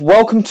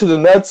Welcome to the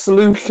Nerd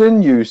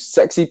Solution, you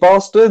sexy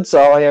bastards.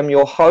 I am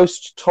your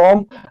host,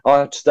 Tom.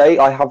 Today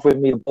I have with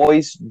me the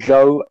boys,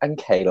 Joe and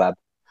Caleb.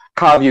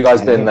 How have you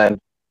guys been then?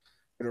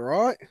 Been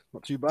alright,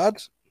 not too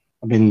bad.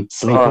 I've been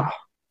sleeping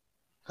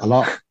a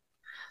lot.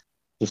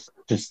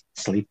 Just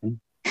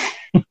sleeping.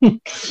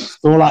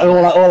 all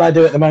I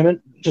do at the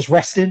moment, just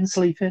resting,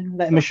 sleeping,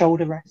 letting my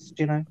shoulder rest,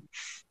 you know.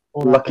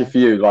 Lucky for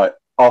you, like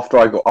after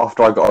I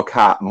got a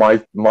cat, my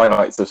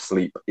nights of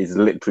sleep is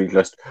literally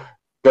just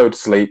go to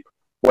sleep,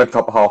 wake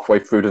up halfway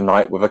through the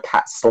night with a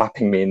cat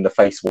slapping me in the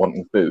face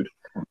wanting food.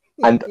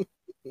 And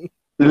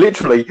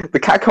literally, the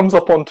cat comes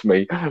up onto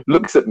me,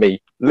 looks at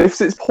me,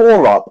 lifts its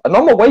paw up, and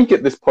I'm awake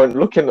at this point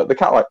looking at the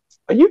cat like,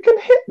 are you going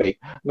to hit me?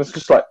 And it's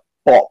just like,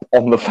 bop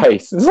on the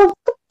face. It's like, what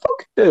the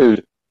fuck,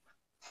 dude?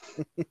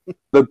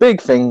 The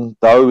big thing,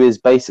 though, is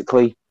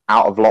basically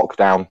out of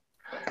lockdown.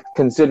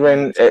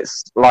 Considering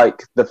it's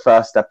like the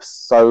first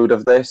episode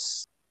of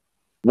this,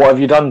 what have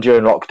you done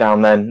during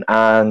lockdown then?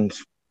 And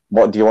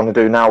what do you want to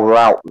do now we're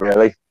out,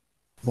 really?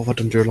 What have I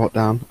done during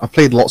lockdown? I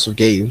played lots of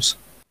games.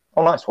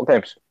 Oh, nice. What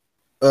games?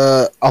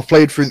 I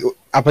played through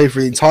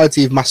the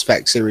entirety of Mass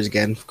Effect series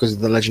again because of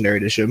the Legendary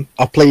Edition.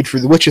 I played through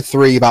The Witcher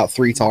 3 about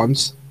 3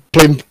 times.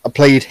 I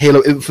played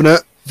Halo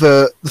Infinite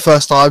for the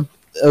first time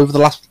over the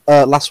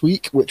last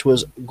week, which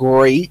was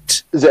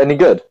great. Is it any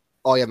good?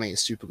 Oh yeah, mate,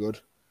 it's super good.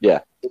 Yeah.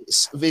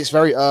 It's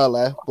very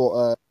early,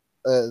 but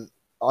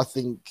I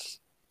think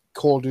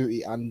Call of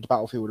Duty and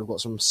Battlefield have got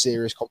some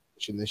serious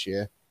competition this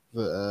year.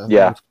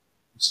 Yeah.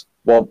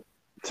 Well,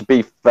 to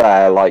be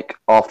fair, like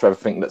after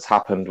everything that's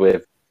happened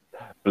with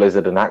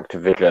Blizzard and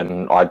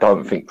Activision, I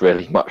don't think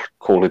really much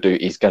Call of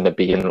Duty is going to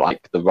be in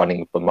like the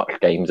running for much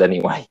games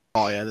anyway.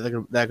 Oh yeah, they're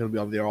going to be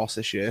on their arse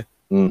this year.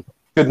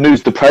 Good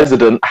news, the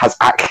president has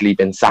actually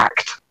been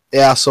sacked.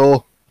 Yeah, I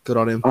saw. Good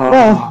on him.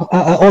 Well,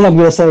 all I'm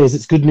going to say is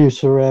it's good news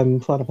for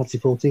Final Fantasy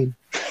 14.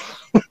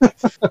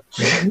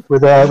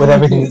 with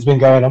everything that's been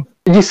going on.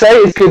 You say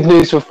it's good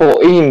news for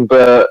 14,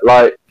 but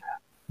like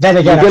then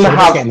again,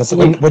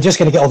 we're just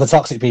going to get all the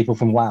toxic people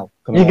from WoW.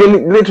 You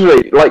can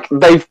literally, like,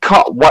 they've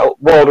cut World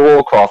of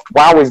Warcraft.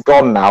 WoW is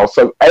gone now,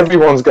 so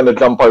everyone's going to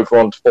jump over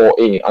onto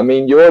 14. I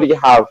mean, you already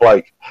have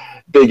like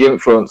big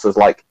influencers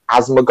like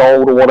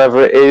Asmongold or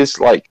whatever it is,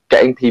 like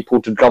getting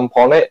people to jump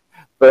on it.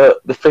 But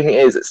the thing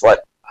is, it's like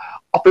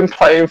I've been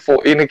playing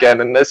 14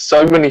 again, and there's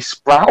so many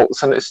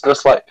sprouts, and it's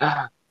just like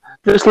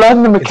just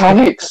learn the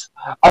mechanics.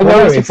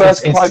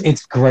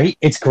 It's great.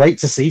 It's great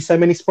to see so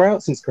many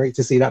sprouts. It's great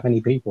to see that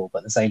many people, but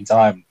at the same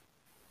time,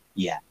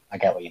 yeah, I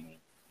get what you mean.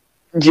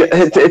 Yeah,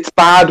 it's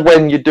bad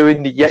when you're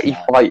doing the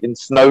Yeti fight in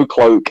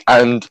Snowcloak,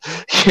 and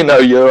you know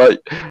you're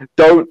like,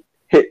 don't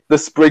hit the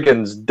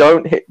Spriggans,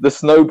 don't hit the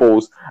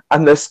Snowballs,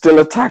 and they're still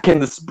attacking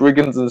the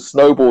Spriggans and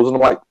Snowballs, and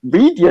I'm like,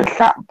 read your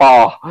chat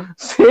bar,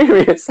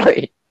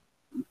 seriously.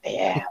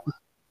 Yeah,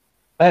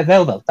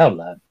 they'll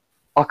learn.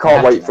 I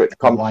can't wait for it to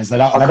come. Otherwise, they're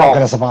not going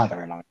to survive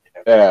very long.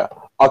 Yeah,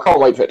 I can't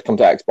wait for it to come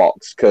to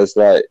Xbox because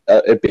like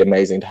it'd be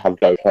amazing to have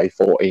Joe play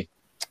 40.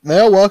 They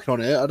are working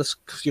on it. I'll just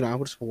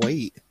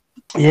wait.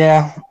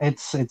 Yeah,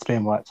 it's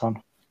being worked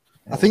on.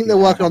 I think they're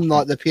working on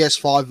like the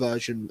PS5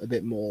 version a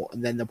bit more,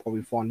 and then they'll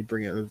probably finally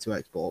bring it over to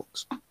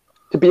Xbox.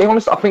 To be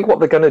honest, I think what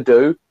they're going to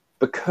do,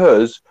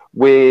 because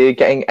we're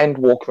getting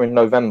Endwalker in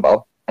November.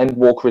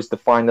 Endwalker is the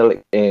final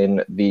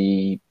in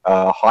the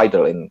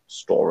Heidelin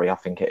story, I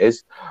think it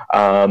is.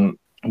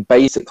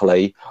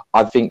 Basically,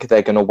 I think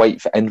they're going to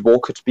wait for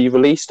Endwalker to be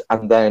released,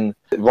 and then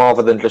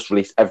rather than just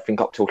release everything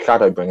up till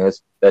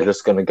Shadowbringers, they're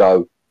just going to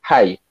go,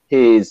 hey,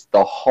 here's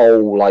the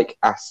whole like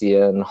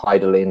Ascian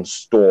Heidelin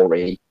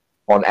story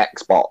on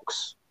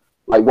Xbox.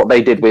 Like what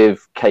they did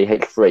with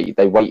KH3,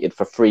 they waited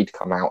for 3 to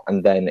come out,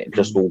 and then it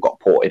just all got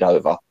ported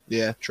over.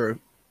 Yeah, true.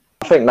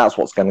 I think that's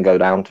what's going to go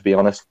down, to be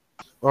honest.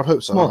 I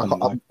hope so.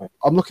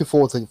 I'm looking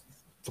forward to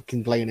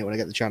fucking playing it when I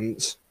get the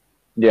chance.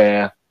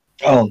 Yeah.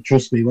 Oh,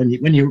 trust me, when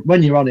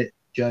you're on it,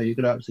 Joe, you're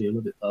gonna absolutely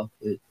love it.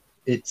 Though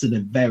it's a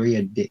very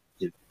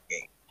addictive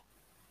game.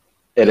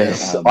 It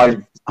is.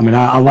 I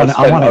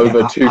want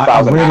over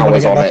 2,000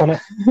 hours on it.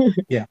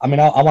 Yeah, I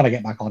want to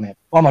get back on it.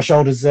 While my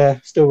shoulders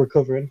still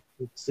recovering,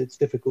 it's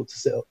difficult to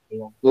sit up for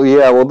long. Well,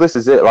 yeah. Well, this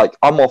is it. Like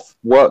I'm off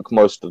work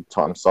most of the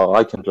time, so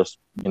I can just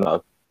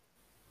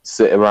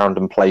sit around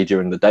and play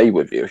during the day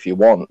with you if you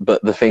want.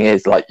 But the thing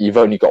is, like, you've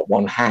only got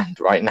one hand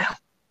right now.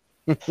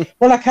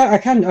 Well, I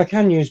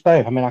can use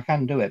both. I mean, I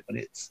can do it, but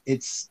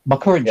it's my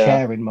current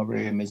chair in my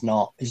room is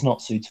not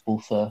suitable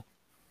for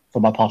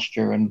my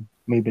posture and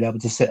me being able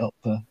to sit up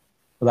for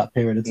that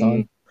period of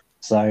time.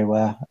 So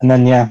and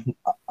then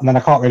I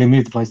can't really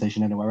move the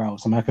PlayStation anywhere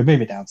else. I mean, I could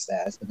move it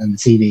downstairs, but then the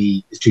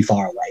TV is too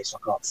far away, so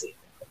I can't see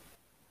it.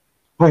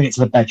 Bring it to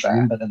the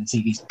bedroom, but then the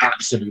TV's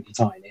absolutely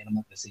tiny, and I'm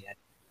not going to see it.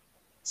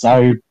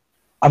 So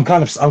I'm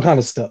kind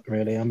of stuck,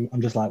 really.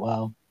 I'm just like,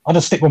 well, I'll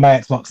just stick with my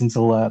Xbox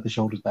until the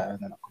shoulder's better,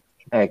 and then I'll.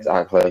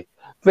 Exactly.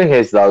 Thing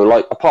is, though,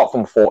 like apart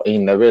from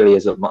 14, there really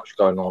isn't much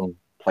going on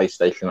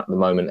PlayStation at the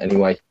moment,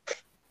 anyway.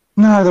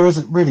 No,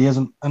 there really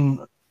isn't, and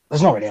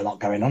there's not really a lot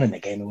going on in the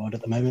gaming world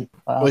at the moment.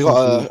 We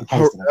got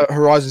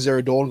Horizon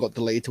Zero Dawn got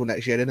delayed till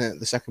next year, didn't it?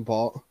 The second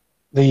part.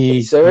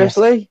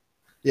 Seriously?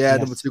 Yeah, Yes.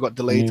 number 2 got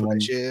delayed till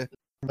next year.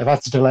 They've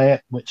had to delay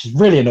it, which is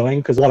really annoying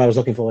because what I was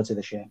looking forward to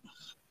this year.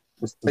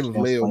 Same with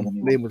Liam.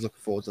 Liam was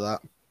looking forward to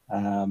that.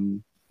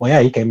 Well,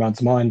 yeah, he came round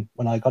to mine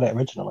when I got it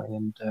originally,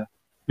 and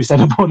we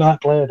stayed up all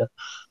night playing it.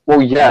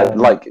 Well, yeah,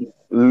 like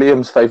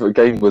Liam's favourite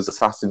game was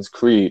Assassin's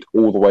Creed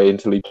all the way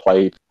until he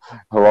played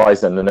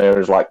Horizon, and then he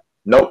was like,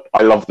 nope,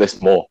 I love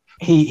this more.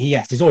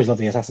 He's always loved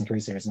the Assassin's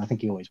Creed series, and I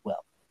think he always will.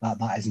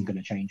 That isn't going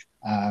to change.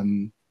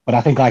 But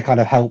I think I kind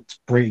of helped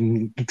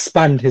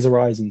expand his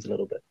horizons a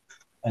little bit,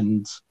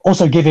 and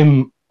also give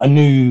him a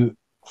new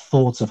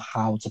thought of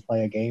how to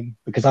play a game.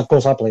 Because of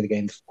course I play the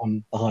games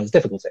on the hardest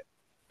difficulty.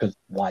 Because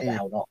why the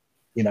hell not?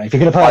 You know, if you're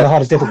going to play on the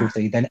hardest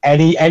difficulty, then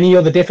any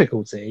other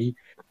difficulty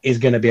is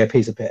going to be a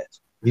piece of piss.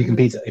 If you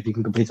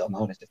can complete it on the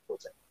hardest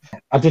difficulty.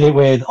 I did it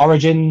with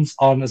Origins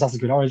on Assassin's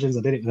Creed Origins.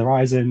 I did it with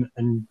Horizon,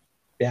 and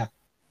yeah,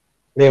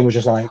 Liam was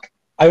just like,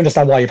 I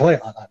understand why you play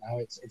it like that now.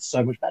 It's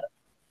so much better.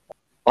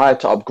 I had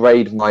to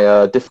upgrade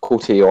my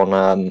difficulty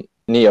on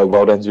Neo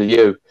World Ends With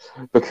You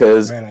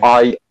because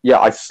Really?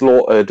 I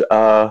slaughtered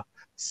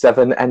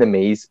 7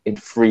 enemies in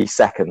 3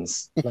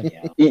 seconds.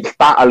 Each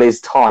battle is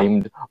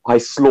timed. I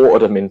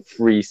slaughtered them in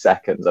 3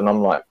 seconds, and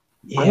I'm like,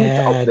 I need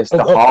to up this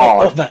to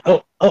hard.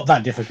 Up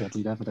that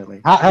difficulty,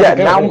 definitely. How's it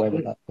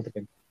going with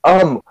the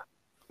game?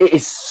 It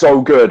is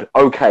so good.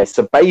 Okay,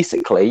 so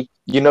basically,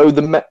 you know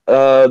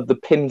the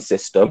pin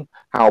system,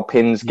 how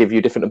pins give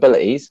you different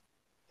abilities.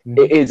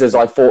 It is as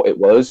I thought it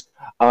was.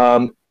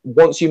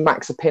 Once you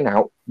max a pin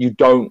out, you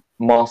don't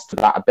master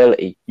that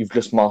ability. You've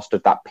just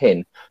mastered that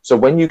pin. So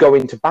when you go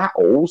into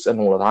battles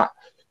and all of that,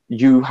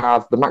 you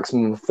have the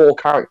maximum of 4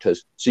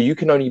 characters. So you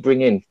can only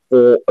bring in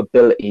 4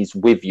 abilities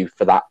with you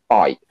for that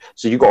fight.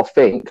 So you've got to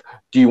think,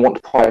 do you want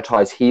to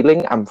prioritize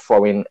healing and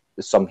throw in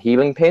some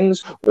healing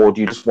pins? Or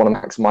do you just want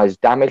to maximize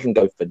damage and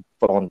go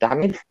for on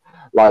damage?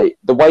 Like,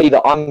 the way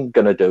that I'm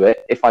going to do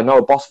it, if I know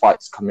a boss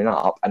fight's coming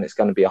up and it's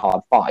going to be a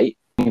hard fight,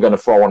 I'm going to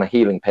throw on a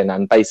healing pin,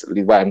 and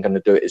basically the way I'm going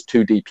to do it is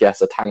 2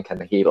 DPS, a tank,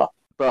 and a healer.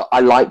 But I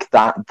like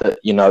that,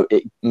 you know,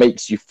 it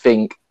makes you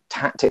think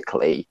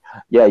tactically.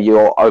 Yeah,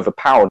 you're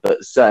overpowered,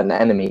 but certain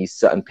enemies,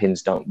 certain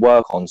pins don't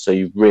work on, so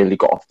you've really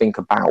got to think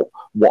about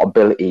what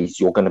abilities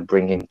you're going to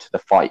bring into the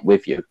fight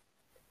with you.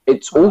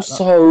 It's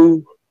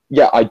also,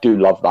 yeah, I do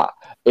love that.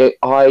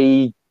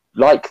 I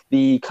like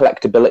the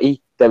collectability.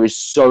 There is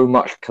so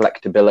much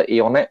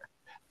collectability on it.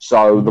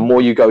 So the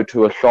more you go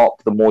to a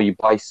shop, the more you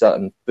buy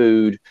certain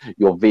food,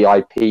 your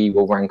VIP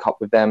will rank up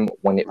with them.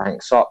 When it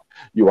ranks up,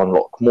 you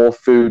unlock more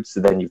food, so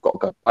then you've got to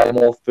go buy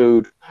more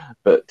food.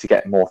 But to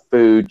get more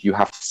food, you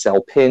have to sell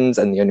pins,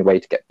 and the only way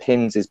to get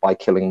pins is by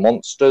killing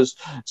monsters.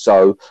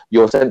 So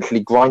you're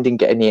essentially grinding,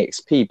 getting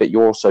EXP, but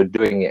you're also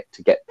doing it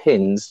to get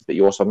pins, but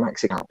you're also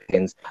maxing out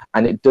pins.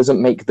 And it doesn't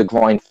make the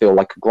grind feel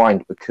like a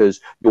grind because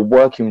you're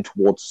working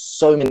towards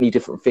so many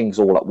different things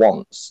all at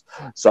once.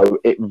 So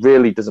it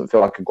really doesn't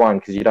feel like a grind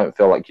because you don't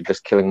feel like you're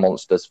just killing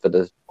monsters for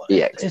the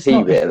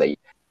EXP, really.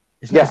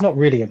 It's not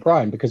really a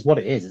grind because what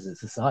it is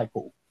it's a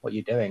cycle. What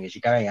you're doing is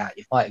you're going out,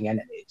 you're fighting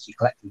enemies, you're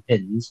collecting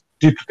pins,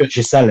 duplicates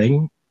you're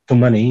selling for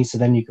money, so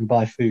then you can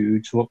buy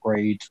food to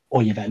upgrade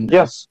all your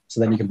vendors, so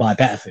then you can buy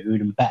better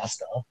food and better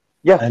stuff.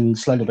 Yeah. And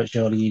slowly but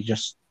surely you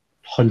just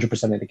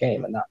 100% of the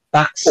game, and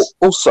that's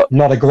also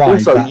not a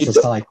grind, that's a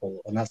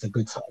cycle, and that's a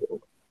good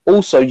cycle.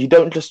 Also, you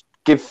don't just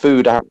give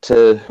food out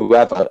to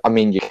whoever. I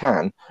mean, you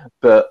can,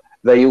 but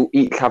they all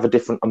each have a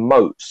different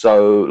emote.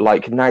 So,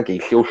 like Nagi,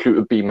 she'll shoot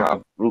a beam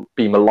of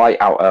light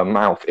out her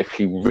mouth if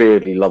she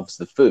really loves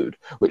the food,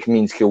 which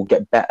means she'll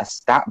get better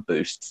stat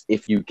boosts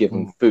if you give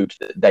them food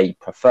that they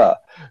prefer.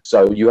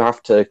 So you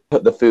have to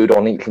put the food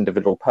on each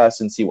individual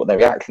person, see what their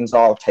reactions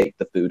are, take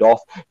the food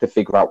off to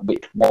figure out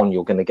which one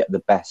you're going to get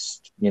the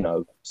best, you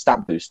know,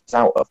 stat boosts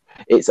out of.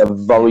 It's a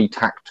very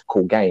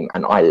tactical game,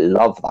 and I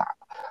love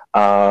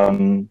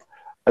that.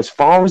 As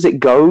far as it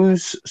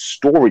goes,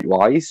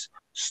 story-wise,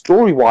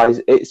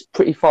 it's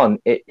pretty fun.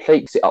 It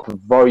shakes it up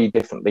very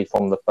differently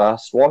from the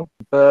first one.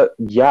 But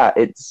yeah,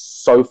 it's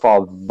so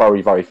far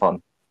very, very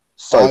fun.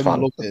 I'm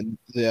loving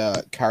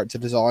the character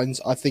designs.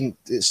 I think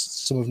it's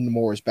some of the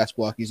more his best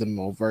work he's done in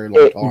a very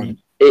long time.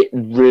 It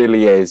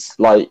really is.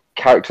 Like,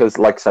 characters,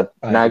 like I said,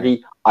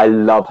 Nagi, I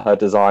love her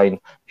design.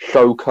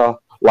 Shoka,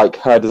 like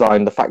her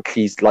design, the fact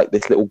she's like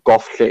this little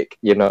goth chick,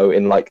 you know,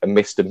 in like a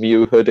Mr.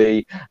 Mew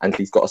hoodie, and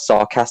she's got a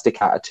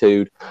sarcastic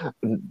attitude.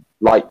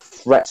 Like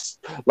Threats,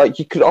 like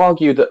you could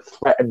argue that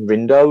Threat and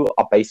Rindo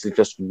are basically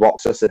just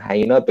Roxas and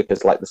Haina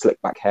because like the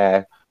slick back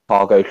hair,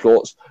 cargo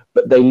shorts,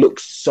 but they look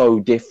so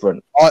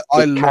different. I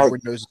love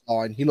Rindo's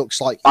design. He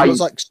looks like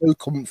so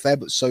comfy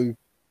but so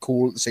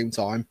cool at the same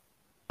time.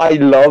 I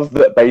love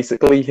that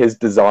basically his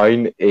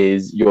design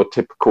is your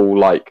typical,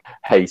 like,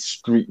 hey,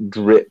 street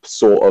drip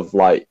sort of,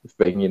 like,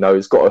 thing, you know.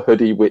 He's got a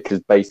hoodie which is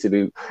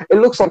basically... It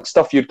looks like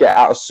stuff you'd get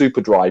out of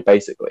Superdry,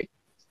 basically.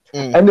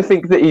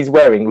 Anything that he's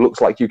wearing looks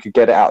like you could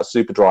get it out of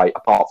Superdry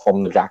apart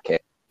from the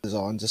jacket.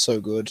 Designs are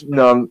so good.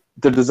 No,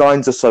 the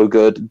designs are so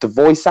good. The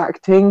voice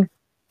acting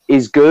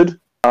is good.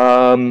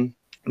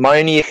 My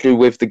only issue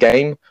with the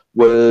game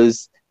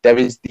was there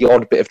is the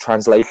odd bit of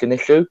translation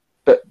issue,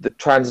 but the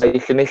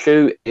translation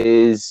issue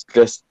is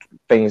just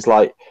things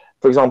like,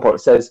 for example, it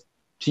says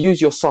to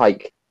use your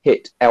psych,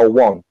 hit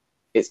L1.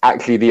 It's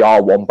actually the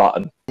R1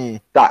 button.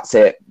 That's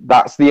it.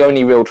 That's the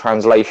only real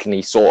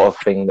translation-y sort of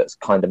thing that's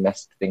kind of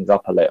messed things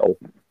up a little.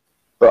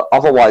 But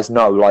otherwise,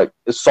 no, like,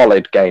 a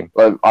solid game.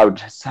 I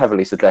would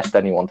heavily suggest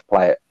anyone to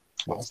play it.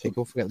 Well,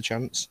 people forget the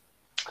chance.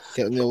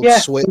 Get on the old Yeah.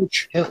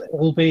 Switch.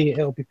 It'll be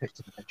picked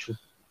up eventually.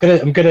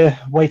 I'm gonna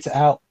wait it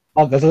out.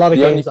 Oh, there's a lot of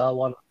games that I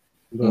want.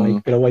 I'm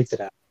gonna wait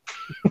it out.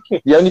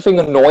 The only thing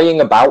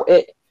annoying about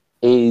it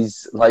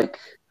is, like,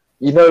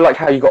 you know, like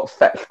how you got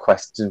fetch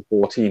quests in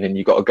 14 and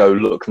you got to go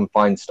look and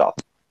find stuff.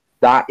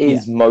 That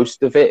is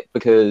most of it,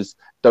 because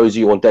those are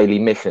your daily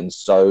missions.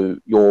 So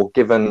you're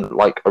given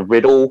like a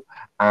riddle,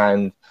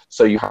 and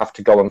so you have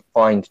to go and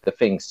find the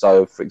thing.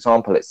 So, for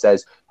example, it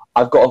says,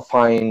 I've got to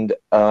find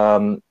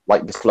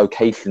like this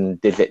location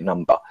digit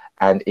number,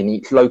 and in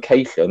each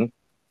location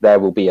there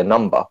will be a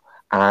number,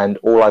 and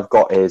all I've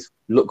got is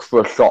look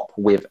for a shop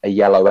with a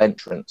yellow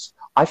entrance.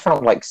 I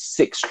found like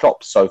 6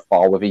 shops so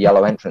far with a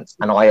yellow entrance,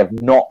 and I have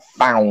not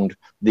found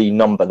the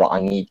number that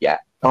I need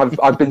yet.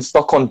 I've been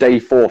stuck on day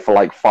 4 for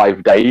like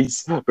 5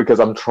 days because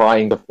I'm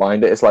trying to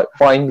find it. It's like,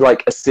 find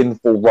like a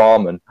sinful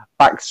ramen,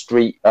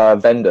 backstreet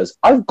vendors.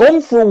 I've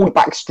gone through all the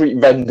backstreet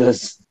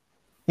vendors.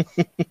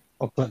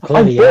 Well,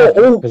 clearly,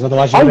 because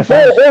otherwise I've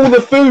bought all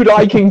the food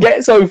I can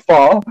get so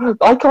far.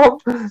 I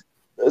can't.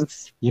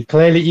 You've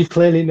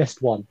clearly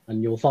missed one,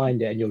 and you'll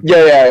find it, and you'll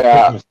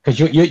because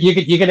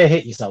you're gonna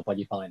hit yourself when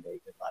you find it.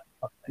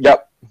 Like,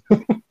 yep.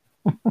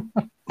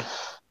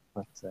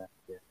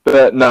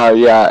 But no,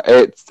 yeah,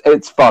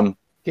 it's fun.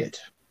 Good.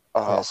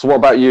 So what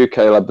about you,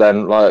 Caleb?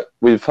 Then, like,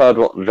 we've heard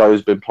what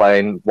Joe's been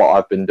playing, what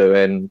I've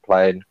been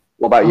playing.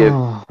 What about you?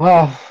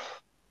 Well,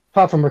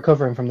 apart from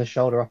recovering from the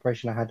shoulder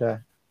operation I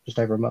had just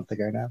over a month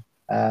ago now,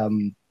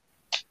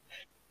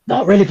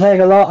 not really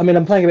playing a lot. I mean,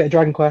 I'm playing a bit of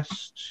Dragon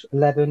Quest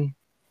 11.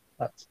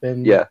 That's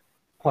been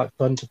quite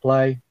fun to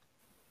play.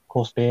 Of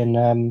course, being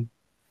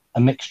a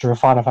mixture of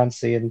Final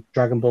Fantasy and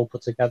Dragon Ball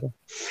put together.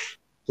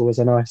 It's always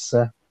a nice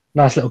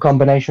little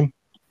combination.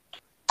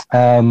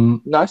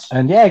 Nice.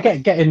 And yeah,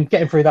 getting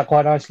through that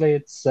quite nicely.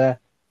 It's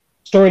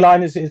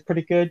storyline is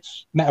pretty good.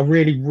 Met a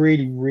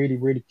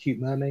really cute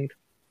mermaid.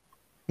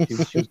 She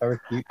was very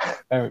cute.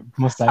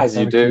 Must say, as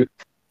you do. Cute.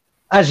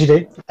 As you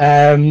do.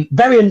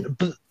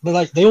 But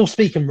like they all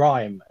speak in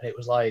rhyme, and it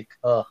was like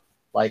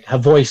her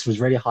voice was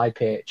really high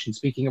pitched, and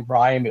speaking of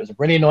rhyme, it was a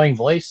really annoying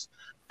voice,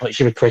 but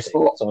she was pretty.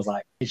 So I was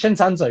like, it's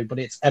Shintanzo, but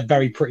it's a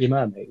very pretty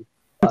mermaid.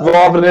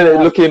 Rather than it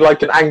looking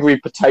like an angry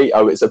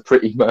potato, it's a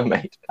pretty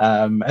mermaid.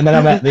 And then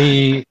I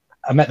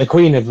met the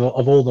queen of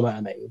all the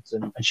mermaids,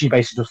 and she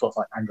basically just looks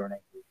like Andrew and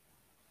Amy.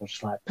 I was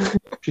just like,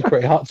 she's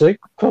pretty hot too.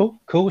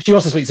 Cool. She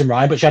also speaks in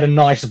rhyme, but she had a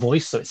nice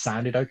voice, so it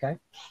sounded okay.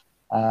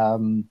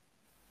 And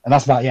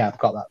that's about I've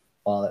got that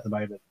file at the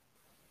moment.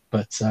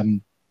 But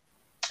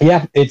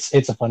yeah, it's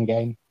a fun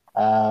game.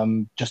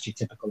 Just your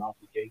typical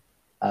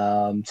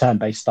RPG,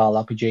 turn-based style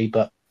RPG.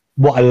 But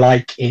what I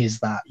like is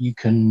that you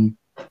can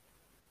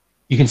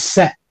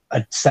set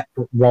a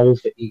separate role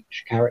for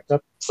each character.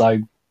 So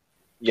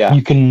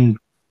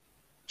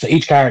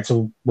each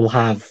character will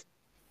have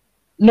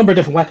a number of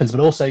different weapons, but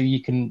also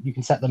you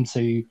can set them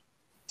to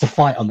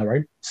fight on their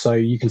own. So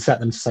you can set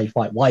them to say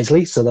fight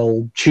wisely. So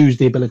they'll choose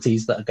the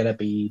abilities that are going to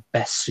be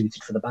best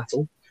suited for the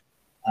battle.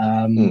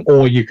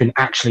 Or you can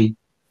actually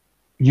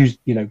use,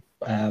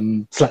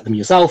 select them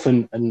yourself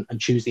and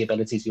choose the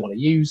abilities you want to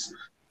use.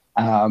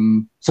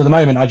 So at the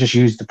moment, I just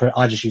use the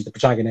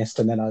protagonist,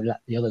 and then I let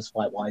the others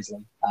fight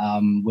wisely.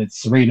 With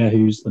Serena,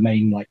 who's the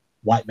main like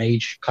white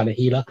mage kind of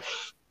healer,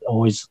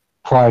 always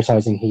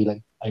prioritizing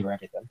healing over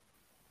everything.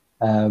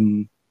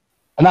 And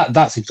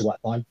that seems to work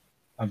fine.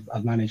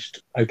 I've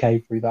managed okay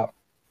through that,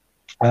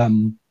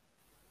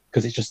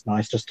 because it's just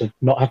nice just to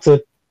not have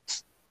to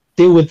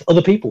deal with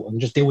other people and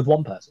just deal with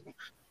one person.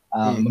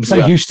 I'm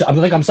so used to.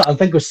 I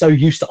think we're so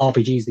used to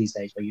RPGs these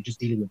days, where you're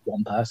just dealing with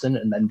one person,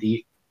 and then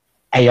the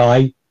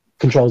AI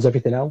controls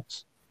everything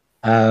else.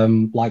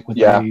 Like with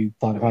the new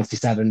Final Fantasy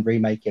VII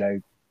remake,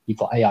 you've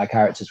got AI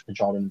characters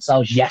controlling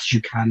themselves. Yes,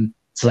 you can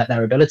select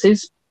their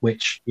abilities,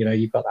 which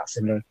you've got that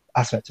similar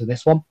aspect to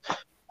this one.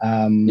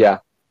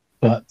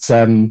 But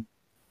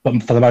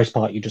for the most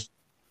part, you're just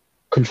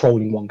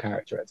controlling one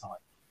character at a time.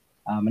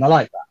 And I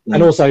like that.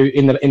 And also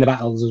in the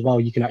battles as well,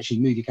 you can actually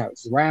move your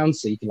characters around,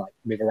 so you can like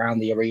move around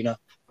the arena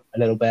a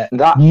little bit.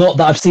 Not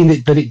that I've seen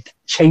that it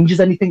changes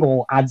anything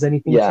or adds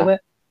anything to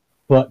it,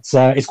 but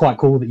it's quite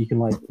cool that you can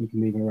move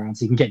it around,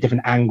 so you can get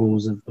different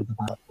angles of the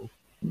battle.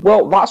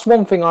 Well, that's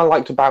one thing I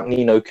liked about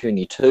Ni no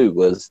Kuni 2,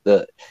 was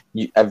that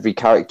every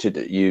character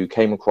that you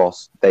came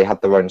across, they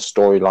had their own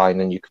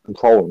storyline, and you could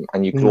control them,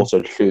 and you could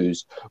also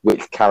choose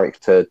which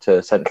character to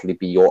essentially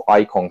be your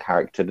icon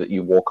character that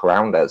you walk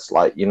around as.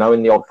 Like, in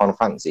the old Final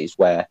Fantasies,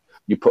 where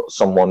you put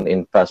someone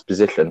in first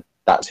position,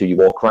 that's who you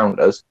walk around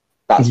as.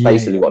 That's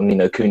basically what Ni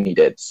no Kuni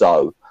did.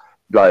 So,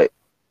 like,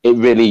 it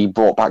really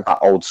brought back that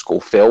old school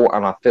feel,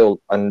 and I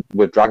feel, and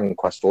with Dragon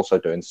Quest also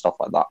doing stuff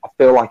like that, I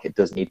feel like it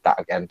does need that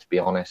again, to be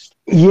honest.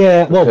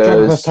 Yeah, well,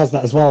 Dragon Quest has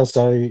that as well,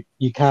 so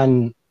you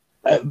can,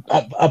 at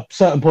a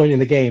certain point in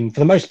the game,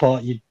 for the most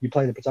part, you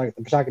play the protagonist.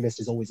 The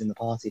protagonist is always in the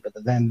party, but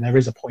then there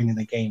is a point in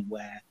the game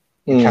where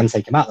you can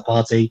take him out of the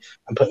party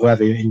and put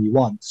whoever in you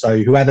want.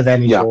 So whoever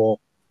then is your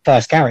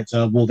first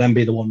character will then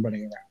be the one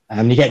running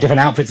around. You get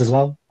different outfits as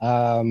well.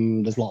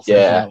 There's lots of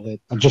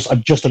different outfits.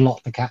 I've just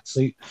unlocked the cat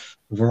suit,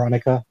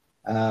 Veronica.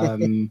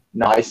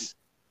 Nice.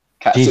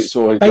 Cat suit's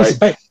always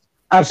great.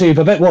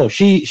 Absolutely, but well,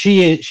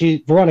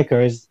 Veronica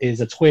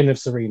is a twin of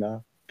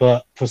Serena,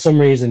 but for some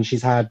reason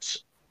she's had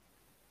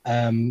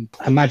her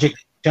magic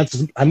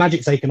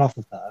taken off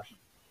of her,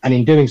 and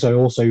in doing so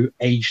also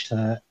aged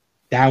her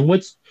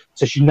downwards.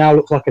 So she now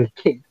looks like a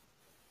kid,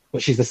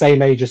 but she's the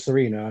same age as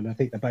Serena, and I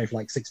think they're both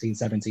like 16,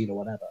 17 or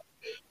whatever,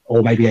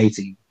 or maybe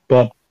 18.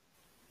 But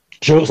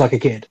she looks like a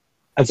kid,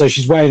 and so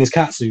she's wearing this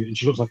cat suit, and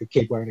she looks like a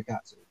kid wearing a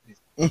cat suit.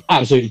 It's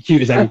absolutely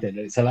cute as anything, and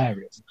it's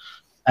hilarious.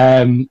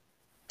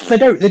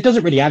 It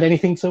doesn't really add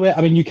anything to it.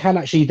 I mean, you can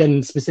actually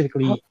then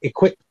specifically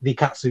equip the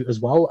catsuit as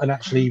well and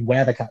actually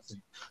wear the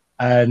catsuit,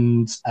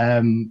 and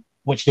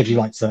which gives you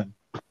like certain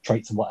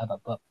traits and whatever.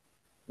 But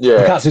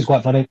the catsuit's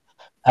quite funny.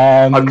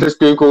 I've just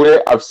googled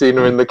it. I've seen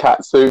her in the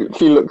catsuit.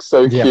 She looks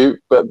so cute.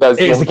 But there's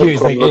one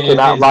picture I'm looking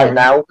at right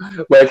now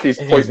where she's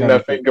pointing her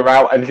finger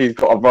out and she's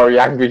got a very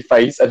angry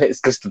face, and it's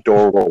just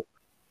adorable.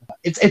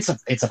 It's a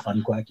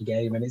fun, quirky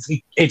game, and it's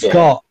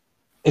got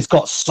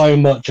so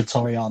much of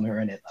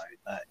Toriyama in it though.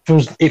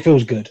 It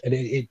feels good, and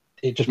it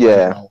just plays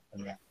well,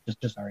 and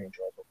just very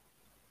enjoyable.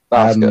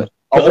 That's good.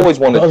 I've always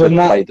wanted to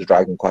play the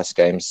Dragon Quest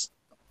games.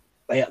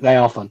 They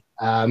are fun.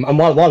 And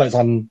while it's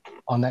on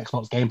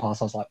Xbox Game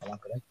Pass, I was like, well, I'm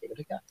gonna give it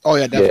a go. Oh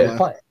yeah, definitely.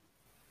 Play it.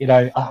 You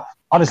know,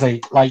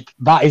 honestly, like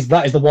that is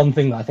the one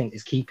thing that I think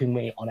is keeping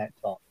me on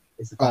Xbox,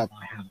 is the fact that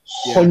I have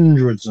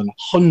hundreds and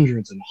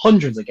hundreds and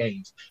hundreds of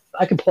games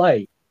that I can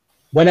play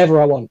whenever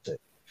I want to,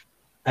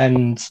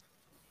 and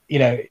you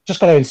know, just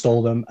gotta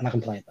install them and I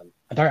can play them.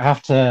 I don't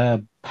have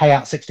to pay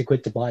out 60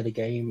 quid to buy the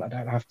game. I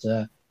don't have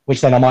to, which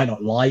then I might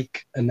not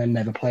like and then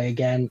never play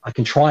again. I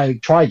can try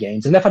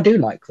games, and if I do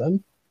like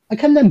them, I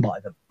can then buy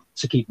them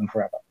to keep them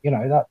forever. You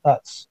know,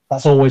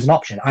 that's always an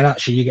option, and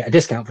actually you get a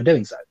discount for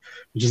doing so,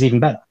 which is even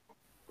better.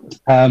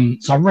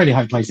 So I really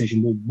hope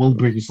PlayStation will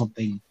bring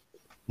something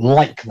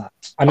like that.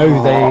 I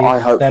know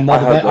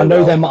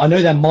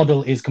their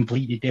model is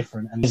completely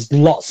different, and there's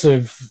lots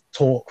of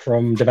talk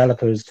from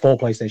developers for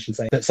PlayStation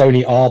saying that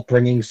Sony are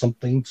bringing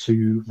something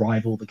to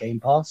rival the Game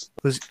Pass.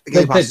 Because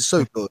Game Pass is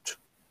so good.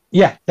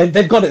 Yeah,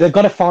 they've got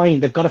to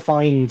find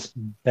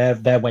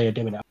their way of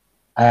doing it.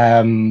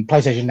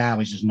 PlayStation Now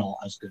is just not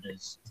as good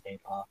as Game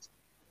Pass.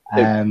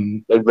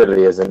 It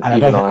really isn't.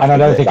 And I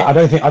don't think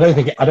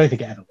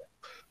it ever will.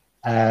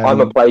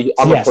 I'm a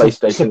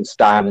PlayStation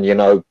stan, you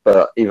know,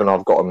 but even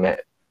I've got to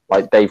admit,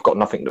 like, they've got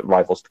nothing that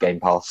rivals the Game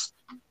Pass.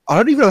 I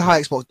don't even know how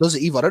Xbox does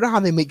it either. I don't know how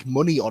they make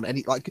money on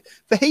any, like,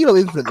 for Halo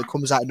Infinite that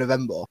comes out in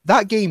November.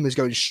 That game is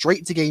going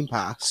straight to Game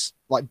Pass.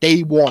 Like,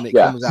 day one, it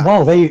comes out.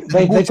 Well, they've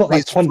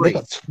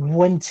got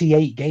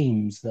 28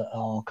 games that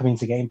are coming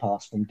to Game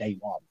Pass from day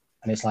one.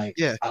 And it's like,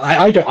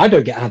 I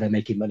don't get how they're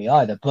making money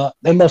either, but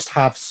they must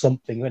have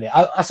something in it.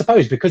 I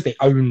suppose because they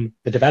own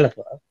the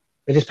developer,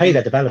 they just pay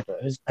their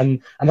developers.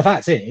 And the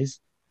fact is,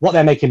 what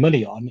they're making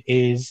money on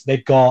is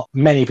they've got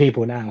many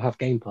people now have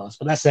Game Pass.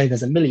 But let's say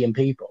there's 1 million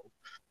people,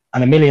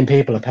 and 1 million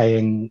people are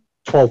paying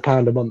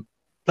 £12 a month.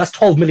 That's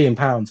 £12 million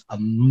a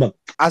month.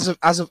 As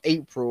of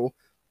April,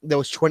 there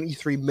was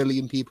 23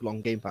 million people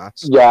on Game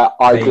Pass. Yeah,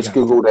 I just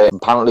googled it.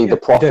 Apparently, the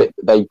profit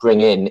that they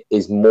bring in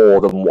is more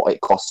than what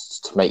it costs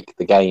to make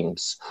the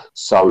games.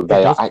 So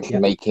they are actually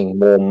making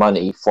more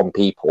money from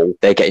people.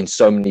 They're getting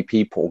so many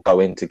people go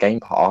into Game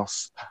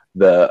Pass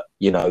that,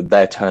 you know,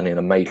 they're turning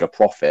a major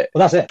profit. Well,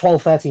 that's it.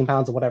 £12,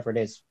 £13 or whatever it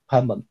is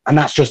per month, and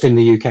that's just in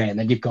the UK. And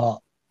then you've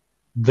got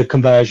the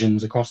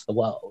conversions across the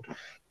world.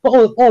 But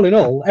all in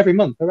all, every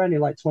month they're only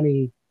like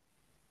 20,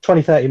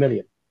 30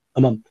 million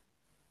a month.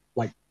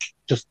 Like,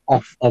 just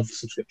off of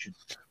subscription.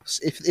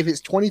 If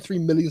it's 23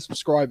 million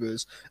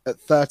subscribers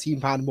at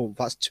 £13 a month,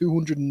 that's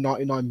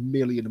 299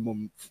 million a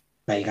month.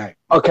 There you go.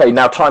 Okay,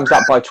 now times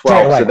that by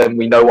 12, so then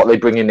we know what they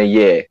bring in a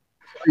year.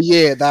 A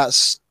year,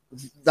 that's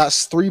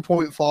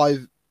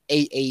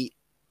 3.588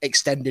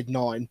 extended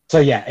 9. So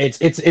yeah, it's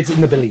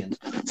in the billions.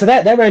 So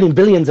they're earning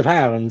billions of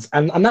pounds,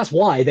 and that's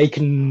why they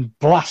can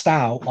blast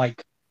out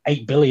like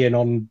 8 billion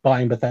on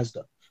buying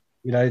Bethesda.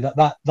 You know,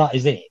 that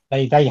is it.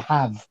 They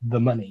have the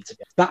money to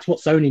do it. That's what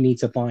Sony need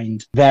to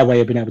find their way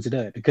of being able to do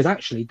it, because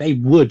actually they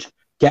would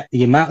get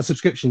the amount of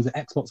subscriptions that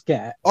Xbox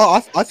get.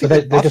 Oh, I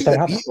think they just don't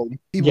have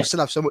people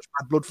still have so much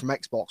bad blood from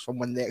Xbox from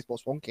when the Xbox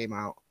One came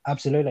out.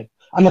 Absolutely.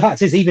 And the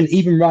fact is,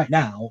 even right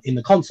now in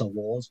the console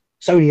wars,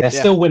 Sony, they're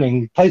still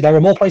winning. There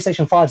are more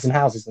PlayStation 5s in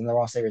houses than there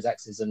are Series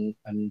X's and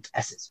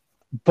S's.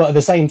 But at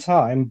the same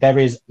time, there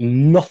is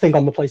nothing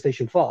on the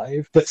PlayStation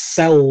 5 that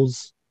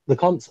sells the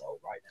console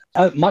right now.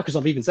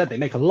 Microsoft even said they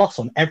make a loss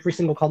on every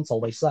single console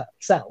they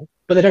sell,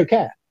 but they don't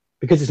care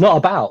because it's not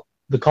about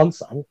the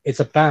console; it's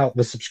about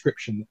the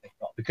subscription that they've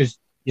got. Because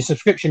your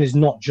subscription is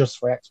not just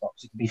for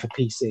Xbox; it can be for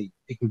PC,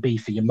 it can be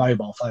for your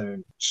mobile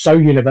phone. So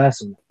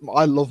universal.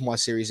 I love my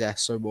Series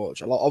S so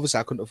much. Obviously,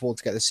 I couldn't afford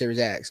to get the Series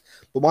X,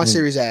 but my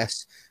Series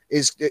S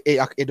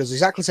it does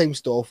exactly the same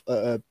stuff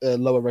at a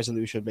lower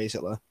resolution.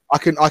 Basically, I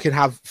can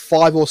have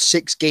 5 or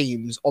 6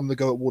 games on the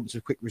go at once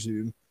with quick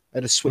resume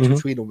and a switch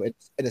between them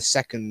in a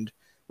second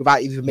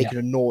without even making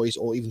a noise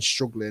or even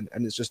struggling,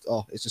 and it's just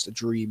a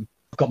dream.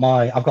 I've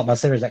got my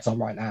Series X on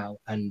right now,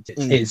 and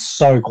it's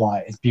so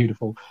quiet. It's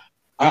beautiful.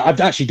 I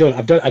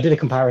did a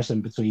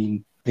comparison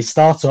between the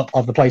startup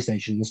of the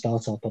PlayStation and the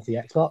startup of the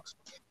Xbox.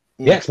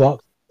 The Xbox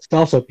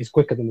startup is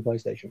quicker than the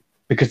PlayStation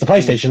because the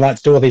PlayStation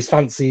likes to do all these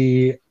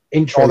fancy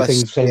intro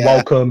things saying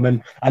welcome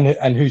and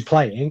who's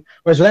playing,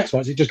 whereas with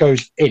Xbox it just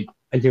goes in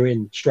and you're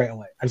in straight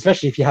away. And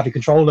especially if you have your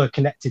controller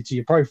connected to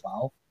your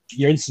profile,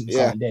 you're instantly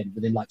signed in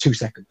within like 2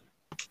 seconds.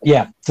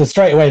 Yeah, so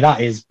straight away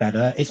that is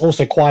better. It's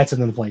also quieter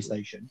than the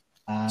PlayStation.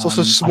 It's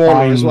also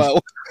smaller as well.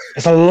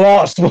 It's a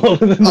lot smaller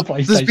than the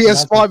PlayStation.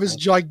 This PS5 is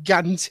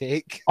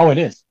gigantic. Oh, it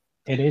is.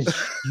 It is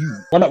huge.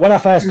 When I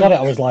first got it,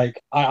 I was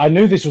like, I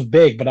knew this was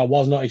big, but I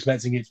was not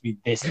expecting it to be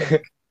this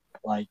big.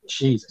 Like,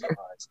 Jesus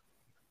Christ.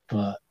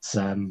 But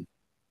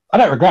I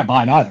don't regret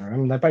buying either. I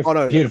mean, they're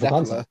both beautiful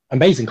consoles,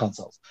 amazing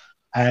consoles.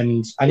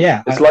 And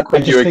yeah, it's like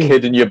when you're a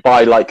kid and you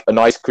buy like an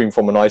ice cream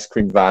from an ice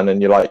cream van,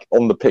 and you're like,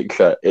 on the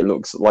picture it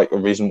looks like a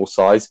reasonable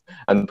size,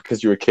 and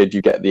because you're a kid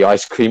you get the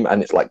ice cream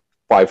and it's like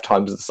 5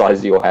 times the size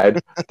of your head.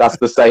 That's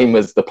the same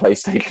as the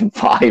PlayStation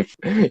 5.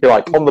 You're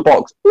like, on the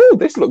box, ooh,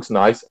 this looks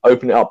nice.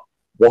 Open it up.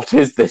 What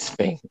is this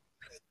thing?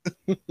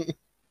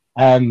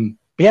 Yeah,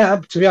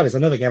 to be honest,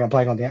 another game I'm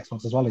playing on the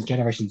Xbox as well is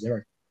Generation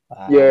Zero.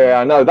 Yeah,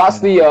 I know. That's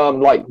the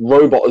like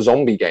robot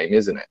zombie game,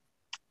 isn't it?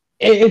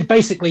 It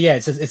basically,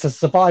 it's a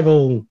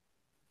survival,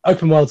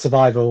 open world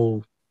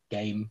survival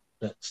game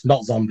that's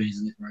not zombies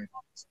and it's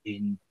robots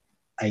in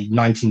a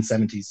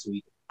 1970s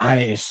Sweden, and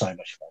it is so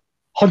much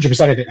fun.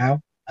 100% of it now.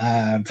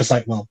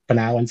 For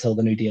now until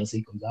the new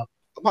DLC comes out.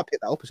 I might pick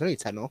that up. It's only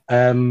 10 or.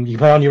 You can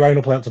play on your own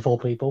or play up to 4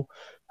 people.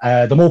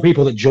 The more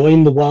people that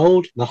join the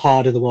world, the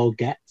harder the world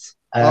gets.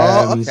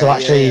 So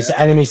actually,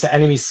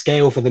 enemies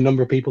scale for the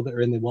number of people that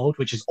are in the world,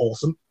 which is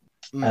awesome.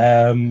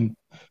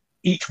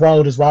 Each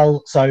world as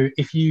well. So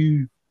if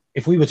we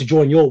were to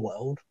join your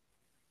world,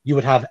 you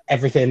would have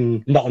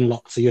everything not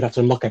unlocked, so you'd have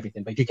to unlock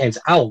everything. But if you came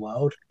to our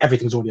world,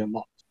 everything's already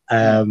unlocked.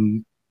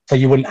 So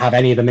you wouldn't have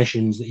any of the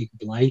missions that you could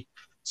play.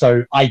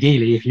 So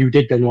ideally, if you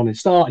did then want to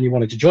start and you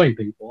wanted to join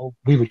people,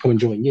 we would come and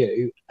join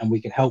you, and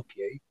we could help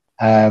you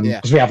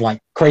because we have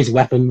like crazy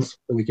weapons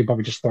that we could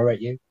probably just throw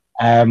at you.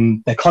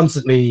 They're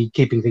constantly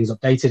keeping things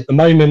updated. At the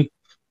moment,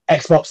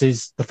 Xbox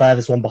is the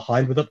furthest one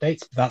behind with updates.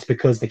 But that's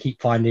because they keep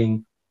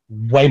finding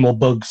way more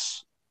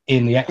bugs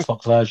in the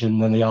Xbox version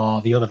than they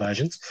are the other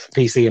versions,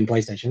 PC and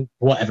PlayStation,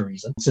 for whatever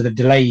reason. So they've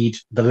delayed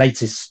the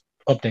latest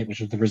update, which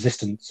was the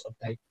Resistance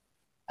update.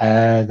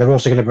 They're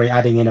also going to be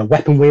adding in a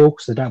weapon wheel,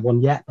 because they don't have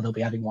one yet, but they'll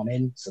be adding one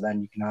in, so then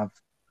you can have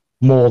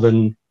more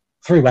than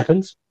 3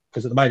 weapons,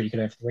 because at the moment you can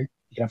have 3.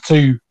 You can have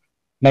 2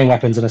 main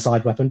weapons and a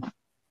side weapon,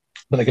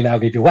 but they can now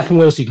give you a weapon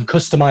wheel, so you can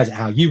customize it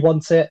how you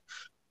want it,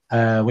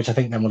 which I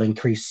think then will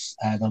increase,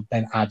 they'll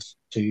then add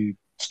to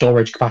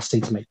storage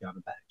capacity to make you have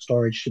a better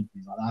storage and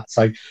things like that.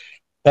 So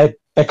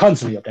they're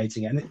constantly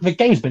updating it, and the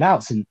game's been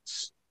out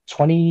since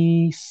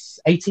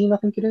 2018, I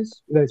think it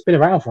is. It's been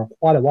around for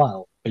quite a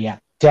while, but yeah.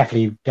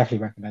 Definitely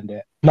recommend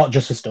it. Not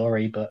just for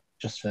story, but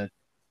just for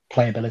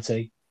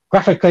playability.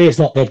 Graphically, it's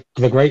not the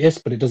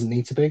greatest, but it doesn't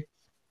need to be.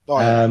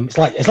 It's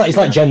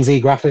like Gen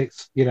Z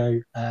graphics. You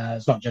know,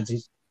 it's not Gen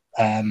Z's.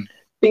 Thing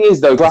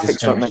is, though, graphics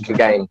don't make a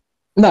game.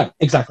 No,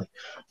 exactly.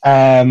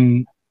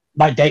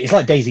 It's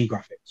like DayZ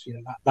graphics. You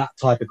know, that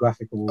type of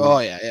graphical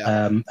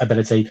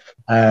ability.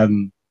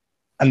 And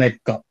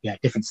they've got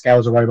different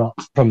scales of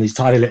robots, from these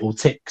tiny little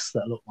ticks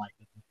that look like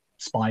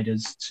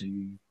spiders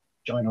to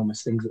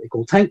ginormous things that they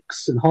call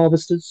tanks and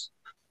harvesters,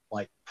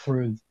 like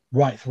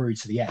right through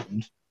to the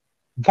end.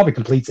 You probably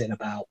complete it in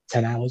about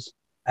 10 hours.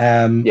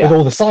 With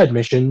all the side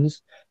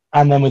missions,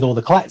 and then with all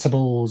the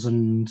collectibles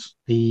and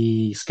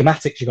the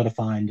schematics you got to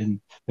find, and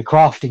the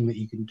crafting that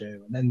you can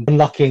do, and then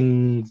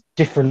unlocking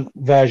different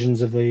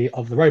versions of the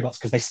robots,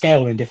 because they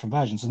scale in different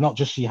versions. So not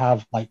just you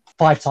have like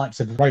 5 types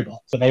of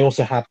robots, but they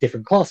also have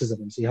different classes of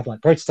them. So you have like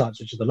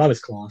prototypes, which is the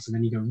lowest class, and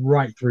then you go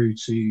right through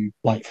to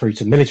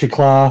military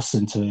class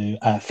and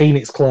to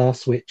Phoenix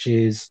class, which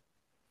is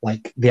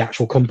like the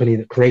actual company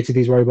that created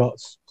these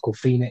robots. It's called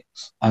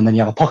Phoenix. And then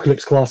you have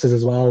Apocalypse classes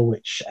as well,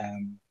 which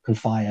can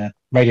fire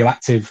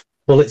radioactive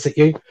bullets at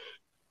you,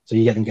 so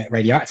you get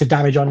radioactive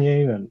damage on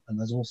you, and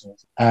there's all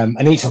sorts.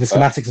 And each of the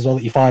schematics as well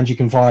that you find, you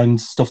can find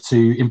stuff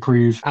to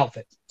improve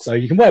outfits. So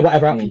you can wear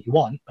whatever outfit you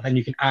want, but then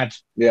you can add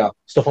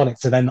stuff on it.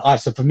 So then,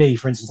 for me,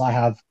 for instance,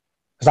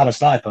 because I'm a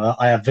sniper,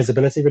 I have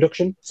visibility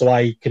reduction, so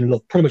I can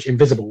look pretty much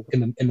invisible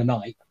in the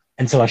night.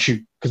 until I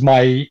shoot, because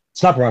my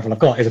sniper rifle I've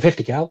got is a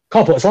 50 cal.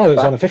 Can't put a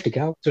silence on a 50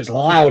 cal, so it's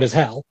loud as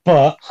hell.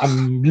 But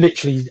I'm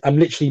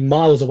literally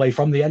miles away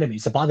from the enemy.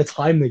 So by the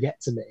time they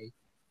get to me,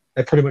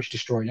 they're pretty much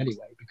destroyed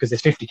anyway, because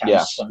this 50 cal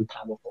is so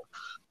powerful.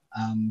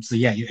 So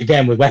yeah,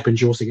 again, with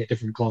weapons, you also get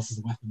different classes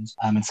of weapons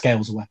and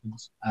scales of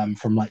weapons,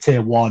 from like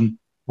tier 1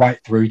 right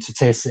through to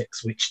tier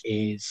 6, which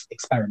is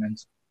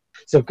experimental.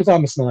 So because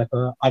I'm a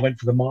sniper, I went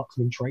for the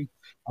marksman trait.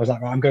 I was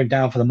like, right, I'm going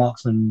down for the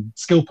marksman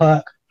skill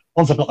perk.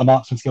 Once I've got the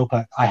marksman skill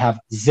perk, I have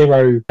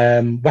 0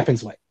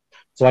 weapons weight.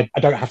 So I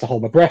don't have to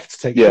hold my breath to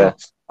take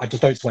shots. I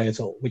just don't sway at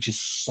all, which is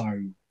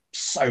so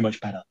much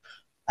better.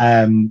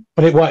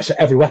 But it works for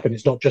every weapon.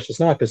 It's not just for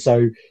snipers.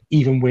 So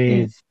even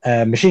with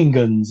machine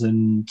guns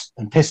and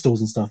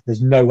pistols and stuff,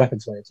 there's no weapon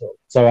sway at all.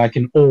 So I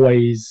can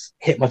always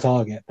hit my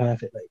target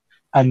perfectly.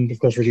 And of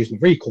course, reduce my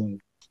recoil.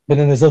 But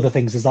then there's other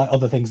things. There's like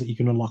other things that you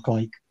can unlock,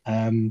 like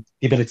the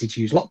ability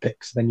to use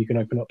lockpicks. Then you can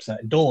open up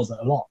certain doors that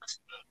are locked.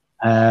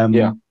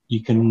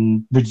 You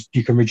can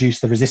reduce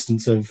the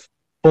resistance of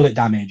bullet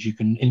damage. You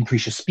can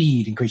increase your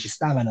speed, increase your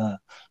stamina,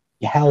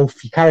 your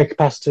health, your carry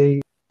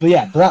capacity. But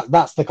yeah,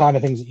 that's the kind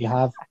of things that you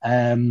have.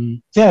 So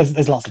yeah,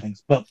 there's lots of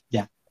things. But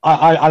yeah,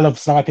 I love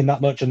sniping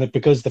that much, and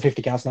because the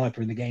 50 cal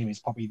sniper in the game is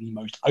probably the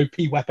most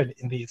OP weapon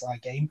in the entire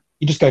game,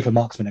 you just go for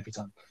marksman every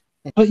time.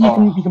 But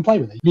you can play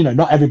with it. You know,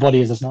 not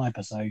everybody is a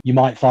sniper, so you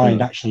might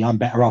find actually I'm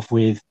better off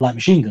with like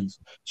machine guns.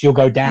 So you'll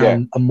go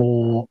down a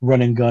more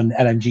run and gun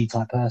LMG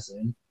type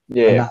person,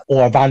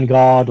 or a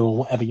Vanguard or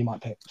whatever you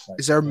might pick. So,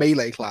 is there a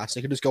melee class?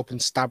 You can just go up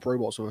and stab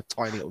robots with a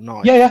tiny little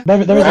knife. Yeah.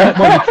 There is.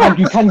 Well,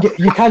 you can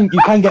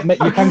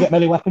get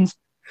melee weapons.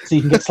 So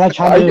you can get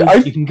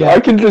sledgehammers. You can get. I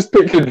can just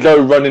picture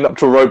Joe running up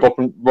to a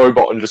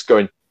robot and just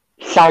going,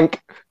 shank.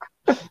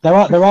 There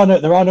are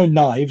no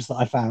knives that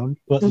I found,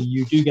 but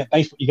you do get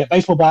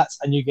baseball bats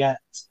and you get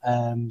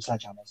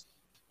sledgehammers.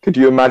 Could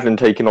you imagine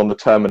taking on the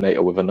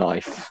Terminator with a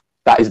knife?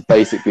 That is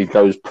basically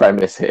Joe's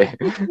premise here.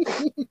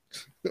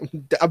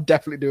 I'm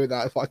definitely doing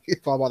that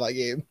if I'm on that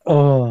game.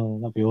 Oh,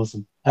 that'd be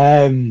awesome.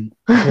 As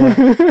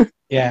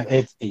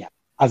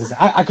I said,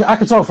 I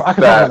could talk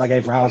about that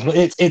game for hours, but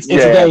it's a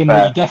game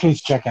that you definitely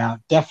should check out.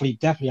 Definitely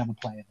have a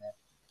play of it.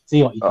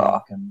 See what you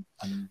think,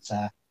 and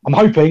I'm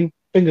hoping,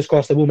 fingers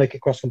crossed, they will make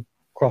it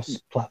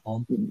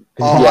cross-platform.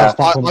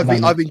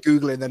 I've been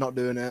googling, they're not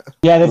doing it.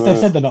 Yeah, they've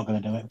said they're not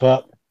going to do it,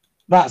 but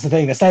that's the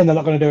thing. They're saying they're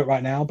not going to do it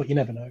right now, but you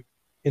never know.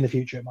 In the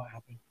future, it might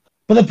happen.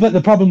 But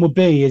the problem would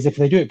be is if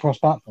they do it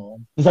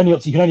cross-platform, you can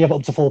only have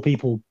up to 4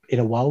 people in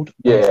a world.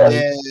 They'd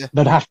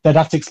have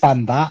to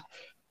expand that,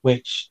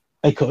 which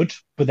they could,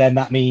 but then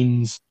that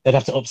means they'd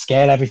have to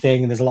upscale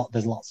everything, and there's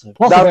lots of.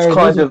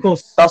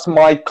 That's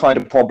my kind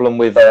of problem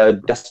with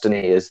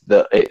Destiny, is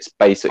that it's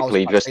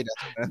basically just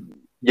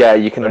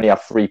you can only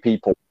have 3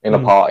 people in a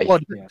party. Well,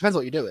 it depends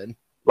what you're doing.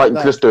 Like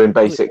just doing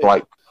basic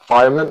like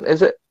fireman,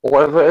 is it, or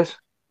whatever it is.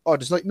 Oh,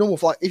 just like normal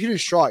flight. If you do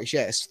strikes,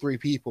 it's 3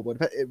 people,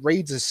 but it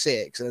raids is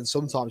 6, and then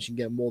sometimes you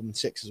can get more than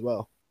 6 as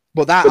well.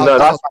 But that's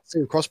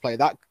crossplay.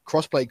 That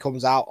crossplay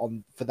comes out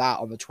on the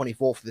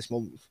 24th of this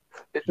month.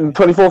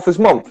 24th this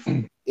month.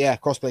 Yeah,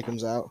 crossplay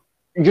comes out.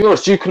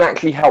 Josh, you can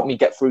actually help me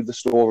get through the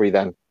story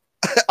then.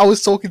 I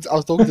was talking to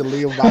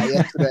Liam about it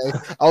yesterday.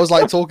 I was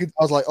like,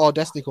 oh,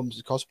 Destiny comes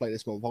to cosplay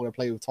this month. I'm gonna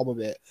play with Tom a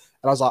bit,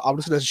 and I was like, I'm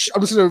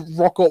just gonna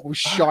rock up with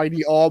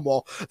shiny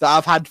armor that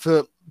I've had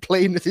for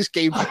playing this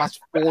game for the past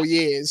 4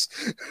 years.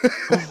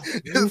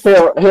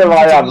 Here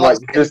I am, like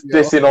just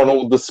dissing on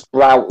all the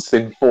sprouts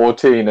in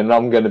 14, and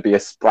I'm going to be a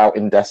sprout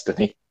in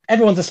Destiny.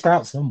 Everyone's a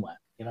sprout somewhere.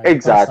 You know,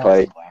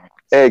 exactly.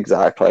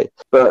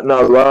 But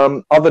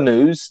no, other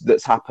news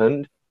that's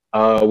happened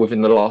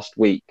within the last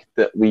week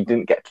that we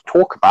didn't get to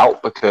talk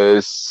about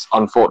because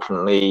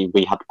unfortunately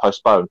we had to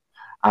postpone,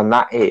 and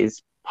that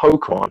is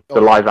Pokemon, the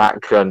live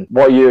action.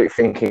 What are you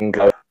thinking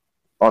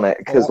on it?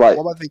 Because what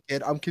am I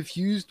thinking? I'm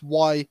confused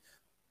why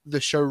the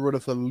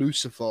showrunner for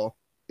Lucifer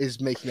is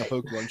making a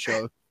Pokemon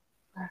show.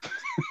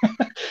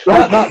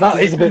 that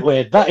is a bit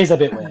weird. Don't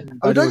get me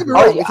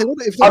wrong.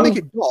 If they make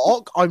it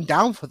dark, I'm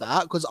down for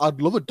that because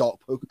I'd love a dark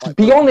Pokemon. To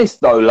be honest,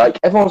 though, like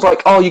everyone's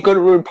like, "Oh, you're going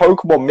to ruin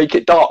Pokemon. Make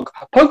it dark."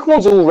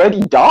 Pokemon's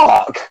already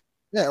dark.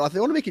 Yeah, like if they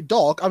want to make it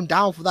dark, I'm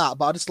down for that.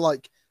 But I just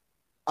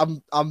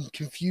I'm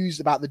confused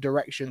about the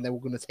direction they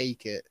were going to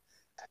take it.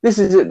 This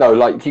is it though.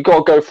 Like you got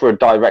to go for a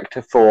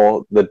director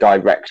for the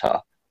director.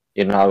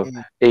 You know,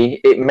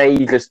 it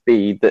may just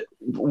be that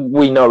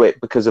we know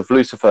it because of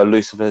Lucifer.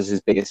 Lucifer's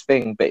his biggest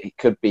thing, but it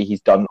could be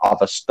he's done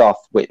other stuff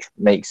which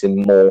makes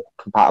him more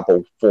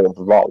compatible for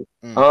the role.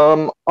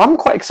 I'm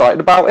quite excited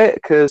about it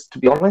because, to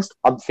be honest,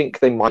 I think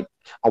they might.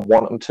 I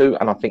want them to,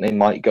 and I think they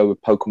might go with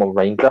Pokemon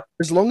Ranger.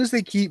 As long as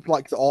they keep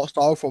like the art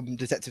style from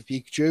Detective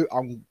Pikachu,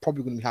 I'm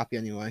probably going to be happy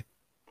anyway.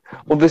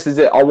 Well, this is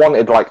it. I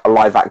wanted like a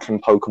live-action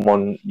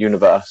Pokemon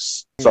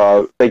universe,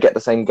 so they get the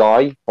same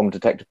guy from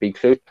Detective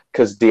Pikachu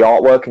because the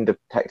artwork in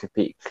Detective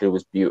Pikachu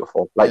was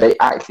beautiful. Like they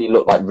actually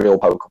look like real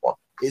Pokemon.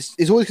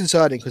 It's always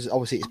concerning because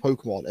obviously it's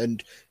Pokemon,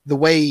 and the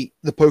way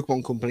the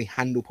Pokemon company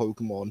handle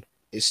Pokemon,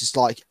 it's just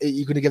like, are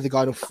you going to give the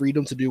guy enough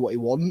freedom to do what he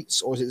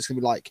wants, or is it just going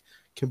to be like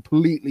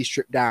completely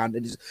stripped down.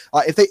 And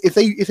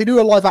if they do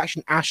a live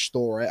action Ash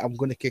story, I'm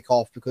going to kick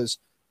off because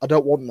I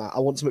don't want that. I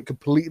want something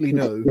completely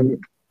new.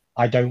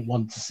 I don't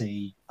want to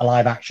see a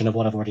live action of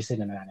what I've already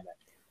seen in an anime.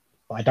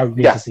 But I don't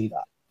need to see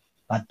that.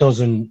 That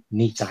doesn't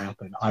need to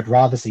happen. I'd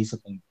rather see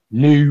something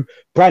new,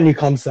 brand new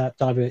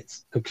concept. Either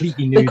it's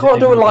completely new. They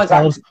can't do a live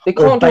action. They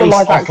can't do a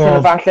live action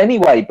of Ash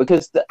anyway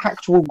because the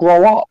Ash will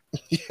grow up.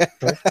 Yeah,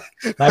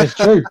 that is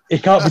true. He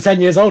can't be 10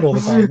 years old all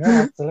the time.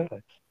 Yeah,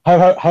 absolutely.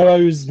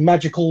 Ho-Ho's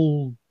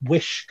magical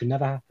wish can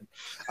never happen.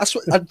 I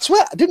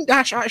swear, didn't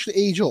Ash actually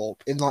age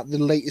up in like the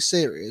latest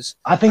series?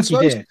 I think he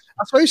did.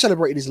 I suppose he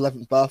celebrated his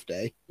 11th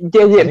birthday.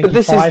 Yeah, but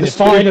this is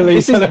finally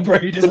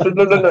celebrated.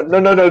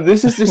 No.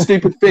 This is the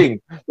stupid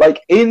thing.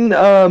 Like in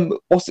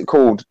what's it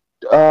called?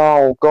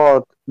 Oh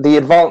God, the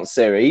Advanced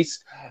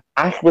series.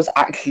 Ash was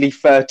actually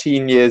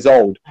 13 years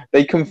old.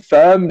 They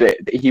confirmed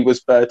it that he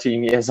was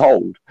 13 years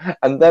old,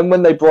 and then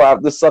when they brought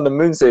out the Sun and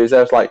Moon series, they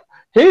was like,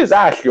 here's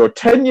Ash, your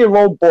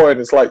 10-year-old boy,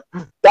 and it's like,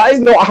 that is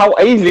not how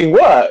aging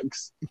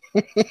works.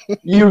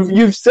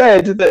 You've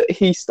said that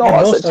he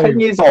starts at 10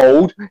 years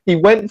old. He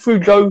went through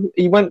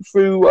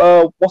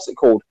what's it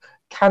called?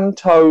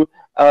 Kanto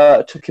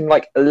took him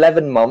like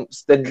 11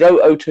 months. Then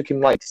Johto took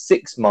him like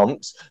 6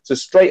 months. So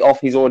straight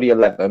off, he's already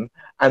 11.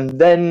 And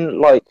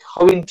then like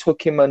Hoenn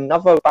took him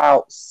another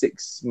about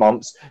 6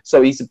 months.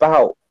 So he's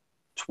about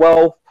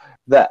 12.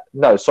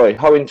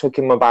 Hoenn took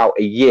him about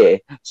a year,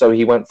 so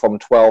he went from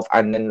 12,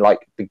 and then like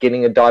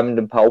beginning of Diamond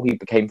and Pearl, he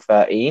became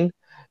 13.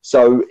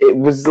 So it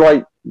was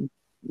like,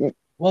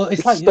 well,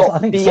 it's like I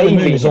think Sun and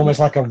Moon is almost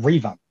like a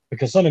revamp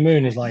because Sun and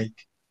Moon is like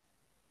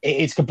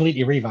it's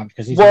completely revamped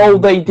because he's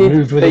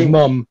moved with his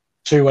mum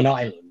to an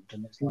island.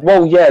 And it's like,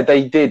 well, yeah,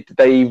 they did.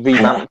 They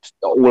revamped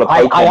all of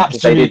Pokemon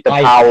because they did the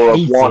Power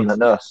of One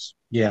and Us.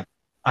 Yeah.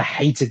 I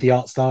hated the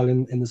art style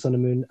in the Sun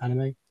and Moon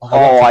anime.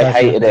 I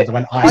hated it.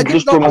 I liked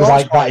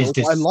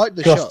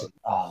the show.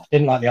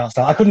 Didn't like the art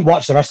style. I couldn't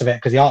watch the rest of it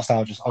because the art style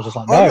I was just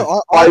like,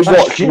 no. I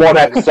watched one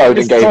episode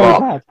and gave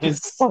up.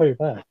 It's so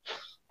bad.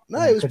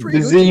 No, it was pretty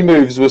the good. Z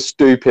moves were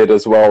stupid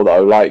as well,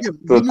 though. Like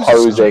the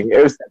posing,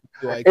 it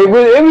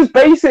was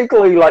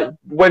basically like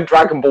when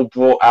Dragon Ball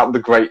brought out the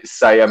Great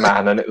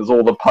Saiyaman, and it was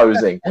all the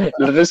posing.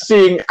 Just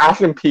seeing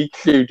Ash and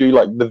Pikachu do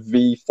like the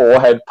V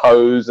forehead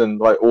pose and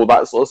like all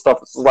that sort of stuff.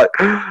 It's like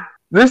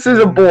this is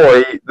a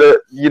boy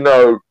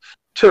that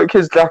took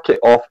his jacket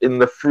off in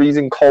the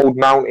freezing cold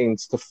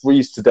mountains to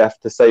freeze to death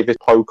to save his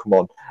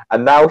Pokemon,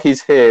 and now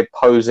he's here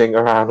posing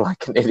around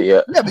like an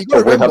idiot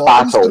to win a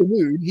battle.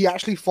 Moon, he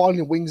actually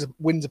finally wins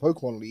a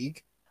Pokemon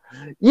League.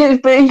 Yeah,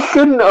 but he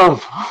shouldn't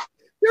have.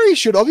 Yeah, he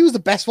should have. He was the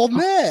best one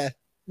there.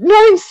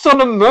 No, in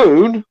Sun and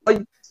Moon.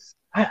 Like,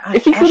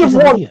 if he should have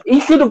won,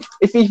 he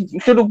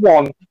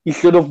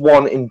should have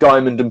won in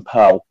Diamond and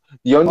Pearl.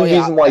 The only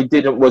reason why he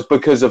didn't was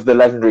because of the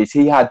legendaries.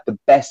 He had the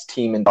best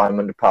team in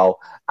Diamond and Pearl.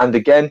 And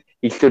again,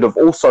 he should have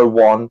also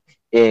won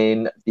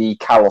in the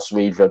Kalos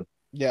region.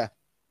 Yeah,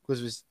 because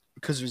of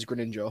his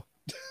Greninja.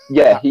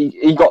 Yeah,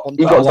 he got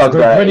done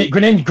there.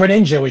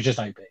 Greninja was just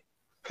OP.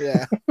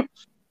 Yeah.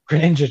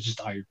 Greninja just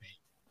OP.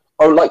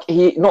 Oh, like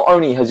he not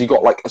only has he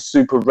got like a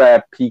super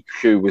rare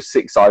Pikachu with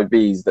 6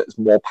 IVs that's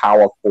more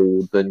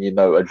powerful than a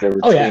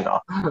Giratina,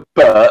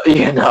 but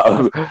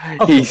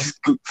he's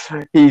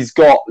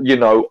got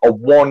a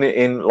 1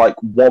 in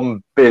like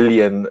 1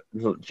 billion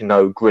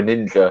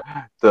Greninja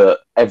that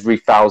every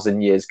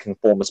 1,000 years can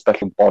form a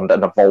special bond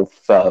and evolve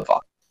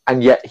further.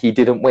 And yet he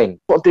didn't win.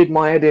 What did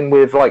my head in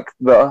with like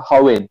the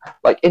Hoenn?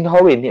 Like in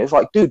Hoenn, it was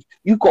like, dude,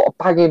 you got a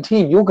banging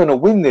team, you're gonna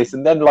win this.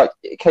 And then like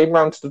it came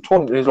round to the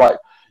tournament, and he's like,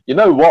 you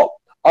know what?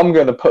 I'm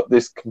going to put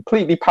this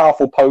completely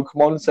powerful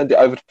Pokemon, send it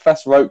over to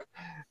Professor Oak,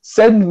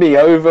 send me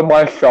over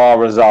my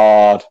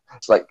Charizard.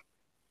 It's like,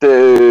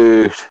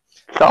 dude,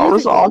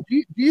 Charizard.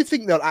 Do you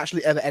think they'll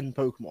actually ever end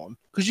Pokemon?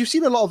 Because you've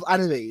seen a lot of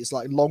animes,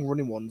 like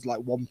long-running ones, like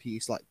One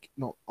Piece, so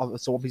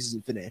One Piece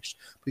isn't finished,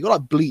 but you got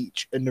like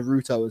Bleach and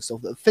Naruto and stuff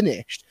that are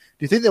finished.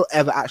 Do you think they'll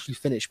ever actually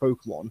finish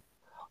Pokemon?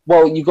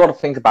 Well, you got to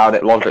think about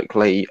it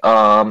logically.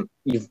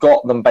 You've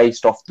got them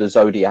based off the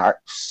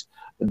Zodiacs.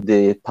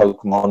 The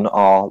Pokemon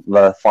are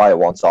the fire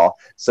ones are,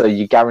 so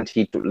you're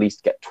guaranteed to at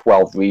least get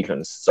 12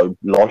 regions. So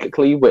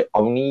logically, we're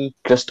only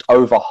just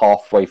over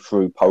halfway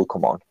through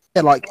Pokemon.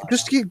 Yeah, like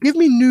just give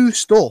me new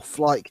stuff.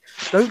 Like,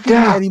 don't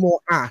give me any more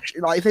Ash.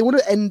 Like, if they want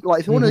to end, like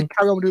if they want to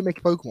carry on doing make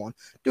a Pokemon,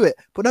 do it.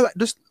 But no,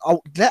 just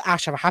let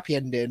Ash have a happy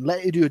ending.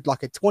 Let it do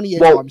like a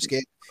 20-year time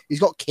skip. He's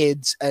got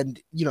kids and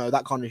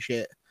that kind of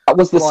shit. That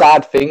was the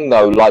sad thing,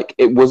 though. Like,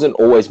 it wasn't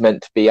always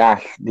meant to be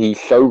Ash. The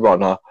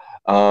showrunner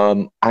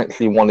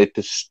actually wanted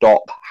to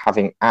stop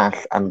having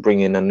Ash and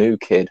bring in a new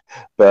kid,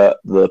 but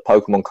the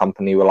Pokemon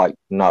company were like,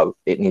 no,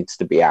 it needs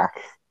to be Ash.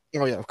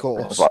 Oh yeah, of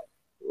course. Like,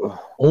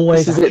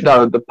 always this is it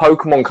though. The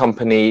Pokemon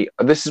company.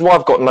 This is why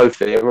I've got no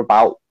fear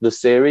about the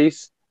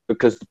series,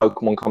 because the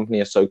Pokemon company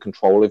are so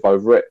controlling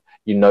over it.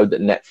 You know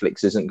that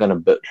Netflix isn't going to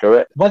butcher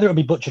it. Whether it'll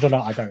be butchered or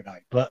not, I don't know.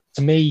 But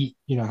to me,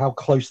 how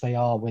close they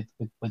are with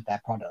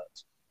their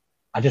product.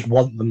 I just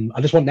want them.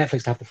 I just want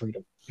Netflix to have the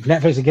freedom. If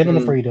Netflix are given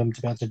the freedom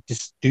to be able to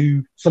just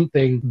do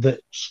something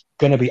that's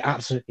going to be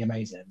absolutely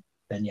amazing,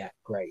 then yeah,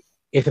 great.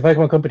 If the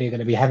Pokemon Company are going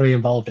to be heavily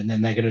involved and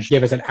then they're going to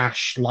give us an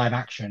Ash live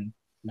action,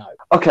 no.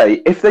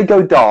 Okay, if they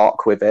go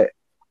dark with it,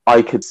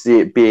 I could see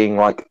it being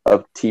like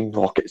a Team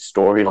Rocket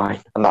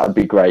storyline, and that would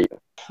be great.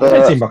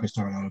 A Team Rocket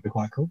storyline would be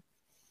quite cool.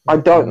 I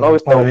don't know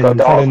if they'll go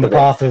dark following the with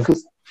path it.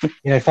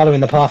 of, following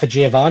the path of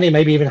Giovanni.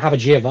 Maybe even have a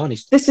Giovanni.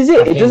 This is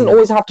it. It doesn't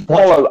always have to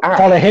follow Ash.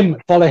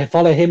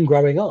 Follow him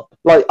growing up.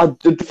 Like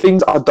the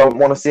things I don't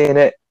want to see in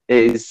it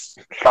is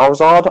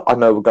Charizard. I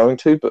know we're going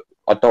to, but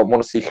I don't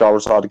want to see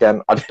Charizard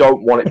again. I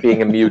don't want it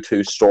being a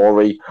Mewtwo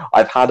story.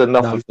 I've had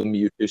enough of the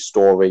Mewtwo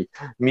story.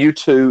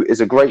 Mewtwo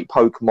is a great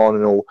Pokemon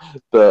and all,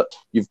 but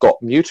you've got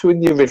Mewtwo in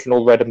the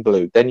original Red and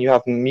Blue. Then you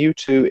have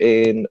Mewtwo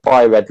in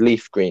Fire Red,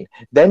 Leaf Green.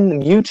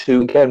 Then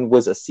Mewtwo again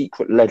was a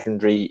secret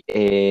legendary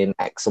in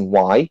X and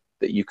Y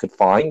that you could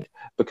find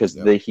because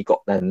he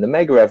got then the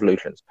Mega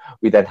Evolutions.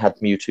 We then had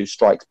Mewtwo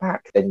Strikes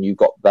Back. Then you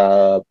got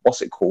the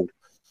what's it called?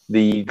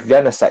 The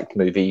Genesect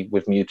movie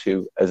with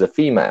Mewtwo as a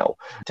female.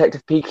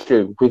 Detective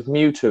Pikachu with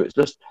Mewtwo. It's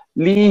just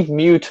leave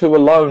Mewtwo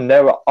alone.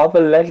 There are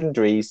other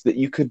legendaries that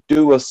you could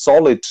do a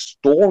solid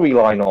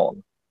storyline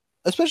on.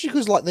 Especially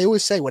because, like, they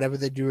always say whenever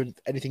they're doing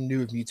anything new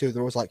with Mewtwo,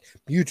 they're always like,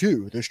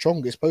 Mewtwo, the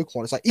strongest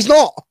Pokemon. It's like, he's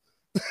not!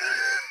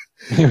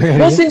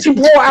 Not since you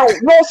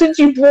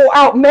brought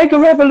out Mega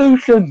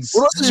Evolutions.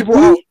 Well, not since you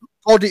brought out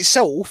God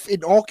itself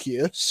in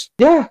Arceus.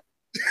 Yeah.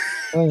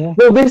 Well,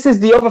 this is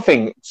the other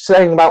thing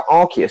saying about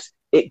Arceus.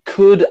 It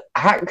could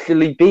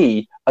actually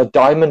be a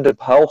Diamond and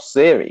Pearl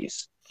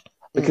series.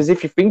 Because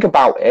if you think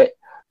about it,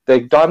 the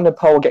Diamond and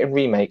Pearl are getting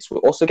remakes. We're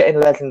also getting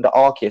Legend of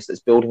Arceus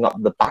that's building up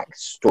the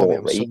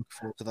backstory.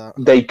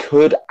 They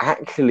could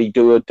actually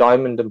do a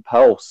Diamond and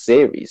Pearl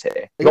series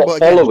here. Not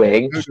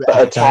following,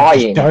 but a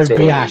tie-in Don't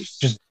series. be Ash.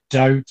 Just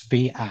don't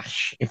be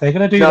Ash. If they're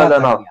going to do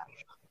that, no.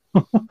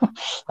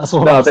 That's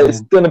all I'm saying.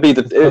 It's going to be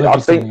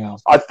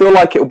I feel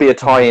like it will be a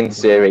tie-in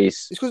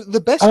series. It's because the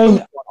best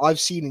Pokemon I've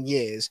seen in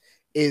years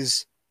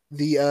is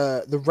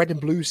the Red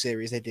and Blue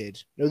series they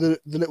did. You know,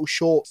 the little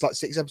short, like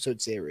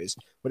 6-episode series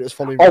when it was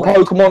following. Oh,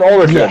 Pokemon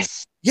Origins.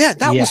 Yes. Yeah,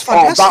 that was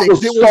fantastic. That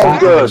was so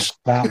good.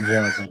 That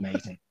was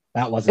amazing.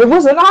 It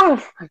wasn't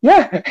Ash.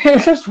 Yeah,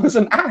 it just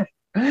wasn't Ash.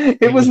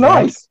 It was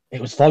nice.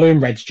 It was following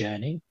Red's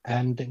journey,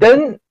 and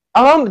then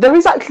there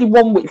is actually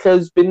one which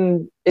has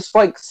been. It's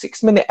like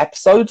 6-minute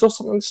episodes or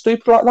something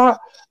stupid like that,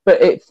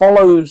 but it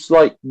follows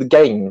like the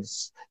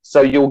games.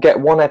 So you'll get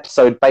one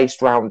episode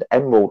based around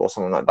Emerald or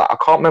something like that. I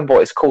can't remember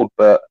what it's called,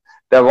 but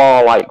there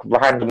are like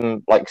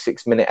random like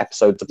 6-minute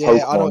episodes of Pokemon.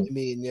 Yeah, I know what you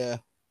mean. Yeah.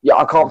 Yeah,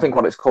 I can't think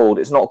what it's called.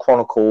 It's not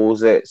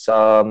Chronicles. It's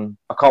I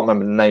can't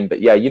remember the name,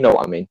 but yeah, you know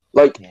what I mean.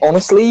 Like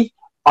honestly,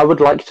 I would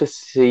like to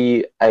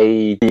see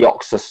a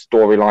Deoxys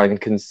storyline,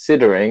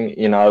 considering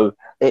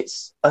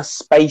it's a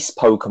space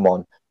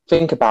Pokemon.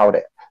 Think about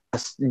it.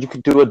 You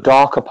could do a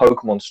darker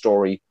Pokemon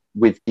story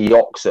with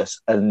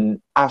Deoxys.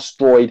 An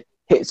asteroid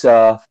hits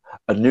Earth,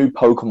 a new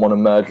Pokemon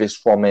emerges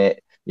from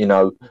it.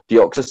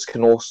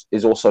 Deoxys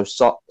is also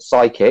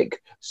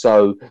psychic,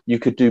 so you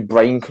could do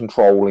brain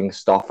controlling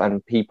stuff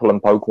and people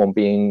and Pokemon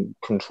being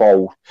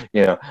controlled,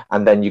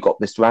 and then you got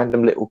this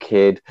random little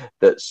kid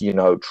that's,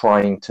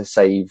 trying to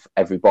save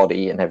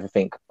everybody and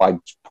everything by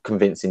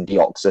convincing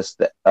Deoxys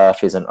that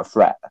Earth isn't a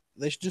threat.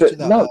 They should just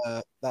do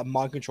that, that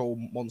mind control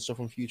monster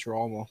from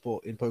Futurama, but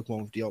in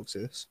Pokemon with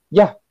Deoxys.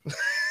 Yeah.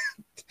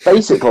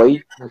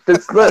 Basically,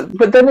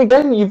 but then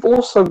again, you've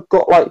also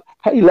got like,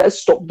 hey, let's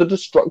stop the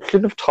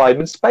destruction of time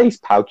and space,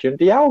 Palkia and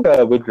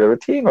Dialga with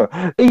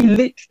Giratina.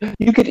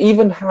 You could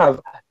even have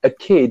a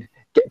kid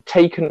get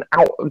taken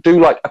out,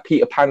 do like a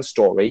Peter Pan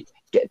story,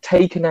 get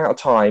taken out of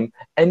time,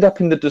 end up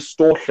in the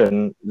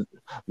distortion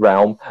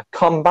realm,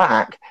 come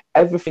back,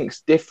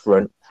 everything's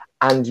different,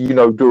 and do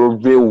a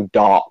real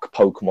dark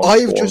Pokemon.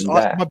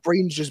 My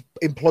brain's just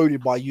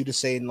imploded by you just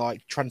saying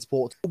like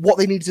transport. What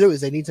they need to do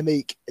is they need to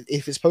make,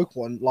 if it's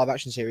Pokemon live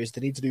action series,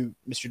 they need to do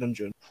Mystery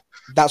Dungeon.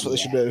 That's what they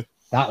should do.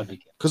 That would be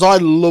good. Because I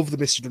love the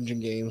Mystery Dungeon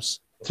games.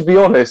 To be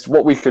honest,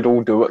 what we should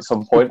all do at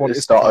some point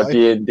is start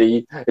a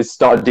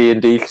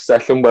D&D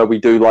session where we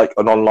do like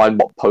an online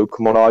what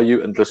Pokemon are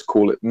you and just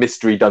call it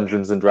Mystery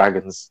Dungeons and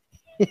Dragons.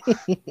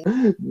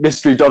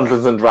 Mystery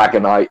Dungeons and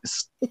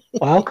Dragonites.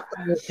 Well,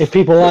 if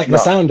people like the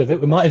sound of it,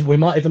 we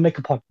might even make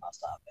a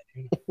podcast out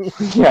of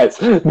it.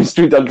 Yes,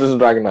 Mystery Dungeons and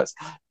Dragonites.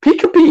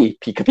 Pika-pee,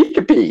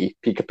 Pika-Pika-pee,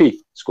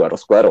 Pika-pee, Squirtle,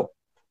 Squirtle.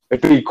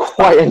 It'd be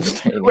quite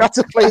entertaining. We have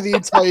to play the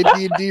entire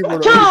D&D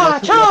run.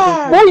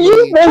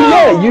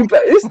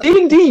 It's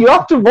D&D. You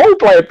have to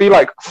roleplay it. Be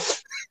like,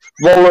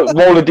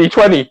 roll a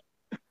D20.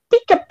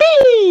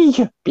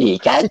 Pika-pee,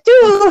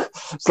 Pikachu.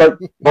 It's like,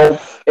 well,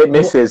 it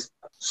misses.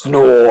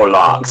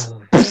 Snorlax.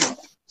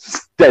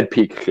 Dead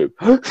Pikachu.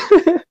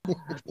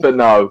 But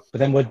no. But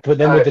then would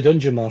the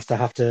Dungeon Master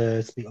have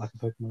to speak like a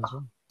Pokemon as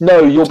well?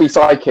 No, you'll be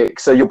psychic,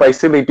 so you'll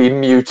basically be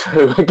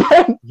Mewtwo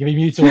again. You'll be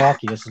Mewtwo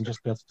Arceus and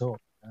just be able to talk.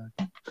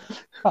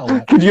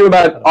 Could you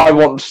imagine? I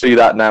want to see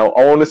that now.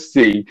 I want to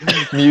see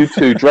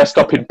Mewtwo dressed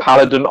up in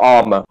paladin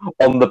armor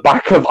on the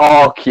back of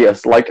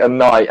Arceus like a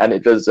knight, and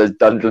it just says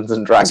Dungeons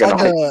and It's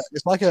Dragons.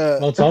 like a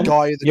Well, Tom,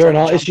 guy. you're an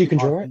artist. You can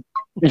draw it.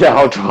 Yeah,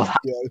 I'll draw that.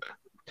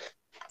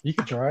 You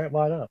can draw it.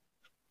 Why not?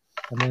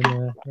 And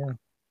then yeah,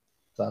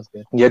 sounds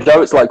good. Yeah,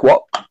 Joe, it's like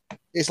what?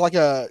 It's like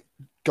a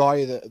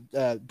guy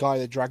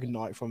the Dragon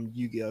Knight from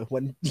Yu-Gi-Oh.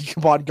 When you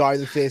combine Guy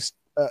the Fierce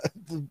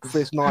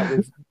Knight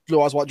with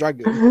Blue Eyes White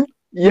Dragon.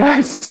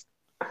 Yes.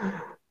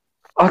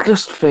 I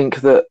just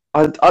think that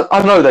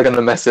I know they're going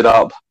to mess it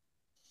up.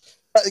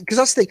 Because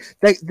that's the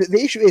thing. The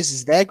issue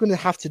is they're going to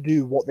have to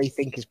do what they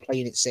think is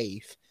playing it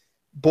safe.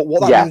 But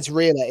what that means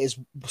really is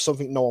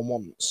something no one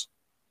wants.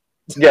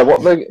 Yeah,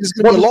 what does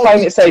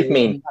playing it safe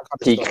mean?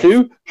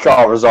 Pikachu,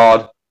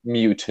 Charizard,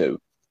 Mewtwo.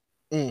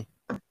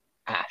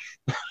 Ash.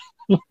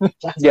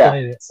 Yeah.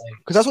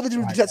 Because that's what they did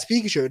with Detective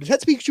Pikachu.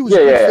 Detective Pikachu was a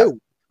good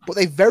film, but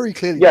they very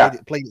clearly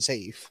played it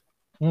safe.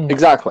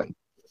 Exactly.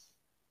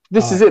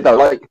 This is it though.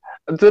 Like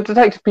the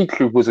Detective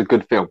Pikachu was a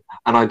good film,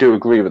 and I do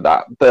agree with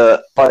that.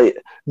 But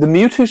the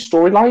Mewtwo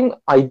storyline,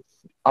 I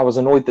was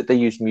annoyed that they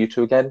used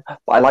Mewtwo again,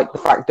 but I like the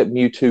fact that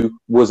Mewtwo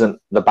wasn't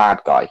the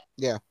bad guy.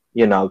 Yeah.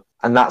 You know,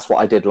 and that's what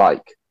I did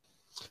like.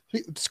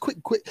 Just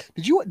quick.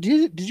 Did you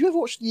ever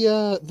watch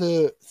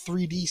the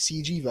 3D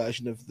CG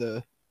version of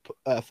the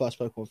first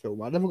Pokemon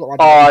film? I never got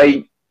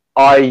around.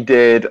 I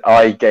did.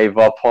 I gave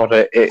up on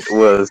it. It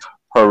was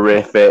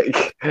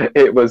horrific.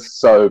 It was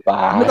so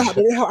bad.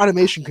 You know how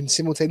animation can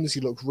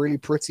simultaneously look really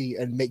pretty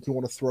and make me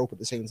want to throw up at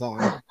the same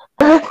time?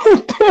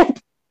 It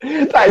did.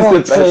 That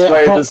is the best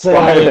way to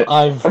describe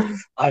it.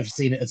 I've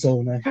seen it at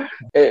all now.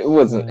 It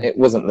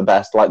wasn't the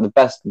best. Like the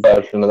best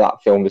version of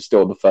that film is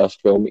still the first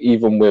film,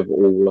 even with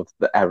all of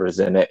the errors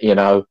in it. You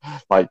know,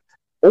 like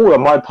all of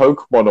my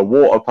Pokemon are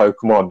water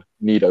Pokemon.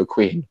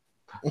 Nidoqueen.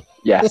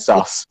 Yes,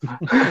 us.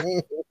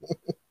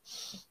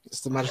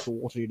 It's the magical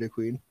water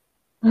Nidoqueen.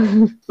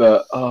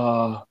 But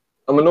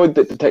I'm annoyed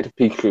that Detective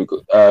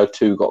Pikachu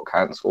 2 got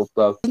cancelled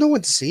though. There's no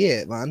one to see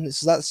it, man.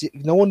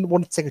 No one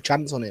wanted to take a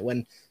chance on it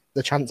when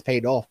the chance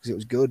paid off because it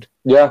was good.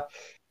 Yeah,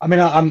 I mean,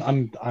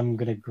 I'm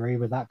gonna agree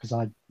with that because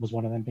I was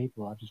one of them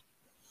people.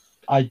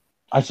 I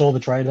saw the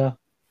trailer,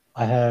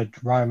 I heard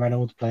Ryan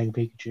Reynolds playing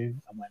Pikachu,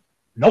 I went,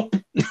 nope,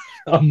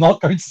 I'm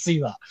not going to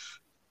see that.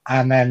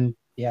 And then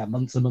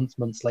months and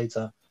months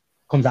later,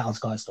 comes out on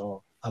Sky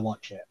Store, I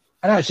watch it,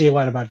 and actually it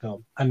wasn't a bad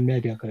film, and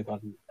maybe I could have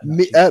gotten.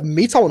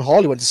 Me, Tom, and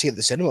Harley went to see it at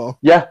the cinema.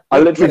 Yeah, I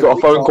literally got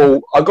a phone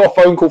call. I got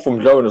a phone call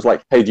from Joe and was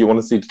like, "Hey, do you want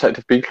to see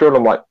Detective Pikachu?" And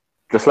I'm like,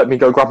 just let me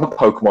go grab my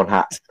Pokemon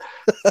hat.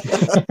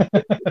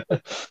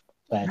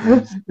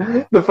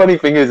 The funny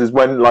thing is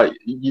when I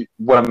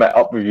met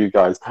up with you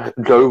guys,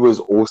 Joe was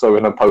also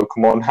in a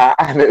Pokemon hat,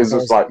 and it was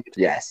just like,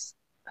 yes.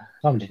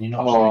 Tom, did you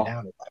not shut it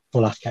down with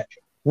full ass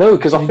ketchup? No,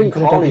 because I think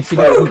Harley.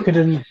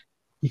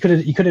 You could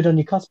have done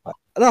your cosplay.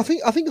 And I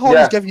think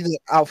Harley's gave you the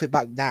outfit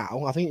back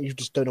now. I think you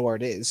just don't know where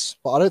it is,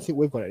 but I don't think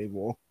we've got it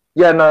anymore.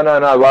 Yeah, no.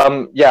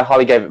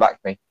 Harley gave it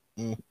back to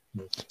me.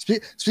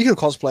 Speaking of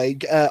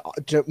cosplay,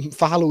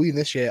 for Halloween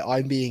this year,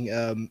 I'm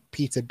being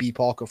Peter B.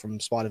 Parker from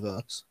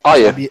Spider-Verse. Oh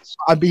yeah,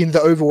 I'm being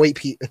the overweight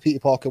Peter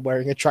Parker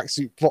wearing a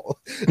tracksuit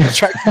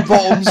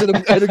bottoms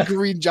and a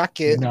green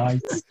jacket.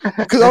 Nice.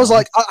 Because I was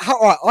like,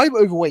 I'm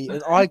overweight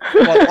and I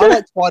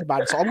like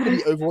Spider-Man, so I'm going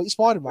to be overweight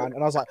Spider-Man.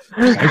 And I was like,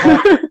 Peter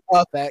Parker,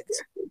 perfect.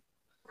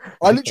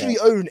 I literally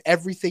own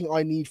everything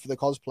I need for the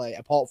cosplay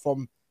apart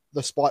from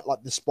the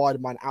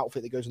Spider-Man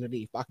outfit that goes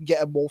underneath. But I can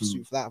get a morph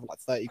suit for that for like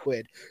 30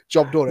 quid.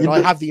 Job done. And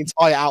I have the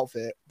entire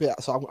outfit. But yeah,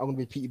 so I'm going to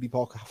be Peter B.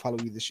 Parker for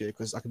Halloween this year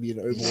because I can be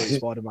an overweight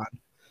Spider-Man.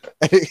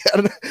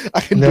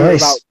 I can do it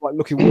without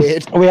looking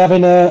weird. Are we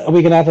going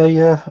to have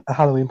a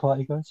Halloween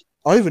party, guys?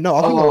 I don't even know.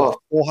 I think I've got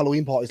 4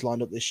 Halloween parties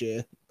lined up this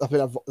year. I've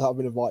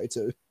been invited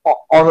to.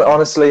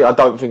 Honestly, I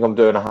don't think I'm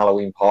doing a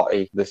Halloween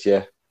party this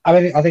year.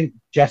 I think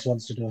Jess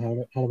wants to do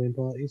a Halloween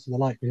party, so the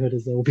likelihood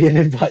is there will be an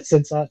invite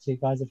sent out to you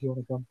guys if you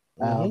want to come.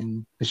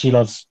 But she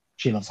loves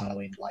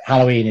Halloween. Like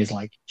Halloween is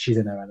like she's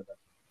in her element.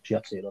 She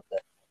absolutely loves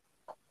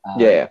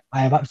it. I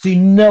have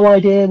absolutely no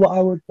idea what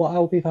I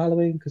will be for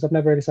Halloween because I've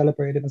never really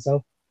celebrated it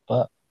myself.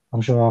 But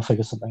I'm sure I'll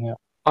figure something out.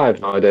 I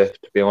have no idea,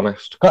 to be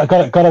honest. Got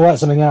to work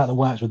something out that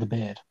works with the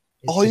beard.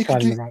 You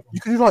could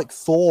do like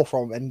Thor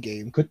from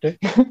Endgame. Could do.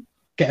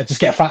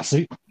 Just get a fat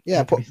suit.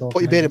 Yeah, put your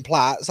beard in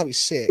plaits. That'd be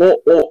sick.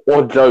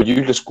 Or Joe,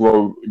 you just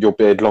grow your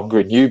beard longer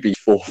and you be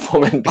Thor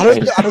from Endgame. I don't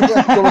think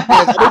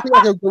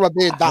I can grow my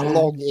beard that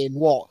long in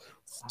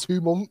 2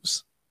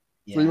 months?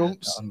 3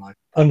 months?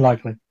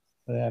 Unlikely.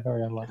 Yeah,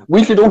 very unlikely.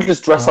 We should all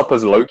just dress up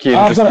as Loki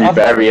and just be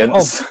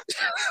variants.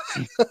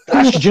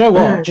 Actually, do you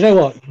know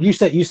what?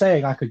 You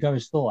saying I could go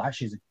as Thor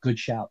actually is a good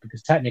shout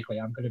because technically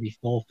I'm going to be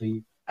Thor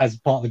as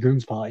part of the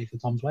groom's party for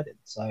Tom's wedding.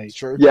 So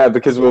true. Yeah,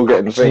 because we're all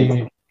getting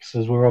things.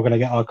 Because we're all going to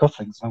get our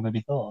cufflinks. I'm going to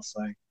be Thor, so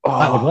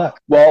that would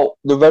work. Well,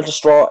 the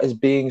registrar is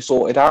being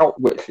sorted out,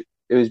 which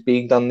is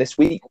being done this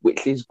week,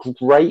 which is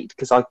great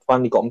because I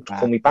finally got them to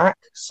call me back.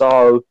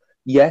 So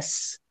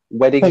yes,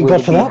 wedding will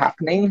be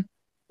happening.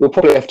 we'll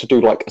probably have to do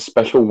like a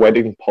special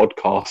wedding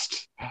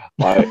podcast.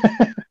 Like,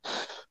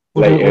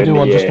 we'll do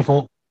one year. just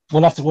before.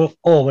 We'll have to,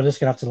 or we're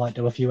just gonna have to like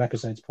do a few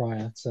episodes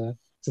prior. So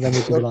then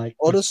we can be like,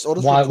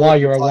 while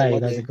you're away,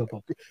 there's a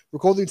couple.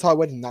 Record the entire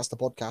wedding. That's the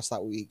podcast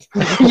that week.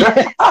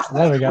 Yes,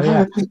 there we go.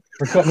 Yeah,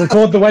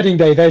 record the wedding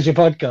day. There's your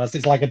podcast.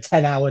 It's like a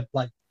 10-hour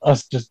like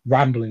us just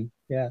rambling.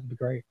 Yeah, it'd be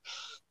great.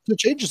 To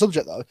change the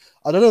subject though,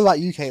 I don't know about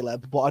you,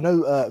 Caleb, but I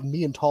know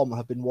me and Tom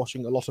have been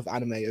watching a lot of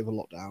anime over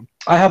lockdown.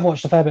 I have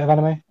watched a fair bit of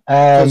anime.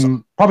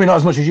 Probably not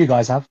as much as you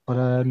guys have, but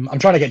I'm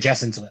trying to get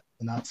Jess into it,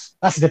 and that's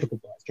the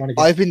difficult part. Trying to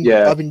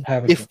get I've been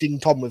gifting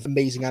Tom with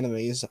amazing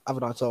animes,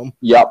 haven't I, Tom?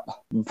 Yep,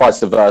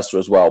 vice versa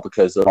as well,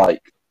 because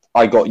like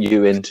I got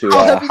you into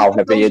how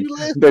heavy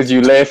does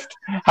you lift,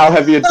 how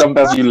heavy a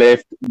dumbbells you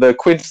lift, the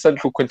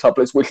quintessential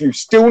quintuplets, which you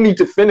still need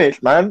to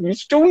finish, man. You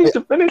still need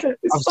to finish it.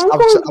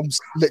 I'm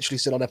literally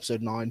still on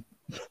episode 9.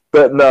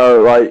 But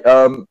no, like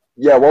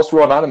whilst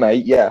we're on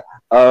anime,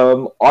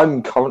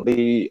 I'm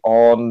currently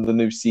on the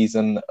new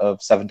season of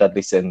Seven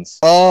Deadly Sins.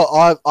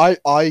 Oh,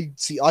 I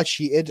see. I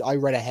cheated. I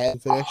read ahead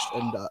and finished,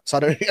 and so I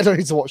don't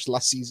need to watch the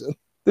last season.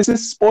 This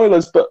is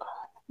spoilers, but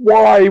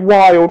why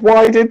Wild?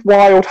 Why did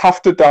Wild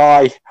have to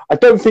die? I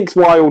don't think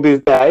Wild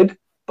is dead,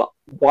 but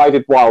why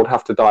did Wild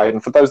have to die?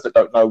 And for those that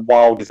don't know,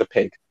 Wild is a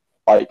pig.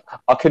 Like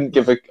I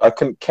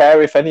couldn't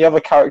care if any other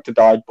character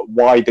died, but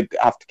why did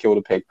it have to kill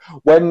the pig?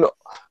 When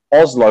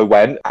Oslo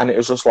went, and it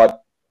was just like,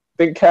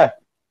 didn't care.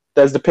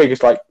 There's the pig.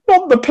 It's like,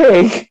 not the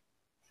pig.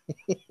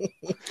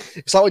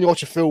 It's like when you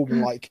watch a film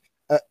and like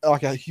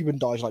a human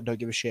dies, like don't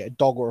give a shit. A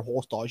dog or a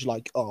horse dies, you're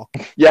like, oh.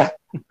 Yeah.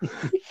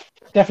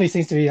 Definitely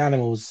seems to be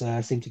animals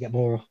seem to get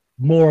more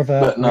of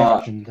a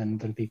reaction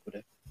than people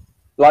do.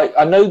 Like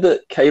I know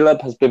that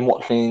Caleb has been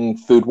watching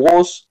Food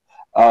Wars.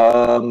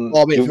 I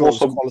mean,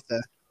 quality.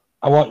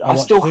 I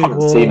still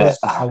haven't seen it.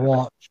 I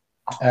watched.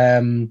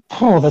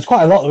 There's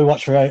quite a lot that we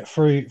watched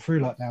through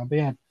lockdown. But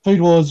yeah,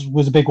 Food Wars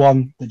was a big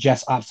one that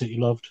Jess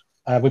absolutely loved.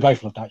 We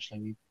both loved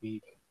actually.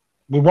 We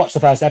watched the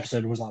first episode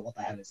and was like, "What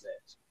the hell is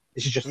this?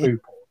 This is just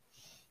food porn."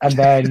 And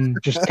then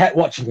just kept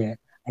watching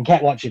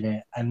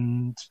it,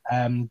 and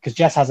because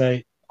Jess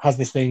has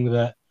this thing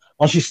that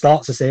once she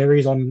starts a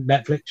series on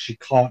Netflix, she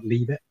can't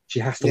leave it. She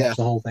has to watch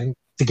the whole thing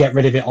to get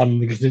rid of it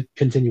on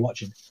continue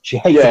watching. She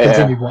hates to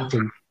continue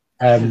watching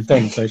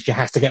things, so she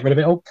has to get rid of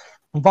it all.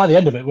 And by the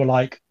end of it, we're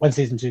like, when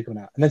season 2 came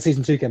out? And then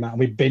season 2 came out and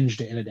we binged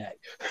it in a day.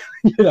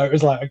 It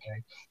was like,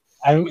 okay.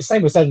 And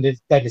same with Seven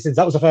Deadly Sins.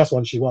 That was the first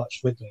one she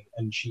watched with me,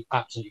 and she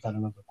absolutely fell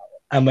in love with that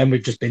one. And then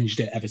we've just binged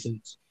it ever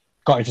since.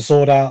 Got into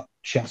Sword Out.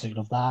 She absolutely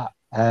loved that.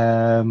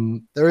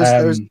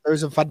 There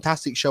is a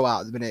fantastic show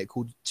out at the minute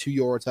called To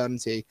Your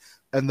Eternity,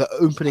 and the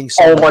opening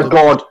song. Oh my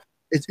god!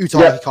 It's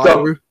Utah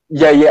Hikaru.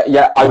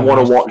 Yeah. I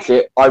want to watch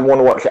it.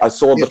 I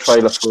saw the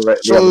trailer for it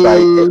the other day.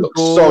 It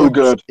looks so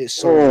good. It's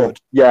so good.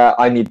 Yeah,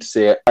 I need to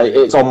see it.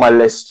 It's on my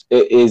list.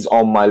 It is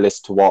on my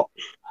list to watch.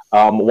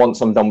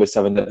 Once I'm done with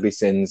Seven Deadly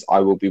Sins,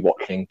 I will be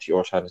watching To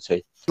Your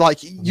Eternity.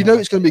 Like,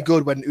 it's going to be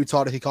good when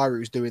Utada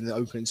Hikaru is doing the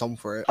opening song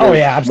for it. Oh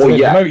yeah,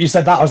 absolutely. The moment you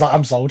said that, I was like,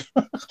 I'm sold.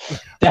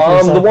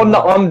 The one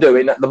that I'm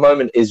doing at the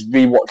moment is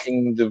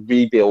rewatching the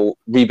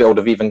rebuild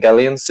of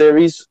Evangelion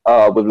series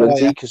with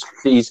Lindsay, because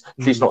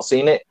she's not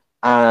seen it.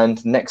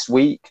 And next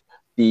week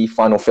the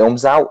final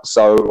film's out,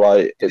 so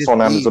like it's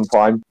on Amazon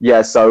Prime.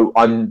 Yeah, so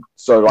I'm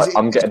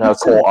getting her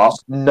caught up.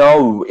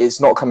 No, it's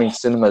not coming to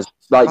cinemas.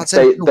 Like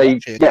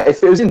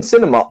if it was in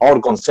cinema, I'd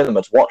have gone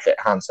cinema to watch it,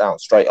 hands down,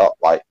 straight up.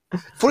 Like,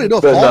 funny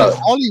enough,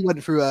 Holly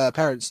went through her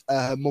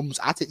mum's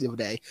attic the other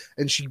day,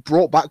 and she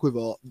brought back with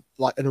her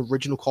like an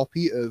original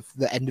copy of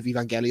the end of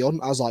Evangelion.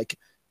 I was like,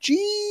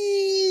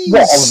 geez.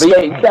 What, on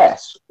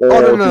VHS?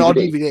 No, on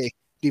DVD.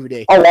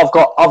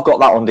 Oh, I've got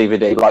that on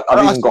DVD. Like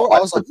I've even got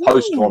the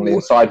poster on the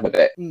inside with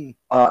it.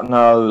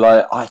 No,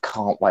 like I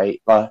can't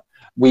wait.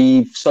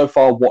 We've so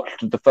far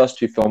watched the first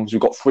 2 films.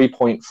 We've got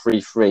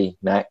 3.33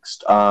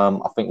 next. I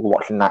think we're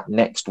watching that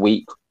next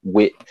week.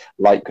 With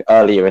like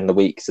earlier in the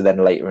week, so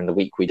then later in the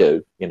week we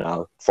do,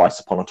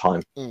 thrice upon a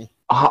time.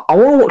 I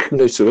want to watch the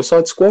new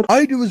Suicide Squad.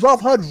 I do as well.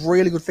 I've heard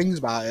really good things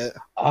about it.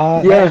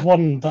 There's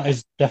one that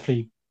is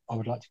definitely I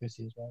would like to go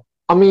see as well.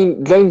 I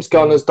mean, James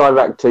Gunn as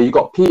director. You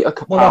got Peter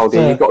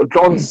Capaldi. You got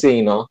John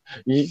Cena.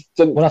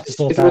 We'll have to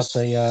sort out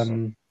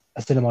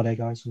a cinema day,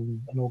 guys,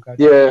 and all go.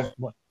 Yeah,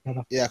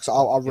 yeah. Because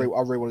I really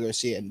want to go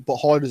see it, but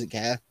Holly doesn't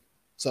care,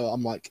 so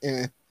I'm like,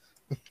 eh.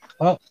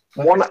 Well,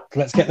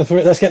 let's get the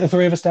three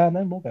of us down.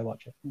 Then we'll go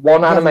watch it.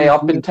 One anime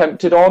I've been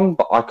tempted on,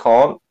 but I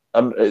can't.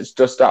 It's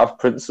just out of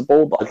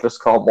principle, but I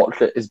just can't watch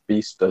it. Is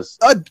Beastars?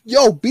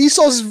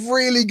 Beastars is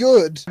really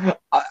good.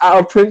 Out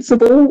of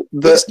principle,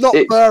 it's not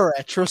furry.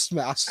 Trust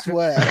me, I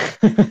swear.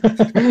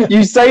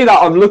 You say that.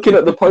 I'm looking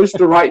at the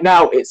poster right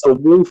now. It's a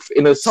wolf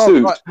in a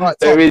suit.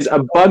 There is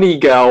a bunny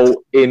girl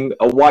in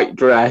a white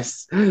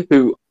dress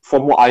who,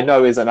 from what I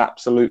know, is an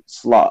absolute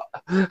slut.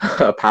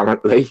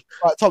 Apparently.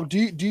 Right, Tom. Do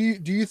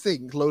you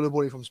think Lola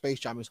Bunny from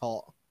Space Jam is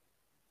hot?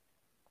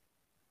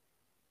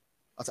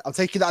 I'm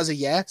taking that as a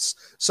yes.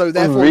 So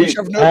therefore, Really? you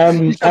should have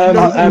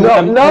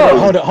no. No.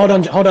 Hold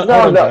on,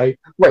 Joe.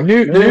 Wait,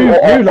 New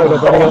load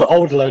of money or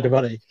old load of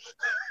money?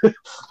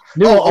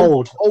 New or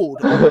old? Old.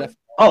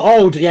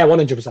 Old. Yeah,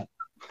 100%.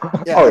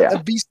 Yeah,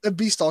 a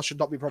B-star should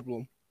not be a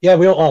problem. Yeah,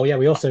 we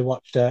also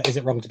watched. Is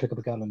it wrong to pick up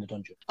a girl in the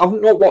dungeon? I've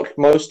not watched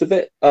most of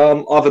it,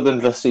 other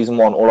than just season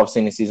 1. All I've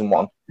seen is season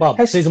 1. Well,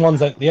 season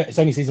 1's it's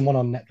only season 1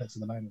 on Netflix at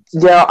the moment.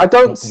 So yeah, I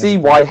don't see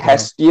why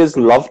Hestia's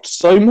loved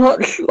so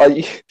much.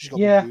 Like,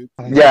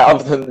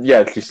 other than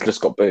she's just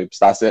got boobs.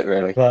 That's it,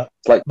 really. But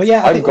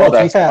yeah, I think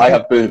I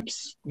have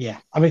boobs. Yeah,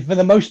 I mean, for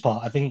the most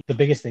part, I think the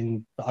biggest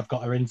thing that I've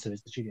got her into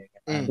is the studio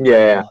game.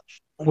 Yeah.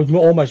 We've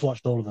almost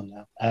watched all of them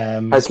now.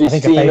 Has you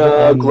seen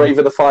Grave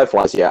of the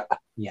Fireflies yet?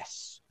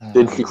 Yes.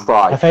 Did she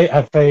cry?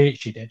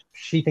 She did.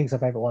 She thinks her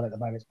favourite one at the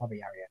moment is probably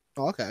Ariette.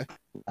 Oh, okay.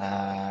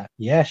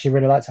 Yeah, she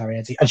really likes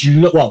Ariette. And she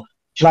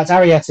likes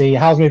Ariette,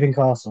 Howl's Moving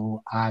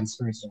Castle, and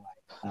Spirited Away.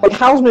 Like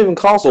Howl's Moving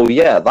Castle,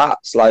 yeah,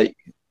 that's like,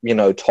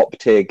 top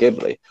tier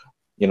Ghibli,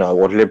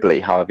 or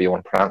Ghibli, however you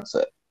want to pronounce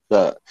it.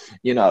 But,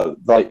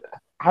 like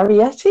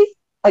Ariette?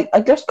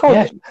 I just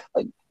can't.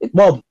 Yeah.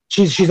 Well,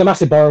 she's a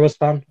massive Borrowers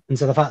fan, and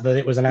so the fact that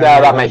it was an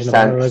that makes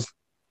sense.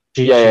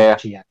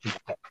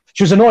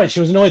 She was annoyed.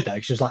 She was annoyed though.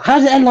 She was like, "How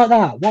does it end like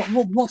that?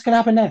 What's going to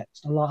happen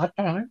next?" I'm like,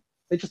 "I don't know.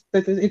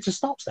 It just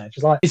stops there."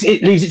 She's like,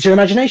 "It leaves it to your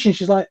imagination."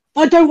 She's like,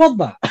 "I don't want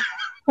that.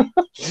 I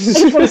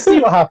just want to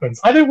see what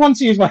happens. I don't want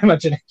to use my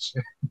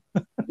imagination."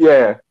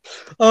 Yeah.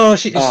 Oh,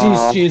 she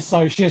is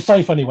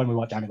so funny when we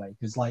watch anime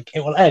because like it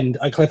will end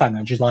a cliffhanger,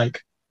 and she's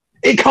like,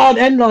 "It can't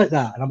end like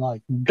that," and I'm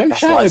like, "Don't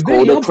shout at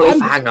me.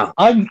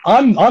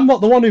 I'm not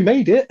the one who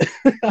made it.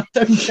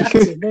 Don't shout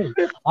at me.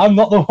 I'm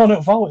not the one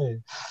at fault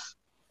here."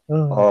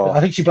 I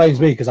think she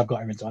blames me because I've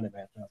got her into anime.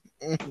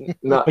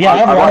 No, but yeah,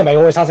 every anime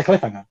always has a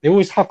cliffhanger. They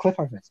always have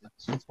cliffhangers.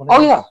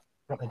 Yeah.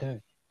 What they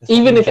do.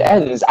 Even if it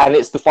ends and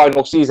it's the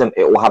final season,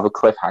 it will have a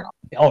cliffhanger.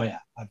 Oh yeah,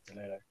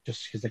 absolutely.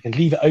 Just because they can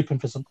leave it open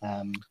for some.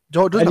 And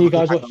you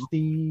guys watch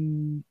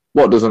the?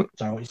 What doesn't?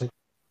 Sorry, what you said?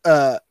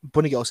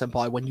 Bunny Girl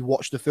Senpai. When you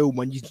watch the film,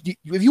 have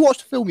you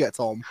watched the film yet,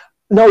 Tom?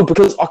 No,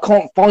 because I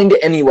can't find it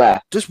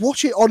anywhere. Just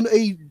watch it on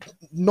a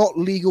not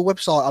legal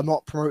website. I'm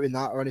not promoting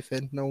that or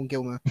anything. No one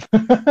kill me.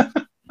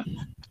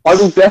 I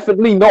will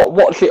definitely not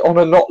watch it on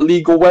a not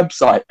legal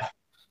website.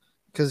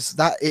 Because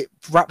it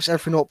wraps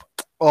everything up.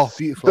 Oh,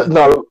 beautiful.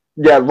 No,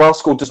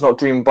 Rascal Does Not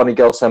Dream Bunny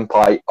Girl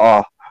Senpai.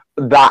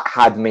 That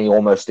had me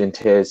almost in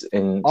tears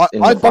in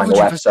the final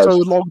episode. For so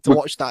long to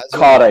watch that as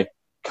well.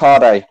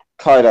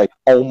 Kaede.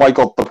 Oh my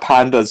god, the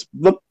pandas.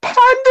 The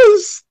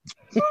pandas!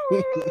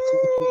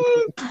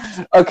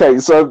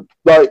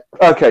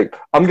 Okay,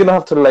 I'm gonna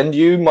have to lend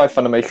you my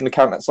Funimation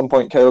account at some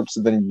point, Caleb,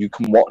 so then you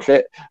can watch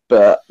it.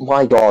 But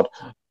my god,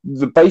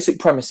 the basic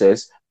premise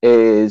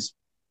is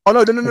oh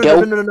no!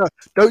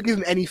 Don't give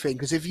him anything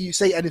because if you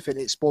say anything,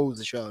 it spoils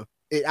the show.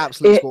 It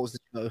absolutely spoils the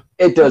show.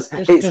 It does.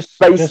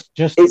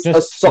 It's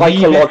a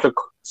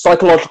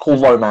psychological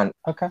romance.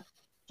 Okay,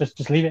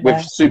 just leave it with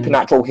there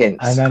supernatural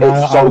hints. And then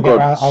it's so good.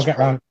 I'll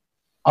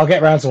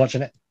get round to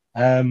watching it.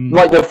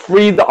 Like the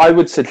 3 that I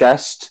would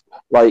suggest,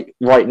 like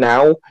right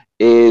now,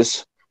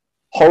 is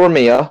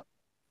Horimiya,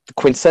 the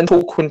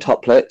Quintessential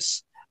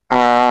Quintuplets,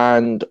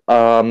 and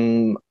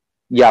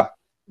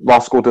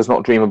Rascal Does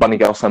Not Dream of Bunny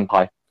Girl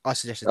Senpai. I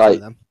suggested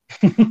them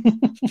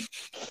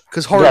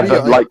because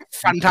Horimiya,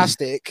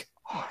 fantastic.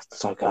 Oh,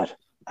 so good.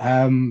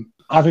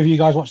 Either of you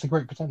guys watch The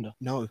Great Pretender?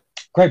 No.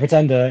 Great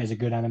Pretender is a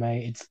good anime.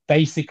 It's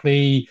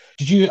basically.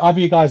 Did either of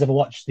you guys ever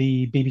watch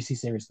the BBC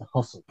series The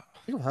Hustle? I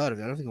think I've heard of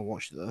it. I don't think I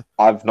watched it though.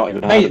 I've not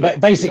even heard of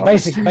it. Basically,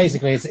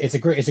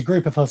 it's a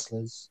group of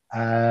hustlers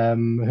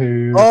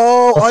who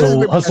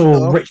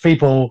hustle rich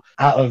people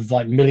out of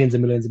like millions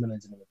and millions and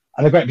millions and millions.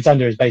 And The Great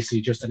Pretender is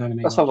basically just an anime.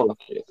 Let's have a look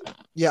at it.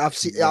 Yeah, I've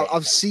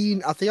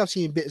seen. I think I've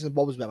seen bits and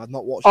bobs of it. I've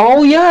not watched.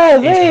 Oh yeah,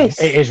 this.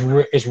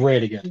 It's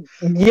really good.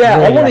 Yeah,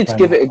 really, I wanted to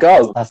give it a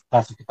go. That's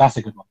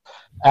a good one.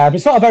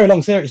 It's not a very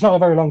long series. It's not a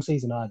very long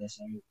season either.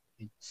 So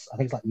I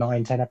think it's like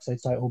 9-10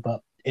 episodes total,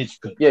 but it's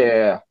good.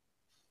 Yeah.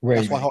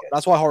 Really,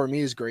 that's why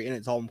Horimiya is great in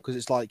it, Tom, because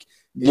it's like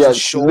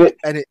short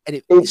and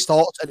it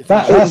starts and it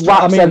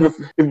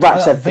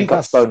wraps everything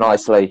up so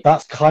nicely.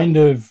 That's kind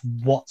of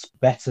what's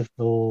better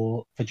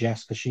for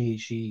Jess because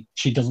she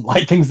doesn't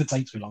like things that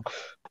take too long.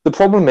 The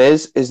problem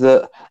is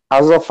that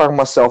as I found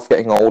myself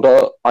getting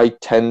older, I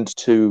tend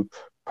to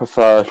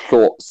prefer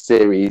short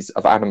series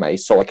of anime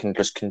so I can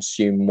just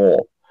consume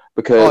more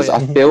because I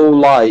feel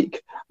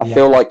like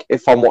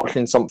if I'm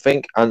watching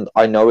something and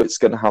I know it's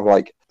going to have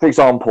like, for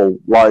example,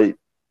 like.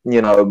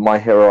 My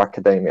Hero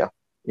Academia.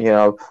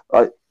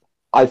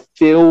 I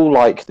feel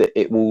like that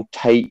it will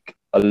take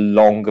a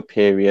longer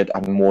period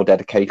and more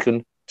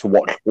dedication to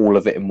watch all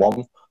of it in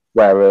one,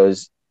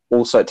 whereas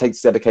also it takes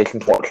dedication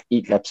to watch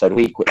each episode a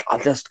week, which I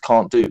just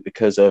can't do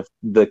because of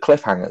the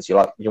cliffhangers. You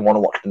want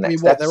to watch the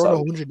next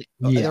episode.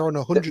 They're on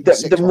 100.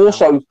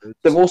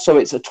 They're also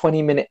it's a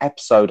 20-minute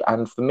episode,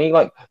 and for me,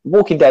 like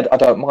Walking Dead, I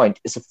don't mind.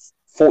 It's a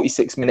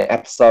 46-minute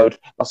episode.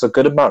 That's a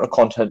good amount of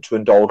content to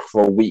indulge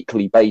for a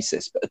weekly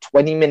basis. But a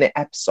 20-minute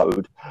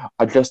episode,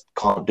 I just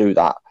can't do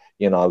that,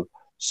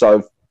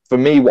 So for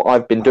me, what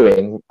I've been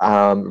doing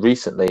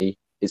recently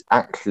is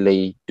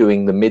actually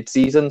doing the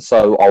mid-season.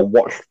 So I'll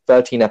watch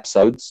 13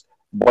 episodes,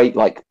 wait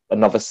like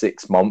another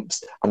 6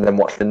 months, and then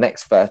watch the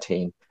next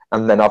 13.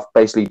 And then I've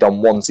basically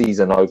done one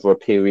season over a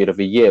period of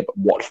a year, but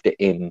watched it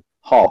in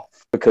half,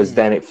 because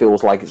then it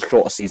feels like it's a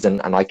shorter season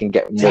and I can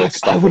get more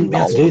stuff. I wouldn't be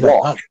able to do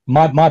that.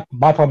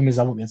 My problem is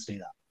I wouldn't be able to do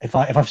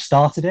that. If I've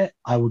started it,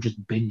 I will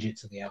just binge it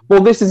to the end.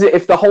 Well, this is it.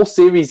 If the whole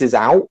series is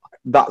out,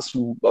 that's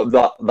what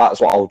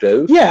I'll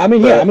do. Yeah, I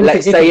mean,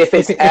 let's say if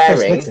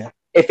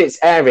it's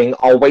airing,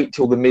 I'll wait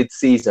till the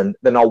mid-season,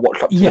 then I'll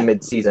watch up to the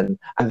mid-season,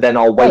 and then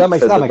I'll wait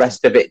for the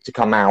rest of it to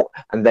come out,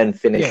 and then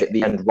finish at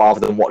the end, rather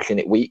than watching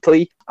it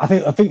weekly. I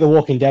think The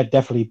Walking Dead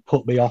definitely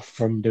put me off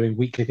from doing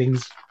weekly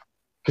things,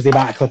 because the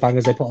amount of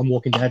cliffhangers they put on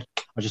Walking Dead,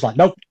 I was just like,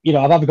 nope,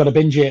 I've either got to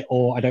binge it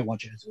or I don't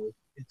watch it at all.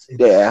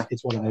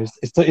 It's one of those.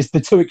 It's the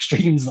two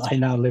extremes that I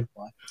now live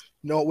by.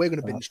 No, we're going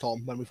to binge,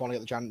 Tom, when we finally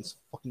get the chance.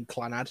 Fucking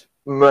Clanad.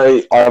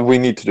 Mate, we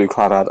need to do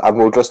Clanad, and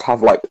we'll just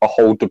have like a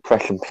whole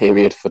depression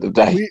period for the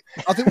day.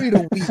 I think we need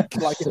a week.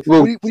 Like,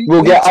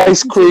 we'll get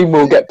ice cream,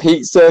 we'll get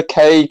pizza,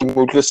 cake, and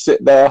we'll just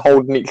sit there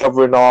holding each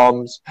other in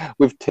arms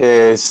with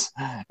tears.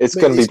 It's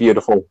going to be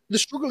beautiful. The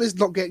struggle is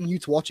not getting you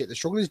to watch it. The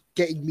struggle is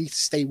getting me to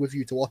stay with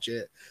you to watch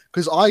it.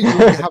 Because I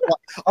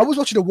was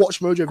watching a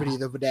Watch Mojo video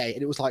the other day,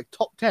 and it was like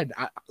top 10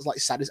 like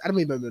saddest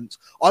anime moments.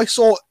 I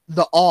saw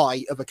the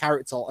eye of a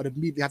character and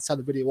immediately had to turn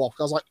the video off.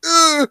 I was like,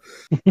 ugh!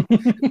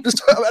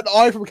 Just an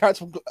eye from a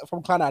character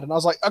from Clanad, and I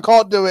was like, I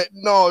can't do it.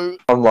 No.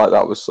 I'm like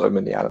that with so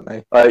many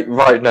anime. Like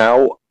right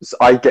now,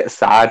 I get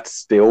sad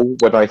still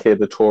when I hear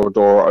the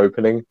Toradora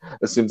opening.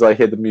 As soon as I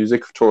hear the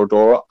music of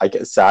Toradora, I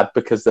get sad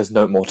because there's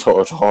no more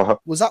Toradora.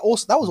 Was that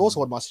also? That was also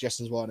one of my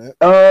suggestions, wasn't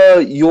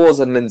it? Yours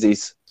and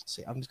Lindsay's.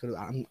 See, I'm good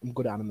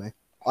at anime.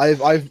 You've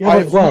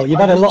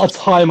had a lot of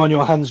time on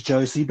your hands,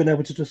 Joe, so you've been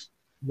able to just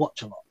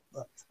watch a lot.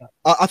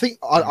 I think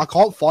I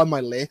can't find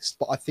my list,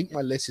 but I think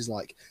my list is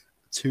like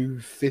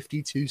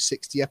 250,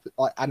 260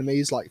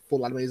 animes, like full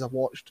animes I've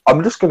watched.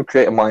 I'm just going to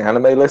create my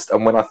anime list,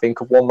 and when I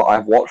think of one that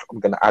I've watched, I'm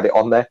going to add it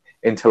on there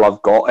until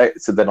I've got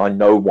it, so then I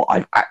know what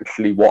I've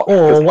actually watched.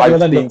 Because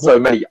I've seen so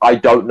many, I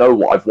don't know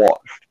what I've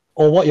watched.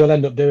 Or what you'll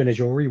end up doing is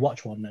you'll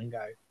rewatch one and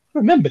go,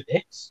 remember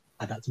this?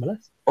 Add that to my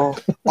list. Oh,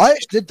 I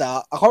actually did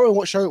that. I can't remember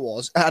what show it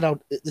was.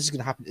 This is going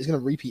to happen. It's going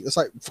to repeat. It's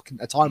like fucking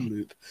a time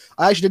loop.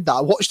 I actually did that.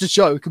 I watched the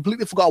show,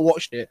 completely forgot I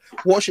watched it.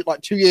 Watched it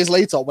like 2 years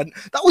later. When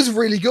that was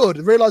really good.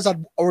 I realized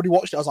I'd already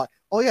watched it. I was like,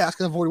 oh yeah, that's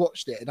because I've already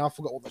watched it, and now I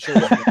forgot what the show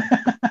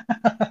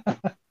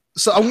was.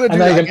 So I'm going to do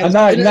that. And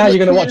now you're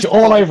going to watch it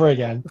all over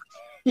again,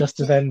 just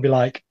to then be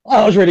like, oh,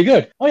 that was really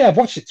good. Oh yeah, I've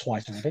watched it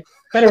twice already.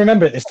 Better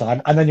remember it this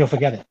time, and then you'll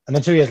forget it. And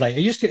then 2 years later,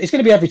 it's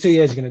going to be every 2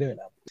 years you're going to do it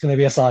now. It's going to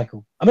be a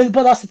cycle. I mean,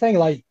 but that's the thing,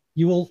 like.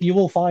 You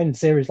will find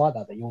series like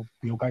that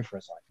you'll go for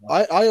a cycle.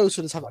 I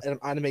also just have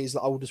animes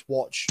that I will just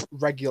watch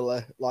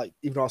regular, like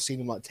even though I've seen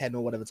them like 10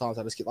 or whatever times.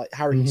 I just get like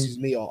Harry Kisses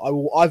Mia.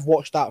 I've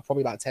watched that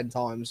probably about 10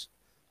 times,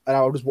 and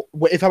I'll just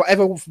if I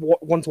ever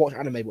want to watch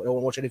anime but I don't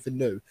want to watch anything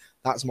new,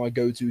 that's my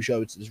go-to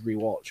show to just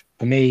rewatch.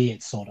 For me,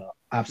 it's Sword Art.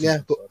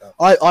 Absolutely. Yeah,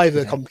 but I have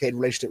a complicated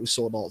relationship with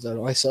Sword Art,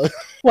 don't I? So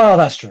well,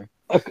 that's true.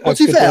 Well,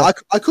 to be fair,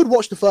 I could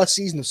watch the first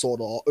season of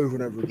Sword Art over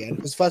and over again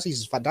because the first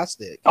season is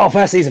fantastic. Oh,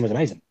 first season was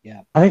amazing.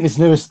 Yeah, I think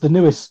the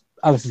newest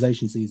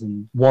Alicization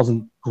season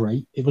wasn't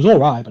great. It was all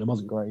right, but it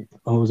wasn't great.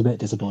 I was a bit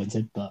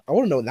disappointed. But I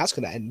want to know when that's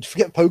going to end.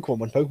 Forget Pokemon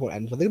when Pokemon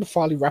ends. Are they going to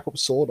finally wrap up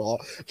Sword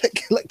Art?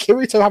 Let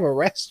Kirito have a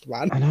rest,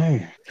 man. I know.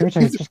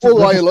 Kirito just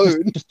lie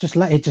alone. Just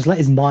let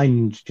his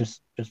mind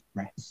just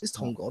rest. Is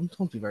Tom gone?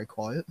 Tom's been very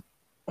quiet.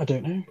 I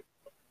don't know.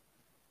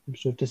 He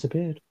should have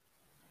disappeared.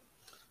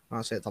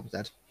 I'll say Tom's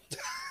dead.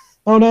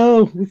 Oh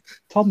no,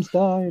 Tom's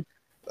died.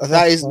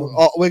 That is,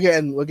 we're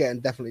getting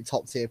definitely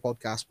top tier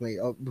podcast, mate.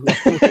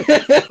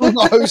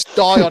 The host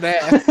die on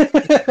air.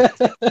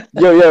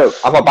 Yo,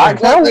 am I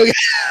back now?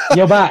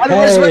 You're back.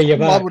 Hey, you're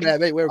back.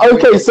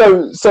 Okay,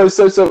 so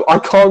I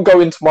can't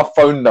go into my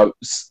phone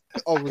notes.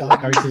 Oh, you can't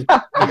go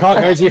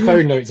to your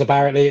phone notes.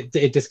 Apparently,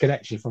 it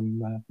disconnects you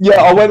from. Yeah,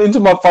 I went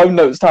into my phone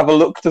notes to have a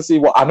look to see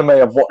what anime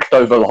I've watched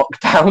over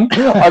lockdown.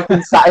 I've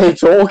been sat here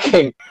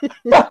talking.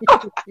 I've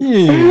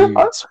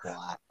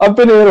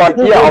been here like,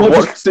 I've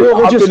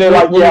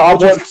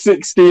watched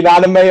 16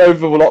 anime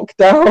over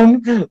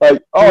lockdown.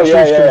 Like,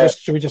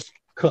 Should we just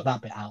cut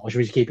that bit out, or should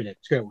we just keep it in?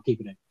 Screw it, we'll keep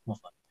it in.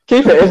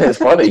 Keep it in. It's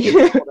funny.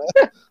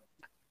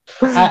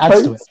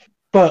 Adds to it,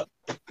 but.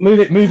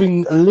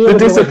 Moving a little. The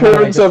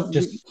disappearance of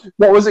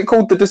what was it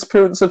called? The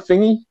disappearance of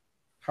Thingy.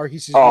 Harry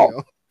Kisses Mia.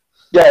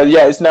 Yeah.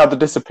 It's now the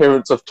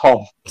disappearance of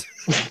Tom.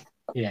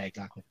 Yeah,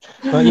 exactly.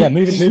 But yeah,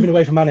 moving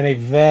away from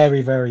anime,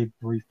 very very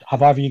brief.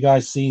 Have either of you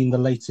guys seen the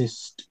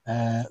latest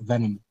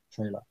Venom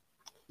trailer?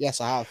 Yes,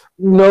 I have.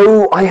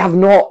 No, I have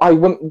not. I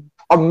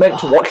meant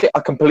to watch it. I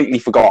completely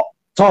forgot.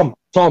 Tom,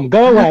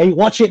 go away.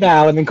 Watch it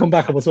now, and then come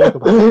back and we'll talk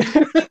about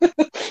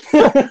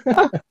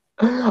it.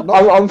 I'm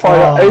I'm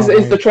fine. Oh,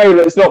 It's the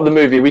trailer. It's not the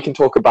movie. We can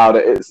talk about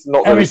it. It's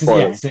not really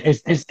spoilers.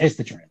 It's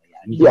the trailer.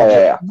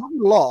 Yeah. I'm not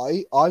gonna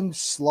lie, I'm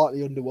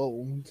slightly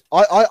underwhelmed.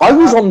 I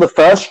was on the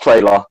first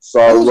trailer,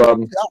 so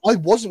I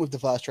wasn't with the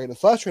first trailer. The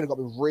first trailer got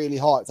me really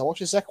hyped. I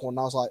watched the second one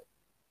and I was like,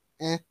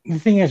 eh. The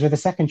thing is, with the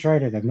second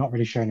trailer, they've not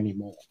really shown any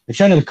more. They've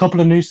shown a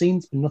couple of new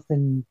scenes, but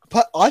nothing.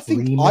 But I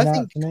think to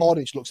me.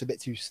 Carnage looks a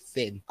bit too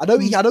thin. I know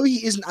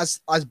he isn't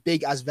as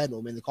big as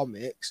Venom in the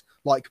comics,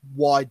 like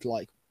wide,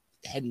 like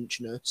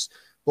henchness,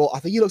 but I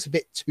think he looks a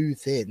bit too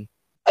thin.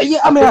 Yeah,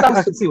 I mean,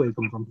 I can see where you're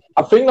coming from.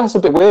 I think that's a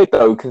bit weird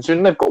though,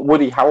 considering they've got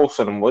Woody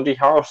Harrelson, and Woody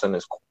Harrelson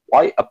is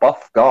quite a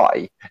buff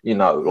guy. You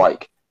know,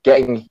 like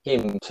getting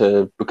him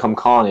to become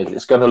Carnage,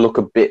 it's going to look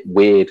a bit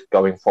weird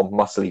going from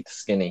muscly to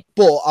skinny.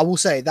 But I will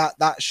say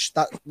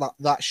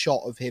that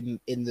shot of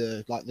him in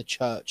the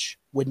church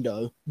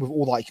window with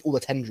all the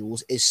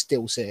tendrils is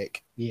still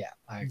sick. Yeah,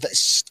 that's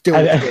still.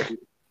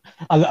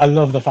 I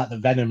love the fact that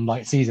Venom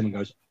sees him and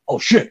goes, "Oh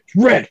shit, it's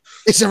red!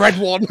 It's a red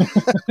one!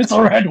 It's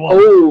a red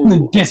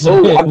one!"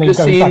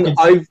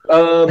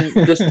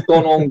 I've just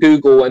gone on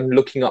Google and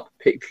looking up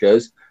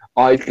pictures.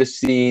 I've just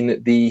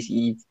seen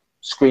the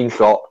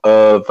screenshot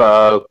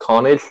of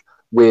Carnage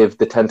with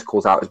the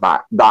tentacles out his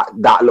back.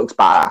 That looks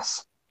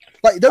badass.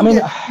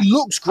 It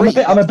looks great.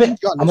 I'm a bit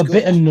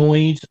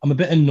annoyed. I'm a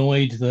bit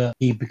annoyed that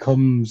he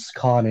becomes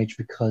Carnage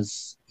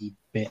because he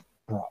bit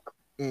Brock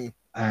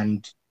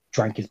and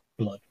drank his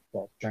blood.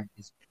 Well, drank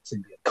his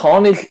symbiote.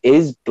 Carnage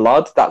is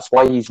blood. That's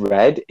why he's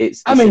red.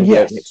 It's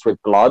yes, mixed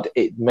with blood.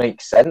 It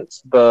makes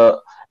sense,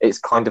 but it's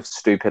kind of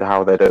stupid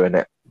how they're doing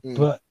it.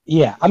 But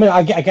yeah, I mean,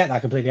 I get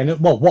that completely. And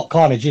what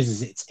Carnage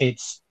is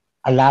it's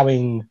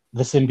allowing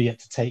the symbiote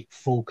to take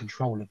full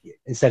control of you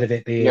instead of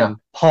it being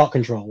part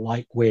control,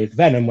 like with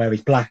Venom, where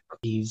he's black,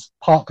 he's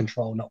part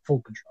control, not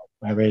full control.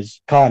 Whereas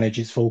Carnage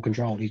is full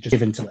control; he's just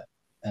given to it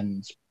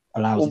and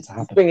allows it to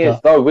happen. The thing is,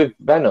 though, with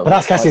Venom, but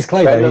that's Cassius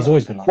Clay. Though he's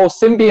always been like. Well,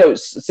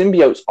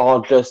 symbiotes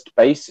are just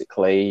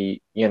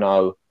basically,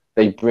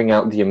 they bring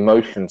out the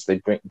emotions.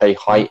 They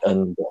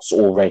heighten what's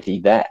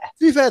already there.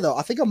 To be fair, though,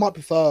 I think I might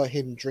prefer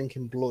him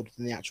drinking blood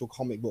than the actual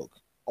comic book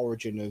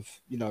origin of,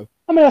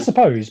 I mean, I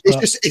suppose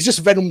it's just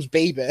Venom's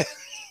baby.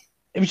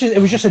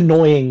 It was just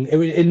annoying.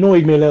 It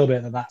annoyed me a little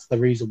bit that that's the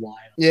reason why.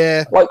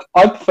 Yeah, like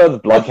I prefer the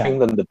blood thing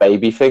than the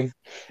baby thing.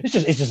 It's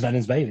just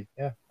Venom's baby.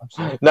 Yeah,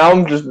 absolutely. Now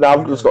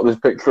I've just got this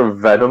picture of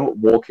Venom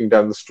walking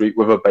down the street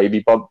with a baby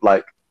bump.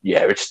 Like,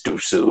 yeah, it's too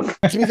soon.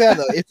 To be fair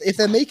though, if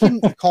they're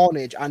making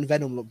Carnage and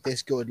Venom look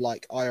this good,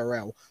 like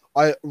IRL,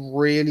 I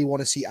really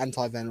want to see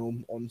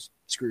Anti-Venom on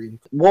screen.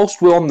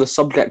 Whilst we're on the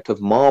subject of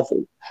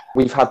Marvel,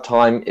 we've had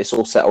time. It's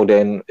all settled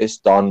in. It's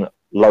done.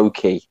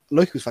 Loki.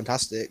 Loki was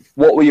fantastic.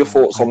 What were your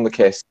thoughts on the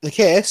kiss? The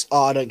kiss?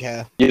 Oh, I don't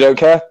care. You don't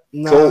care?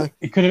 No. Cool.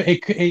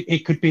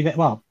 It could be that.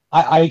 Well,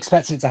 I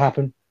expected it to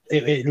happen.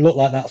 It looked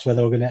like that's where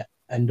they were going to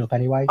end up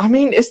anyway. I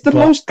mean, it's the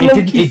most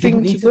Loki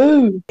thing to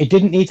do. It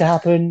didn't need to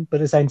happen, but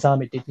at the same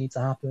time, it did need to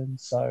happen.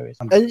 So,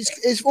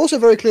 it's also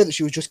very clear that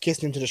she was just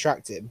kissing him to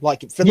distract him.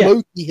 Like for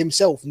Loki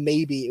himself,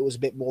 maybe it was a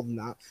bit more than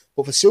that.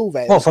 But for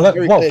Sylvie, for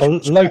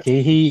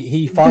Loki,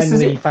 he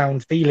finally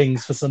found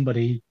feelings for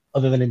somebody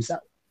other than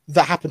himself.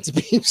 That happened to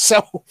be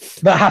himself.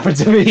 That happened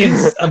to be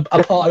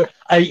a part of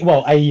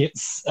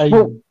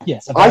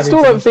yes. I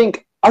still don't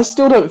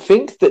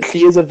think that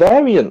she is a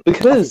variant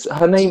because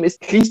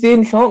she's the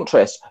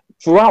Enchantress.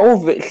 Throughout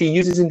all of it, she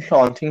uses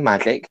enchanting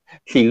magic.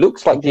 She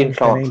looks like the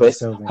Enchantress.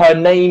 Her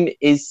name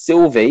is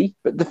Sylvie,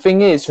 but the thing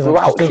is,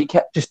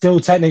 she's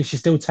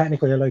still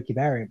technically a Loki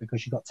variant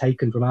because she got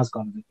taken from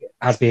Asgard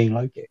as being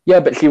Loki. Yeah,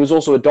 but she was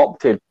also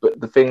adopted. But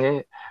the thing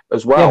is,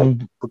 as well,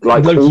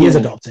 like Loki is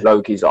adopted.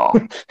 Lokis are.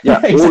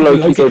 Yeah, exactly. All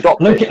Lokis are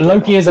adopted.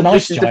 Loki is an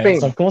ice giant,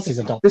 so of course he's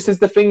adopted. This is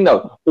the thing,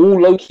 though. All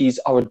Lokis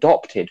are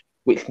adopted,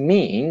 which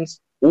means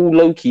all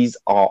Lokis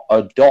are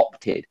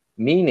adopted.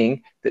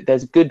 Meaning that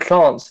there's a good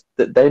chance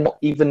that they're not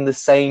even the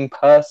same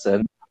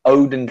person.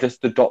 Odin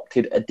just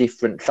adopted a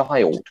different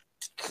child.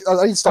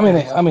 I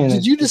mean,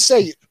 did you just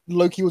say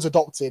Loki was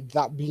adopted?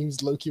 That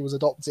means Loki was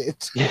adopted.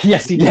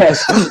 Yes, he did.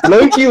 Yes,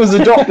 Loki was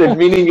adopted,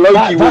 meaning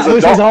Loki was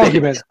adopted. His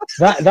argument.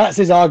 That's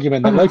his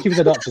argument. That Loki was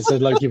adopted, so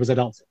Loki was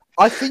adopted.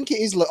 I think it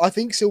is. I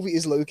think Sylvie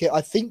is Loki.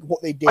 I think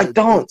what they did.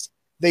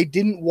 They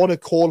didn't want to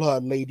call her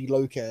Lady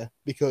Loki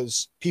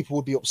because people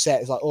would be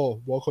upset. It's like,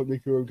 oh, why can't you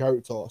make your own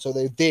character? So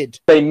they did.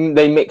 They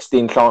mixed the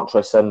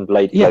Enchantress and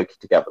Lady Loki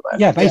together. Then.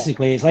 Yeah,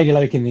 basically, it's Lady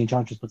Loki and the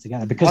Enchantress put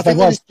together because there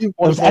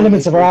was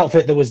elements of her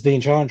outfit that was the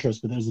Enchantress,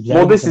 but there was.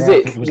 Well, this is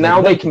it.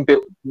 Now they can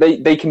build.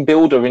 They can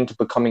build her into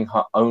becoming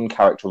her own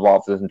character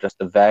rather than just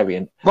a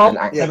variant. Well,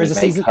 there is a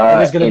season.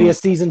 There's going to be a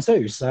season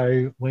 2,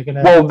 so we're going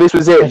to. Well, this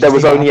was it. There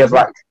was only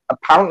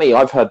apparently,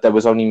 I've heard there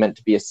was only meant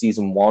to be a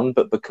season 1,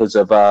 but because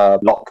of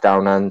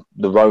lockdown and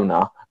the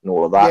Rona and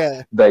all of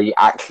that, they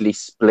actually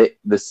split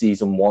the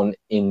season 1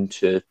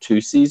 into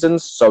 2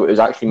 seasons. So it was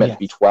actually meant to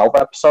be 12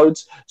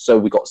 episodes. So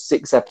we got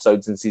 6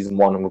 episodes in season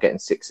 1, and we're getting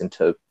 6 in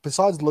 2.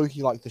 Besides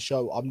Loki, like the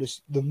show,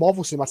 the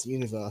Marvel Cinematic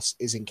Universe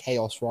is in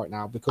chaos right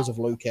now because of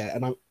Loki,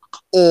 and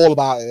all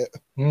about it.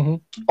 Mm-hmm.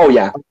 Oh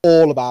yeah,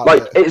 All about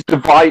like it.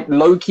 it's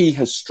Loki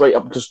has straight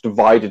up just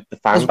divided the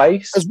fan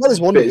base, As well as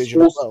One but it's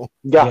Division as also- well.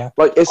 yeah,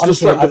 like it's just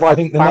Honestly, straight up I divided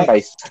think the the fan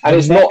base, and the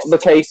it's not the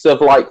case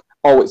of like,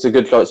 oh, it's a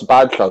good show, it's a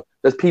bad show.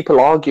 There's people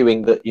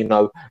arguing that, you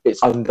know,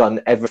 it's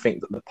undone everything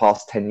that the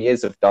past 10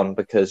 years have done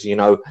because, you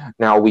know,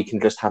 now we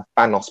can just have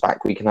Thanos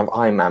back, we can have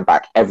Iron Man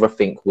back.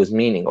 Everything was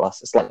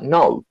meaningless. It's like,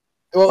 no.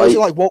 Well, Like-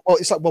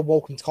 it's like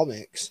Welcome to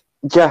Comics.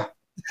 Yeah,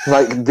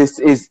 like this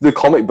is the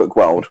comic book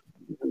world.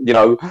 You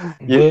know,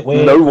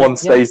 We're- no one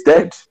stays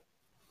dead.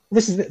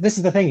 This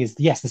is the thing is,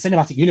 yes, the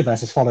cinematic universe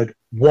has followed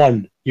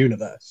one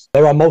universe.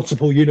 There are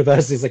multiple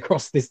universes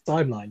across this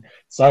timeline,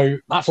 so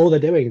that's all they're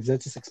doing is they're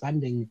just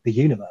expanding the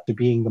universe to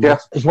being the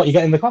is what you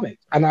get in the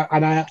comics. And I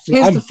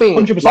absolutely, Here's the thing,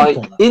 100% like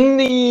for that.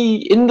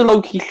 in the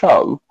Loki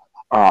show,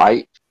 all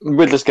right,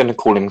 we're just going to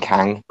call him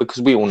Kang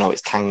because we all know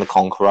it's Kang the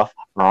Conqueror,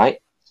 right?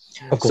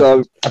 Of course,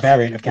 So a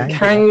variant of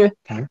Kang.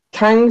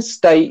 Kang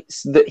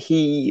states that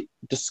he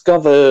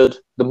discovered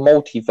the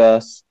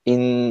multiverse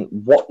in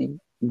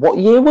what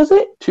year was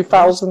it?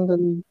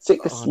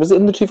 2006? Was it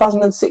in the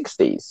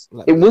 2060s?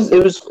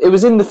 It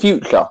was in the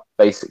future,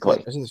 basically.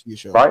 Yeah, it's in the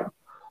future. Right?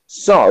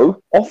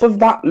 So, off of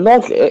that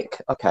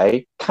logic,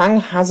 okay, Kang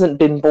hasn't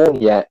been born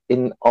yet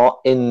in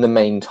the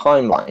main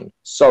timeline.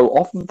 So,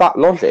 off of that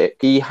logic,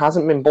 he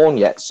hasn't been born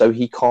yet, so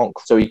he can't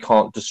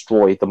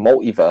destroy the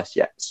multiverse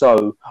yet.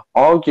 So,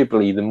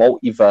 arguably, the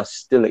multiverse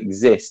still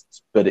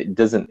exists, but it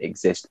doesn't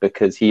exist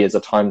because he is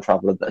a time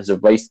traveler that has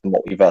erased the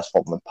multiverse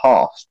from the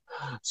past.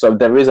 So,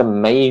 there is a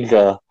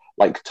major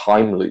like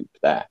time loop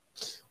there.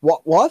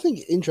 What I think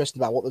is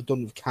interesting about what they've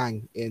done with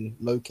Kang in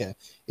Loki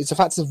is the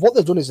fact of what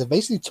they've done is they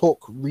basically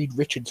took Reed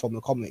Richards from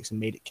the comics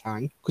and made it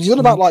Kang. Because you know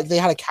about like they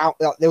had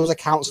there was a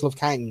council of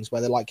Kangs where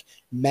they like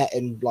met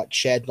and like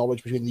shared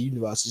knowledge between the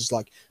universes.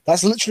 Like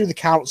that's literally the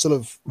council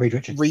of Reed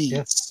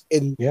Richards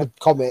in the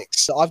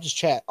comics. So I've just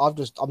checked.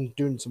 I'm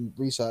doing some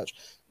research.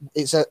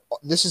 This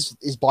is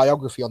his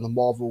biography on the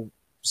Marvel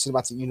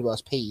Cinematic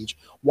Universe page.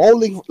 While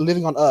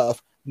living on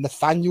Earth,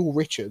 Nathaniel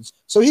Richards.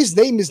 So his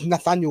name is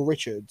Nathaniel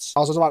Richards. I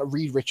was talking about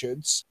Reed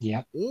Richards.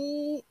 Yeah.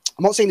 I'm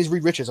not saying it's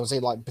Reed Richards. I'm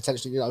saying like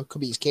potentially, you know,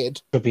 could be his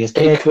kid. Could be his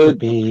kid. It could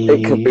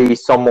be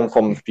someone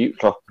from the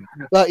future.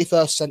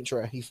 31st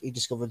century. He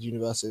discovered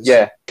universes.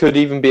 Yeah, could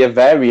even be a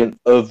variant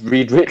of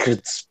Reed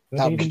Richards.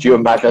 Could you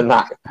imagine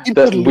that?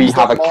 That we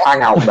have a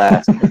Kang out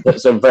there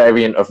that's a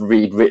variant of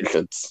Reed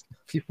Richards.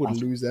 People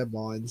would lose their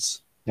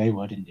minds. They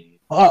would indeed.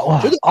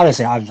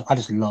 Honestly, I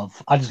just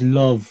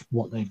love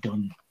what they've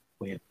done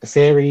with the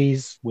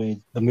series, with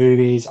the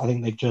movies. I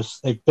think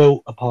they've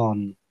built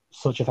upon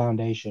such a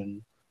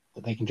foundation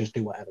that they can just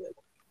do whatever they want.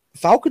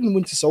 Falcon and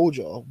Winter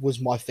Soldier was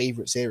my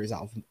favorite series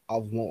out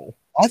of them all.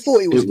 I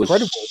thought it was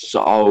incredible.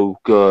 So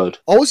good.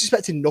 I was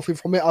expecting nothing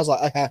from it. I was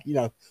like, okay, you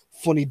know,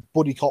 funny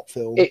buddy cop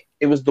film.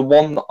 It was the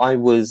one that I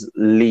was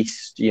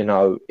least, you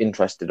know,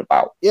 interested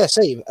about. Yeah,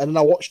 same. And then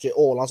I watched it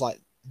all. And I was like,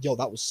 yo,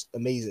 that was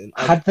amazing.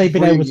 Had they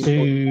been able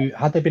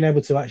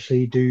to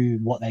actually do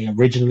what they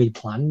originally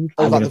planned,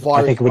 I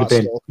think it would have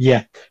been stuff.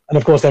 Yeah. And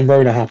of course, then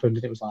Rona happened,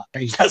 and it was like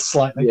changed that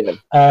slightly.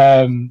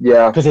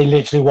 Because it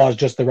literally was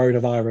just the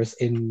Rona-virus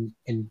in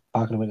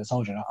Falcon and Winter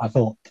Soldier. I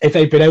thought if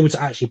they'd been able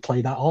to actually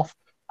play that off,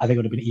 I think it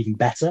would have been even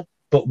better.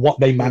 But what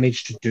they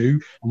managed to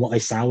do and what they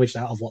salvaged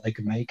out of what they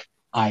could make,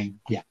 I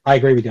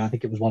agree with you. I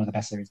think it was one of the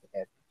best series they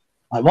did.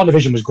 Like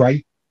WandaVision was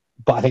great,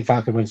 but I think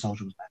Falcon and Winter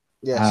Soldier was better.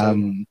 Yeah.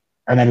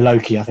 And then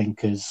Loki, I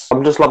think, is...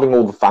 I'm just loving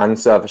all the fan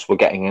service we're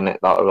getting in it.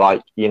 That,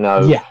 like, you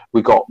know,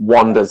 we got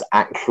Wanda's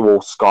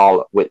actual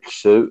Scarlet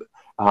Witch suit.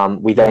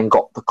 We then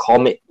got the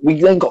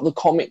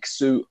comic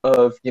suit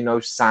of, you know,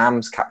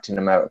 Sam's Captain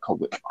America,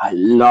 which I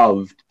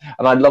loved.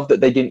 And I love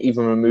that they didn't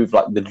even remove,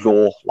 like, the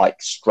jaw,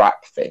 like,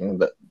 strap thing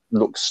that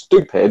looks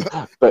stupid,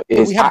 but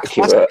is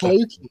accurate.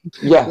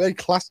 Yeah. We had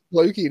classic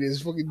Loki in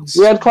his fucking...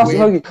 We had classic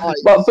Loki.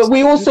 But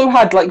we also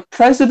had, like,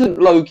 President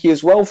Loki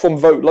as well from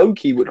Vote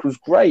Loki, which was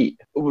great.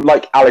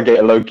 Like,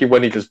 Alligator Loki,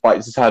 when he just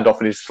bites his hand off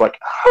and he's just like,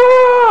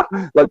 ah!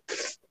 Like,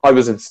 I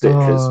was in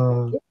stitches.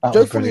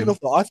 Jokingly enough,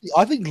 though,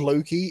 I think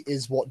Loki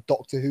is what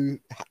Doctor Who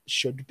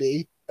should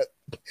be.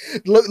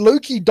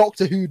 Loki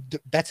Doctor Who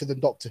better than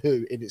Doctor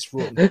Who in its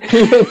run.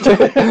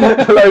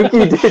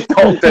 Loki did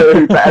Doctor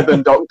Who better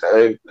than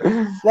Doctor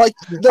Who. Like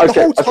the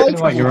whole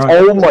time. You're right.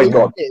 Oh my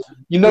god!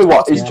 You know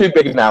what? He's too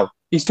big now.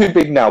 He's too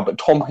big now. But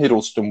Tom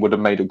Hiddleston would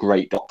have made a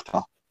great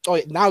Doctor. Oh,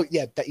 now,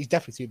 he's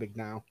definitely too big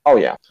now. Oh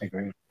yeah, I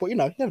agree. But you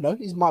know, you never know.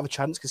 He might have a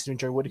chance considering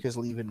Joe Whittaker's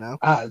leaving now.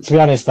 To be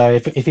honest, though,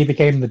 if he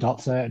became the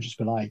Doctor, I'd just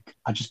be like,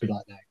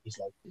 no, he's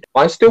like.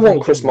 I still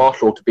want Chris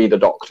Marshall to be the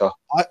Doctor.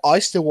 I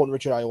still want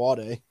Richard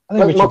Ayoade.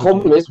 My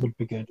problem is would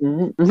be good.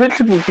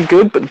 Richard would be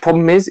good, but the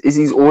problem is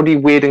he's already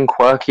weird and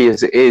quirky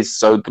as it is.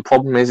 So the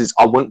problem is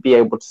I wouldn't be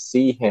able to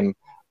see him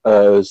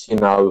as, you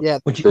know,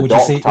 Would you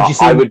see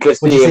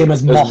him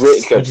as Moss?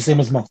 Richard. Would you see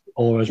him as Moss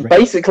or as Richard?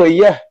 Basically,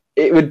 yeah.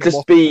 It would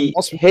just be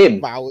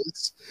him.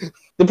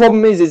 The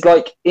problem is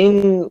like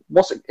in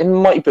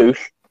Mighty Boosh,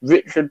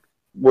 Richard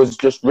was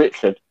just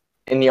Richard.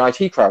 In the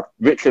IT crowd,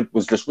 Richard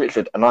was just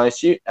Richard, and I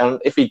assume,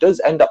 and if he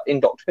does end up in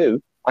Doctor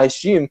Who, I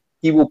assume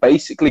he will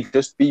basically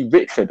just be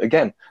Richard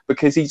again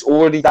because he's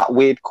already that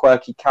weird,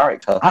 quirky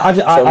character. I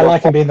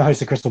like him being the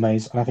host of Crystal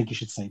Maze, and I think you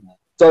should say that.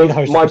 So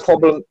my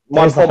problem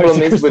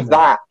is with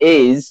that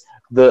is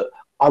that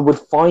I would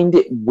find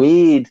it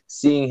weird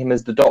seeing him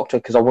as the Doctor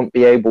because I wouldn't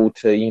be able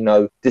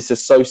to,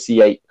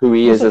 disassociate who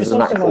he is as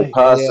an actual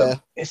person. Yeah.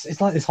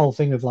 It's like this whole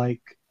thing of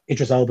like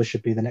Idris Elba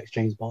should be the next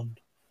James Bond.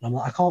 And I'm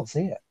like, I can't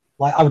see it.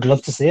 Like, I would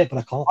love to see it, but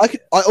I can't.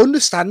 I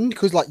understand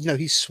because, like,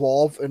 he's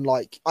suave and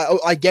like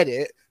I get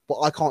it,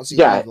 but I can't see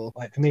it either.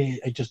 Like, for me,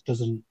 it just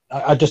doesn't.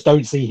 I just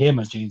don't see him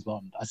as James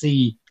Bond. I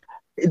see.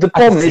 The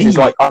problem is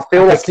like I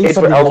feel like Idris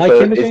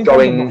Elba is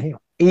going.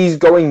 He's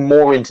going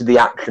more into the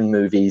action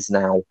movies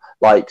now,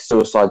 like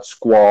Suicide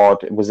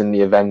Squad was in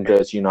the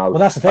Avengers. Well,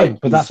 that's the thing,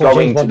 but that's what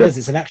James Bond is.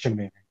 It's an action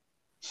movie,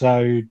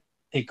 so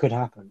it could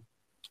happen.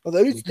 Well,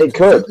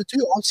 the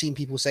two I've seen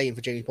people saying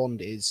for James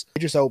Bond is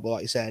Idris Elba,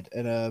 like you said,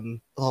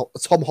 and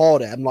Tom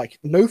Hardy. I'm like,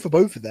 no for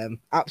both of them.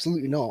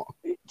 Absolutely not.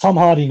 Tom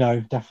Hardy, no,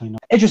 definitely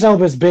not. Idris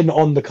Elba's been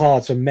on the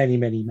cards for many,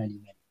 many, many,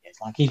 many years.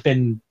 Like, he's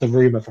been the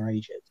rumor for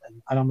ages,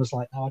 and I'm just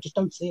like, no, I just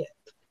don't see it.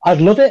 I'd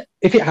love it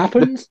if it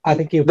happens. I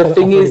think he'll. The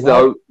thing is,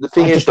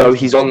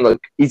 he's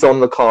on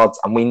the cards,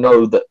 and we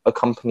know that a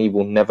company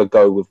will never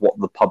go with what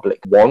the public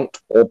want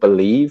or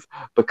believe,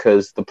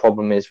 because the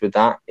problem is with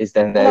that is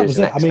then there's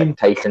an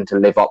expectation to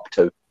live up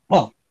to.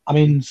 Well, I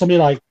mean, somebody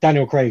like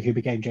Daniel Craig, who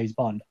became James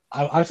Bond.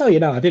 I'll tell you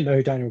now, I didn't know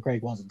who Daniel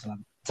Craig was until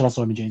I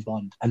saw him in James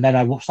Bond, and then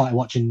I started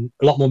watching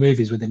a lot more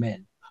movies with him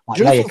in. Like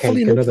Layer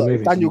Cake and other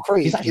movies. Daniel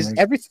Craig is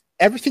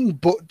everything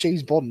but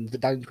James Bond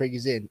that Daniel Craig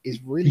is in is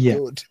really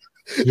good.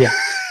 Yeah.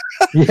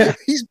 Yeah,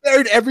 he's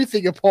buried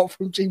everything apart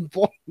from James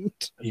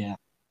Bond. Yeah,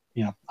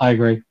 I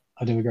agree.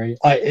 I do agree.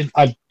 To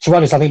be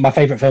honest, I think my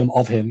favorite film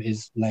of him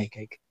is Layer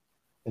Cake,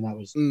 and that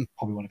was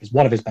probably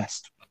one of his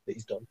best that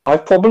he's done.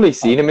 I've probably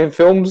seen him in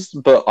films,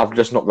 but I've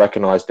just not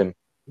recognised him.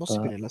 Must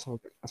have been. Let's have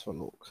a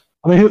look.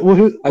 I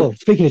mean,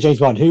 speaking of James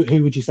Bond,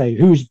 who would you say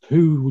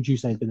who would you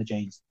say has been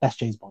the best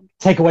James Bond?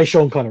 Take away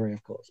Sean Connery,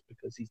 of course,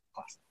 because he's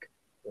classic.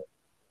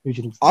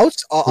 I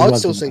would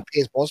still say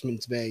Pierce Brosnan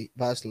to me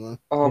personally.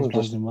 I'm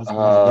just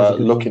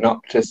looking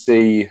up to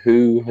see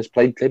who has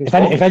played James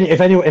Bond.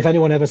 If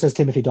anyone ever says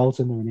Timothy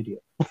Dalton, they're an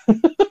idiot.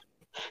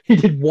 He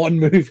did one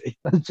movie.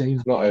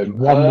 James not him.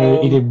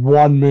 He did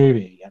one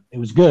movie. It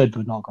was good,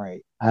 but not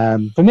great.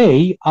 For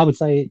me, I would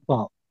say,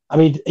 well, I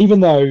mean, even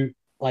though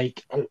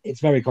like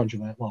it's very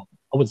controversial. Well,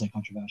 I wouldn't say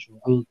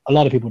controversial. A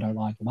lot of people don't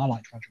like him. I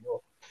like Roger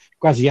Moore.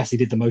 Granted, yes, he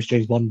did the most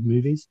James Bond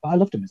movies, but I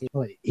loved him.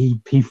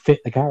 He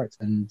fit the character,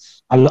 and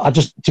I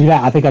just do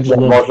that. I think I just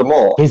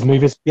loved his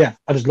movies. Yeah,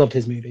 I just loved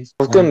his movies.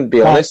 I was going to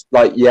be honest,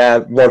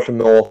 Roger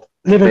Moore.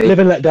 Live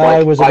and Let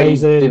Die was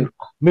amazing.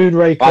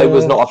 Moonraker. I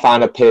was not a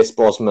fan of Pierce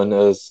Brosnan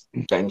as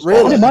James Bond.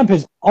 I didn't mind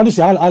Pierce.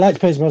 Honestly, I liked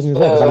Pierce Brosnan as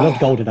well because I loved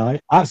GoldenEye.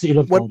 I absolutely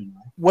loved GoldenEye.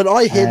 When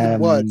I hear the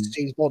words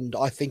James Bond,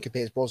 I think of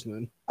Pierce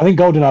Brosnan. I think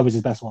GoldenEye was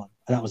his best one,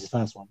 and that was his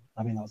first one.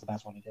 I mean, that was the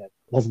best one he did.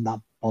 Wasn't that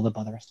bothered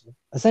by the rest of them.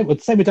 The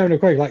same with Daniel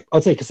Craig. Like,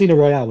 I'd say Casino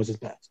Royale was his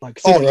best. Like,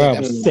 Casino Royale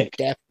was sick.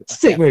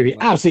 Sick movie.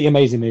 Absolutely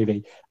amazing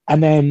movie.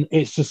 And then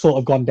it's just sort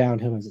of gone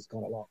downhill as it's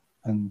gone along.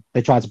 And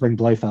they tried to bring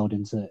Blofeld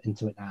into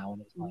it now,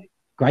 and it's like,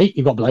 great,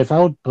 you've got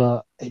Blofeld,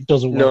 but it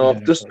doesn't work. No,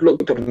 I've just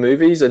looked at the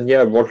movies, and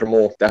yeah, Roger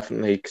Moore,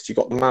 definitely, because you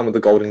got The Man with the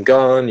Golden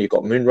Gun, you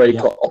got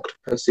Moonraker,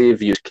 Octopussy,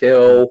 View to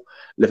Kill,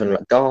 Live and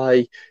Let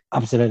Die.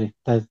 Absolutely.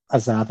 As I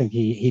say, I think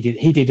he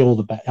did all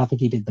the best. I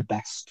think he did the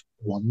best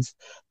ones.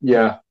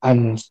 Yeah.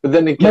 And but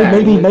then again,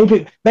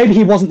 maybe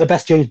he wasn't the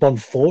best James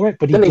Bond for it,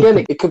 but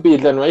it could be a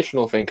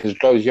generational thing because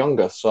Joe's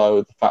younger,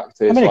 so the fact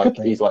is,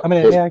 he's like.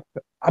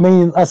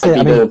 That's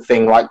it. The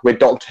thing like with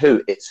Doctor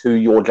Who, it's who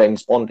your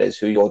James Bond is,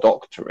 who your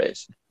Doctor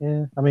is.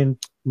 Yeah, I mean,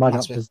 my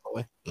Doctor's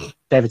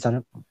David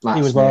Tennant.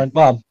 He was mine.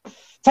 Well,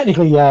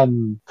 technically,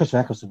 Christopher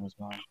Eccleston was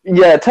mine.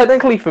 Yeah,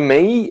 technically for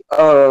me,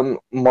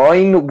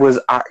 mine was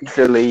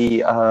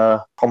actually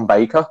Tom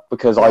Baker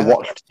because I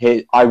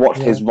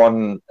watched his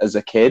run as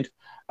a kid,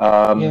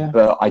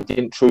 but I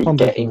didn't truly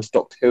get into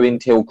Doctor Who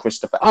until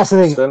Christopher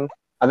Eccleston,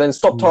 and then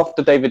stopped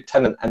after David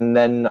Tennant, and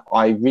then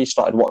I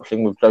restarted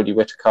watching with Jodie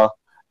Whittaker.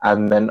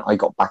 And then I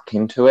got back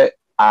into it,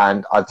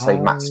 and I'd say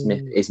Matt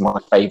Smith is my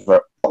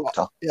favourite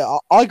Doctor. Yeah,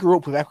 I grew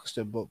up with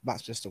Eccleston, but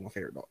Matt Smith's still my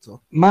favourite Doctor.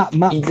 Matt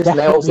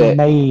definitely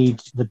made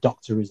the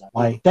Doctor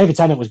like David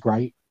Tennant was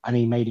great, and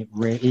he made it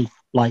really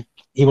like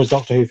he was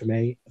Doctor Who for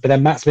me. But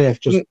then Matt Smith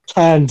just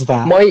turned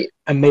that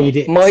and made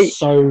it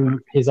so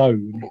his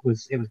own.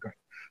 It was great.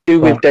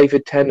 With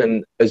David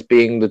Tennant as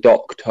being the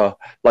Doctor,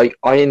 like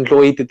I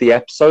enjoyed the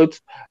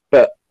episodes,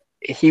 but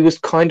he was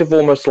kind of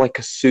almost like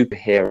a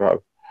superhero.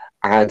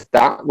 And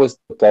that was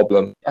the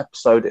problem.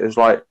 Episode, it was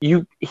like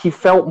he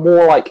felt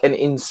more like an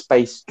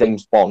in-space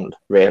James Bond,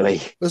 really.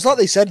 It was like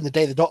they said in The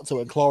Day of the Doctor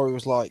when Clara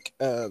was like,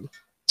 sorry,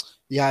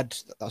 that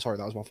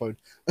was my phone.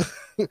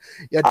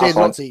 Yeah, Day of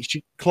the Doctor.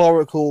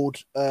 Clara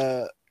called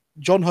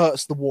John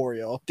Hurt's the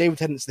warrior, David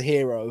Tennant's the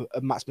hero,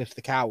 and Matt Smith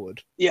the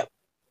coward. Yep.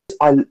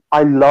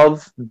 I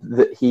love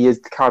that he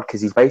is the coward because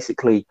he's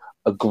basically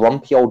a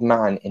grumpy old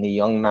man in a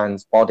young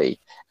man's body,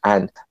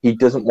 and he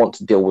doesn't want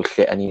to deal with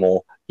shit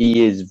anymore.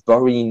 He is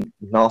very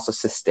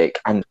narcissistic,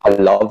 and I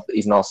love that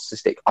he's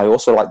narcissistic. I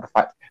also like the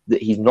fact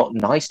that he's not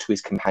nice to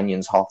his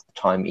companions half the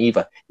time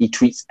either. He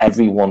treats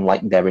everyone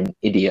like they're an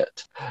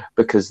idiot.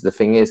 Because the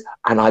thing is,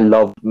 and I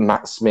love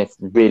Matt Smith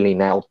really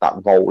nailed that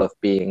role of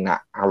being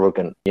that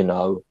arrogant, you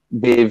know.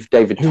 With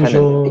David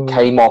Tennant, it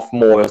came off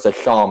more as a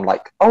charm,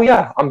 like, oh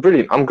yeah, I'm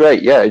brilliant, I'm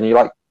great, yeah. And you're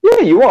like, yeah,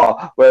 you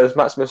are. Whereas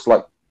Matt Smith's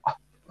like,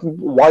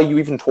 why are you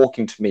even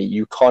talking to me?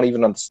 You can't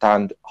even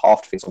understand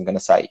half the things I'm going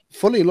to say.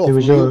 Funny enough, who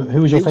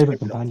was your favourite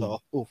companion?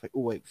 Oh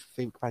wait,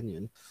 favourite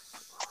companion?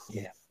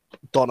 Yeah.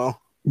 Donna,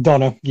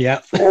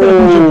 yeah.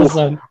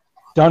 100%.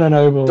 Donna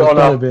Noble.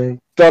 Gotta be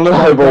Donna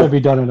Noble.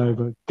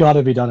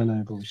 Gotta be Donna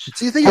Noble.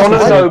 Do you think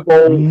Donna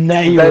Noble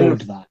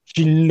nailed that?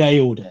 She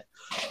nailed it.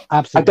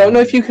 Absolutely. I don't know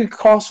if you could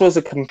class her as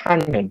a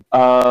companion.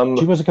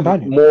 She was a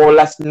companion. More or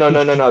less. No.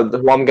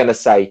 What I'm going to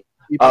say.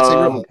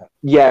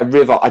 Yeah,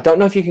 River. I don't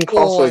know if you can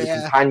class her as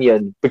a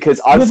companion,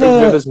 because I'd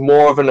say River's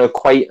more of an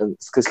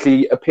acquaintance, because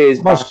she appears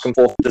back and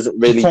forth, doesn't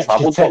really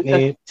travel.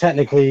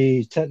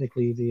 Technically, she's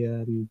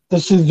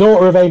the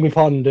daughter of Amy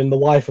Pond and the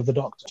wife of the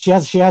Doctor. She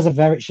has a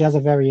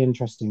very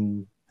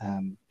interesting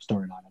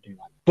storyline. I do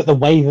like, but the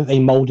way that they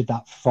molded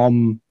that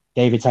from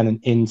David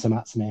Tennant into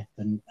Matt Smith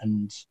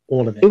and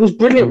all of it. It was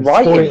brilliant,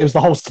 right? It was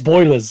the whole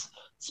spoilers.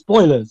 It's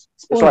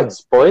like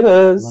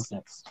spoilers.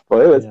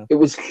 Yeah. It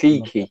was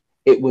cheeky.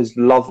 It was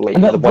lovely.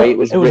 And the way it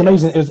was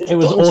amazing. It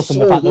was awesome.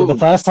 The fact that the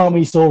first time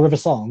we saw River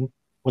Song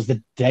was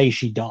the day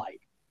she died.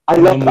 I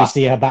love that. We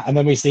see her back, and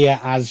then we see her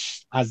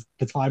as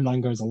the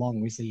timeline goes along.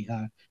 We see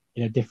her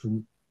in a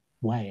different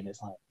way, and it's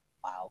like,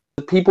 wow.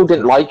 People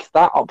didn't like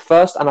that at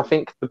first, and I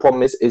think the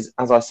problem is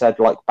as I said,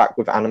 like back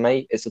with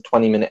anime, it's a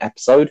 20-minute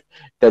episode.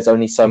 There's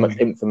only so much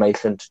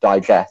information to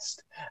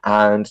digest,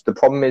 and the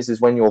problem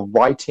is when you're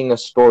writing a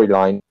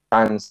storyline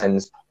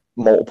transcends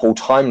multiple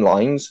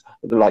timelines,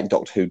 like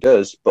Doctor Who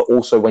does, but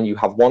also when you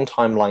have one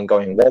timeline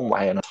going one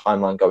way and a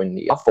timeline going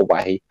the other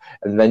way,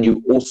 and then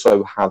you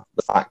also have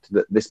the fact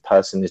that this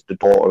person is the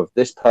daughter of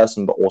this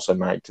person, but also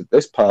married to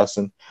this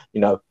person,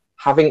 you know,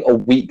 having a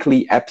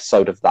weekly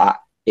episode of that,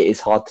 it is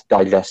hard to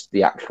digest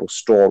the actual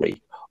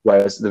story.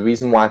 Whereas the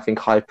reason why I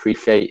think I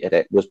appreciated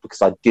it was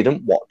because I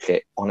didn't watch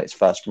it on its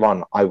first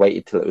run. I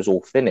waited till it was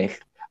all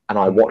finished, and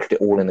I watched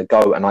it all in a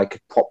go, and I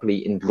could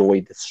properly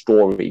enjoy the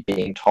story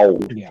being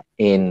told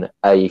in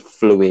a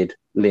fluid,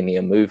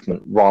 linear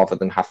movement rather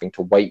than having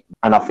to wait.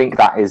 And I think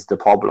that is the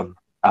problem.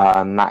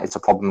 That is a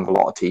problem with a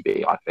lot of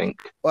TV, I think.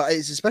 Well,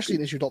 it's especially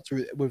an issue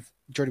Doctor with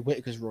Jodie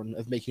Whittaker's run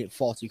of making it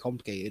far too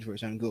complicated for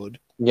its own good.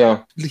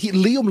 Yeah.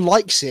 Liam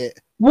likes it.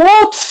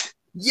 What?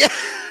 Yeah.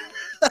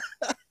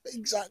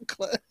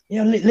 Exactly.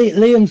 Yeah,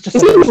 Liam's just.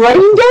 Is he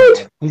brain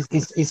dead?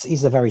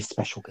 He's a very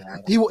special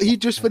guy. He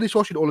just finished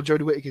watching all of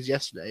Jodie Whittaker's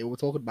yesterday. We were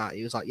talking about it.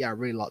 He was like, "Yeah, I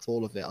really liked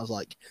all of it." I was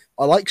like,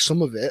 "I like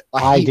some of it."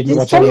 I didn't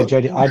watch any of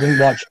Jodie. I didn't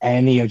watch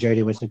any of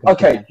Jodie Whittaker.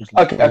 Okay.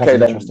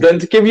 Then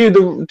to give you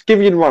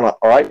the run up,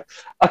 all right.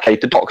 Okay,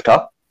 the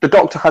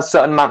Doctor has a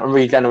certain amount of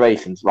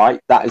regenerations,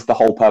 right? That is the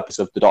whole purpose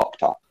of the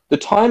Doctor. The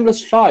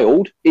Timeless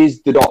Child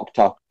is the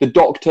Doctor. The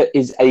Doctor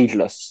is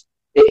ageless.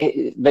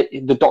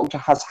 The Doctor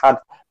has had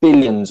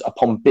billions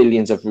upon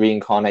billions of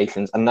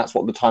reincarnations, and that's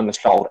what the Timeless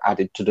Child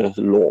added to the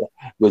lore,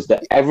 was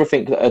that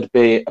everything that had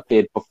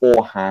appeared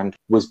beforehand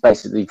was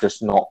basically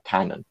just not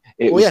canon.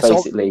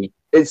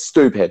 It's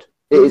stupid.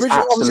 It is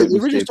absolutely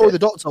the original stupid. story of the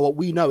Doctor, what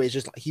we know is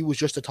just like he was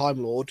just a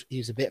Time Lord. He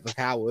was a bit of a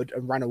coward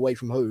and ran away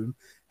from home,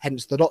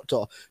 hence the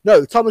Doctor.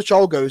 No, Timeless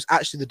Child goes,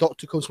 actually the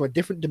Doctor comes from a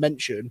different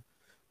dimension,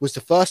 was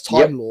the first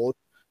Time Lord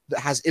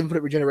that has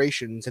infinite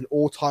regenerations, and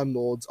all Time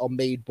Lords are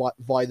made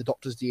via the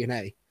Doctor's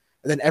DNA.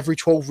 And then every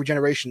 12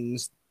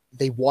 regenerations,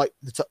 they wipe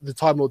the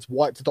Time Lords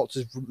wipe the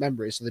Doctor's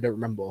memories, so they don't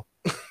remember.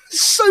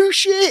 So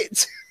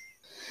shit.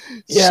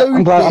 Yeah, so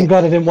I'm glad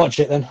I didn't watch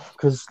it then,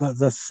 because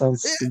that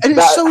sounds. And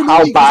it's so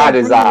how bad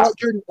is that?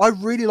 I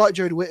really like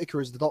Jodie Whittaker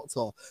as the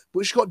Doctor,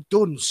 but she got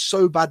done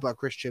so bad by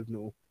Chris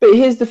Chibnall. But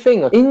here's the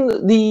thing: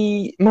 in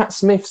the Matt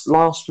Smith's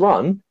last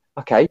run,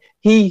 okay,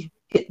 he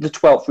hit the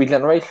 12th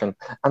regeneration,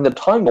 and the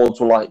Time Lords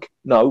were like,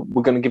 no,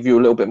 we're going to give you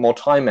a little bit more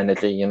time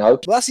energy, you know?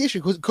 Well, that's the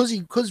issue,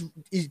 because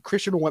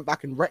Christian went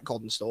back and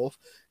retconned and stuff,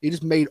 he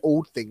just made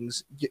old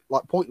things,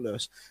 like,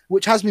 pointless,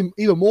 which has me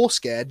even more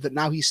scared that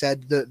now he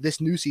said that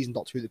this new season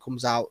Doctor Who that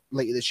comes out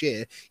later this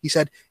year, he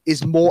said,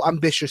 is more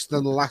ambitious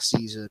than the last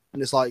season.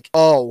 And it's like,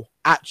 oh,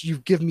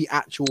 you've given me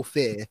actual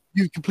fear.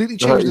 You've completely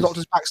changed the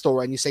Doctor's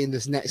backstory, and you're saying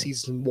this next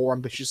season is more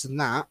ambitious than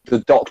that. The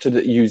Doctor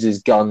that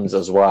uses guns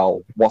as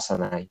well. What's her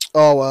name?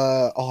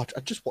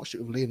 I just watched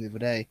it with Liam the other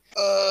day.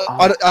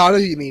 I know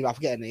who you mean, I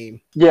forget her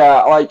name.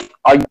 Yeah, like,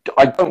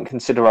 I don't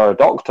consider her a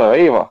Doctor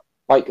either.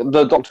 Like,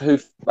 the Doctor Who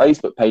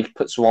Facebook page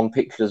puts her on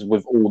pictures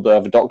with all the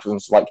other Doctors, and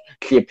it's like,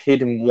 she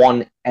appeared in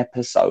one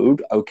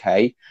episode,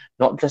 okay?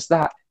 Not just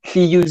that.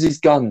 She uses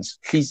guns.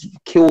 She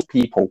kills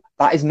people.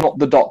 That is not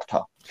the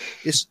Doctor.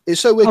 It's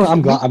so weird.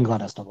 I'm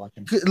glad I stopped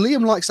watching.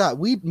 Liam likes that.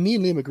 Me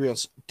and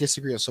Liam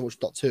disagree on so much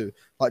Doctor Who.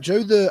 Like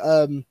Joe,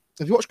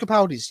 Have you watched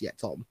Capaldi's yet,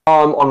 Tom?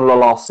 On the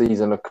last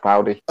season of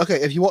Capaldi.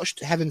 Okay, have you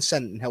watched Heaven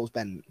Sent and Hell's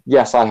Bent?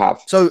 Yes, I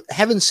have. So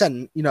Heaven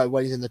Sent, you know,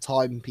 when he's in the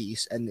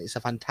timepiece, and it's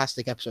a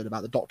fantastic episode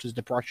about the Doctor's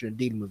depression and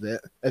dealing with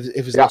it.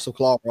 If it's loss of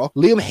Clara,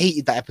 Liam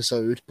hated that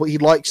episode, but he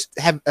likes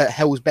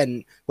Hell's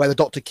Bent, where the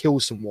Doctor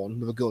kills someone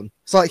with a gun.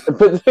 It's like,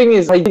 but the thing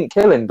is, they didn't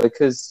kill him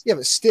because yeah,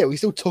 but still, he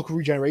still took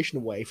regeneration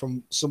away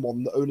from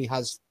someone that only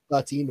has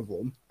 13 of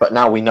them. But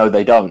now we know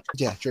they don't.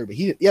 Yeah, true. But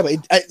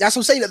that's what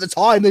I'm saying. At the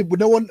time,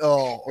 no one.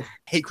 Oh, I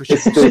hate Christian.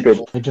 It's stupid.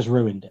 They just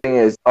ruined it. The thing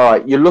is, all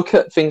right, you look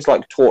at things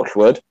like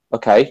Torchwood.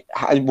 Okay,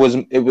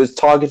 it was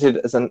targeted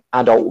as an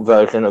adult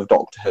version of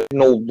Doctor Who.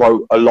 Noel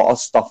wrote a lot of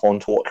stuff on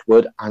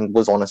Torchwood and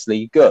was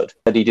honestly good.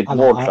 But he did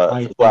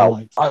Broadchurch as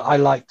well. I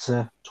liked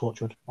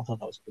Torchwood. I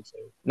thought that was a good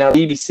series. Now,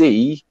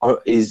 BBC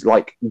is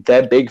like,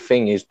 their big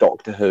thing is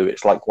Doctor Who.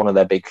 It's like one of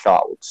their big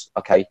clouds.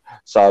 Okay,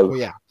 so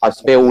I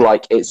feel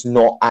like it's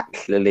not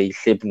actually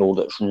Chibnall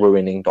that's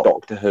ruining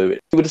Doctor Who.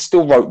 He would have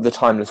still wrote The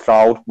Timeless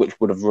Child, which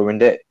would have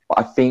ruined it. But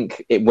I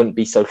think it wouldn't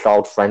be so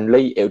child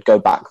friendly. It would go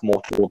back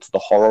more towards the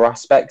horror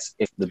aspects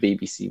if the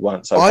BBC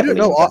weren't so. I don't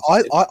know.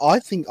 I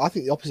think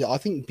the opposite. I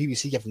think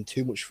BBC gave them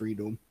too much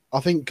freedom. I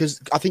think because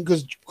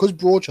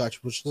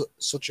Broadchurch was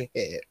such a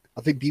hit.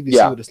 I think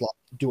BBC would just like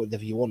do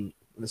whatever you want,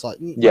 and it's like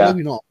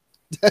maybe not.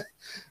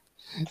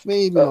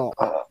 Maybe not.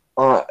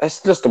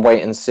 It's just a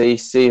wait and see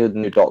who the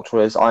new Doctor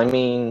is. I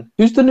mean,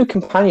 who's the new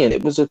companion?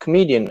 It was a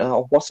comedian.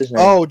 What's his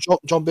name? Oh,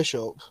 John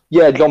Bishop.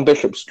 Yeah, John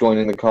Bishop's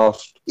joining the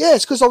cast. Yeah,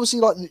 it's because obviously,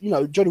 like, you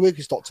know, Jodie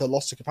Whittaker's Doctor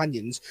lost her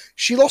companions.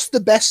 She lost the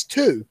best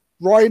two.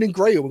 Ryan and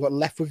Graham got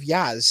left with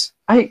Yaz.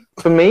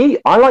 For me,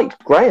 I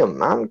liked Graham,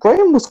 man.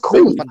 Graham was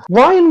cool.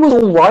 Ryan was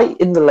all right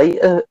in the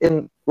later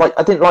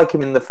I didn't like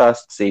him in the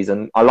first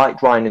season. I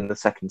liked Ryan in the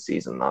second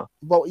season, though.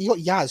 Well, you got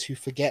Yaz, who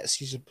forgets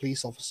he's a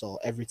police officer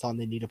every time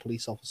they need a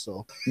police officer.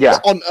 Yeah.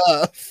 On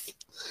Earth.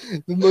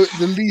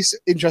 The least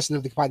interesting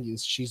of the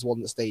companions, she's the one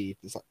that stayed.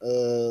 It's like,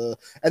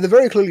 and they're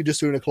very clearly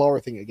just doing a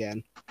Clara thing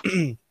again.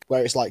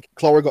 Where it's like,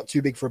 Clara got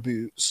too big for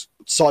boots,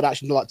 started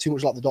acting like too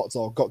much like the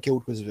Doctor, got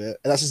killed because of it.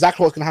 And that's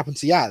exactly what's going to happen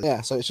to Yaz.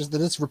 Yeah, so it's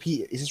just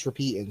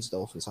repeating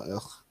stuff. It's like,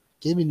 ugh.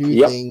 Give me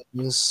new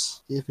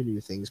things. Give me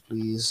new things,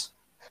 please.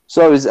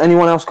 So, has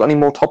anyone else got any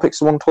more topics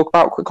they want to talk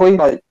about quickly?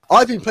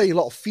 I've been playing a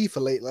lot of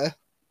FIFA lately.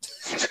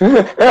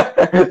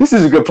 This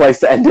is a good place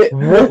to end it.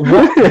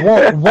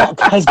 What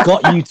has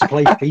got you to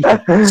play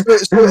FIFA?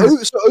 So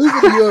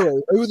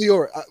over the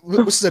Euro,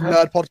 this is a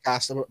nerd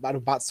podcast. I'm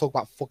about to talk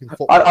about fucking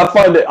football. I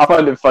find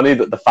it funny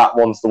that the fat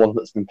one's the one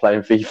that's been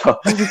playing FIFA.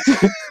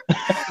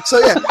 So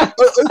yeah,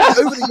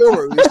 over the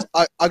Euros,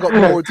 I got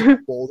more into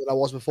football than I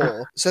was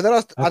before. So then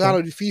I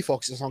downloaded FIFA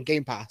because it's on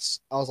Game Pass.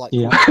 I was like,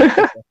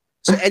 yeah.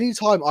 So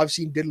anytime I've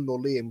seen Dylan or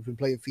Liam, we've been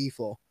playing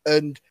FIFA,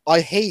 and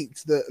I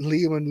hate that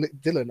Liam and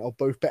Dylan are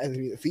both better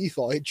than me at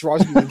FIFA. It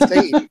drives me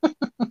insane.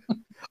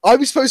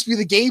 I'm supposed to be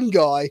the game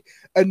guy,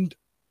 and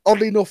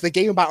oddly enough, the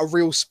game about a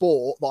real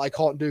sport that I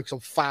can't do because I'm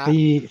fat.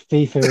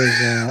 FIFA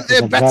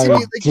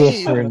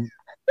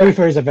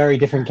is a very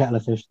different kettle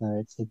of fish,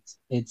 though.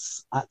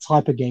 It's that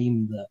type of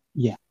game that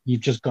you've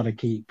just got to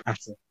keep at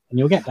it. And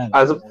you'll get better.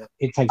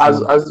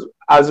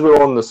 As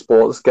we're on the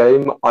sports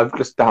game, I've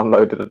just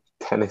downloaded a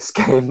tennis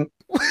game.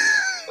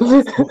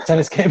 What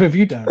tennis game have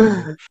you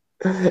done?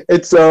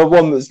 It's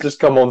one that's just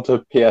come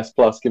onto PS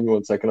Plus. Give me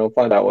 1 second, I'll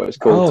find out what it's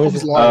called.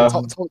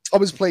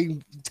 Tom is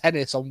playing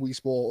tennis on Wii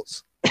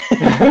Sports.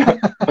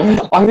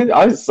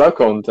 I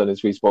suck on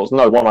tennis Wii Sports.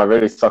 No, one I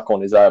really suck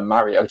on is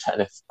Mario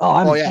Tennis.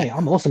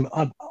 I'm awesome.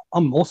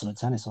 I'm awesome at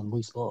tennis on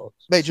Wii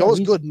Sports. Mate, do you know what's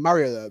good?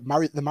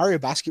 The Mario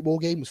basketball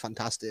game was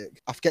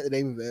fantastic. I forget the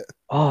name of it.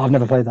 Oh, I've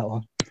never played that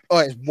one. Oh,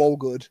 it's well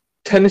good.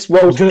 Tennis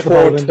World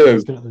Tour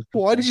 2.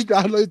 Why did you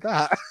download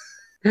that?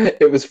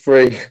 It was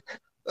free.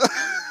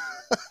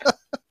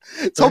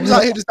 Tom's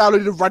out here just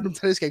downloading a random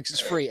tennis game because it's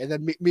free, and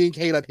then me and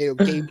Caleb here on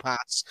Game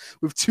Pass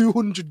with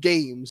 200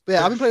 games. But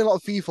yeah, I've been playing a lot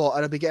of FIFA,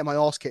 and I've been getting my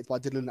arse kicked by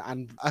Dylan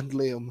and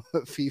Liam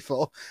at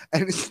FIFA,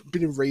 and it's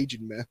been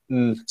enraging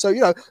me. So, you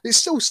know, it's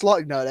still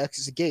slightly nerd because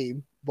it's a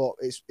game, but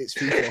it's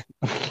FIFA.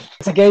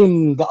 It's a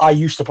game that I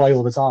used to play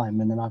all the time,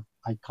 and then I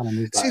kind of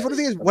moved. See, the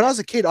thing is, when I was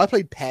a kid, I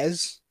played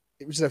Pez.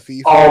 It was in a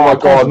FIFA. Oh my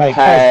god,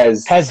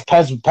 Pez.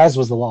 Pez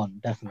was the one,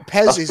 definitely.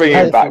 That's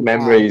bringing back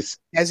memories.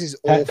 Pez is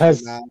awful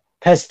now.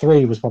 Pez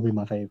 3 was probably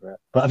my favourite.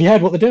 But have you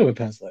heard what they're doing with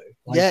Pez, though?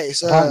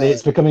 Apparently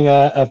it's becoming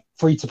a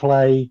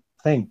free-to-play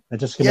thing. They're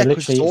just going to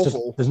literally...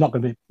 There's not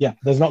going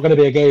to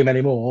be a game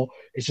anymore.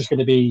 It's just going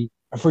to be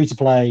a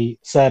free-to-play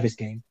service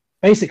game.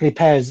 Basically,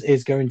 Pez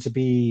is going to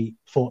be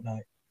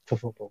Fortnite for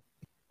football.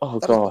 Oh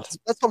god!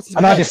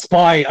 And I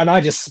despise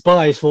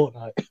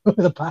Fortnite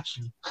with a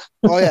passion.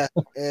 Oh yeah,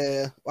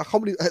 I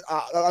can't believe.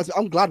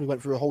 I'm glad we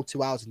went through a whole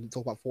 2 hours and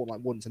talk about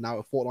Fortnite once, and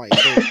now Fortnite.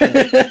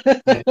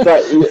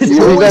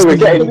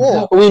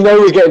 We know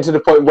we're getting to the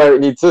point where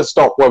it needs to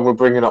stop when we're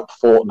bringing up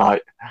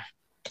Fortnite.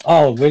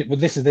 Oh,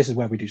 this is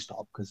where we do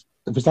stop, because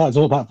if we start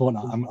talking about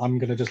Fortnite, I'm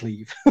gonna just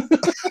leave.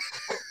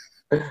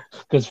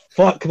 Because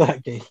fuck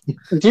that game.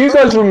 Do you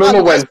guys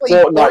remember when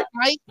Fortnite?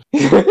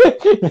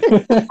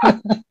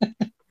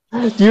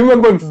 Do you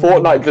remember when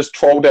Fortnite just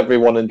trolled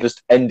everyone and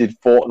just ended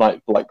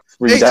Fortnite for like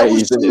 3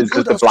 days and it was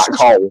just a black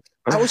hole?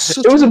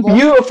 It was a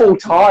beautiful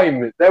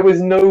time. There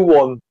was no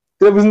one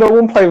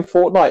playing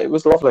Fortnite. It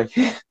was lovely.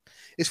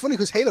 It's funny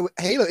because Halo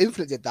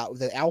Infinite did that with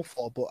the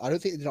alpha, but I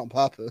don't think they did it on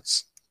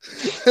purpose.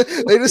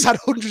 They just had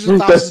hundreds of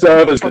thousands. The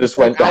servers just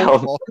went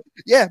down.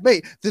 Yeah,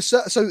 mate.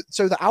 So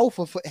the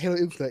alpha for Halo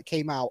Infinite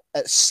came out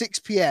at 6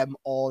 p.m.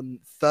 on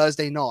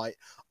Thursday night.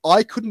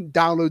 I couldn't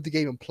download the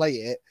game and play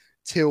it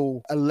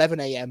till 11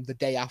 a.m. the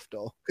day after,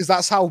 because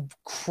that's how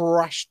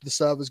crashed the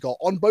servers got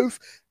on both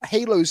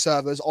Halo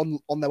servers on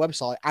their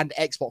website and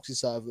Xbox's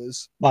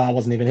servers. Well, I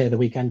wasn't even here the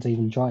weekend to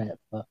even try it,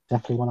 but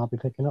definitely one I'll be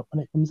picking up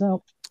when it comes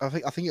out. I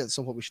think at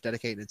some point we should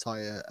dedicate an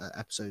entire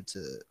episode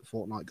to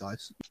Fortnite,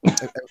 guys.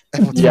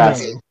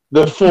 Yes,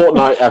 the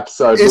Fortnite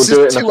episode. We'll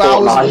do it in a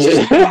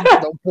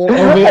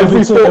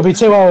fortnight. It'll be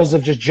 2 hours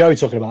of just Joe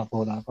talking about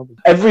Fortnite. Probably.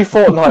 Every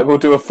fortnight we'll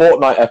do a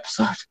Fortnite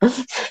episode.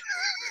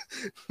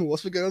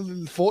 What's been going on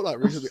in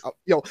Fortnite recently?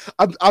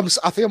 I think I'm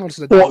just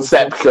gonna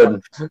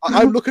Fortception.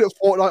 I'm looking at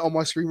Fortnite on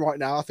my screen right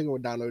now. I think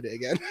I'm gonna download it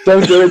again.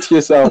 Don't do it to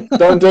yourself.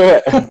 Don't do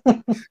it.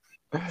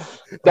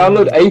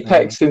 Download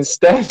Apex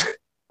instead.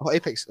 Oh,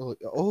 Apex. I've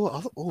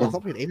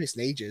not been Apex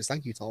in ages.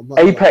 Thank you, Tom.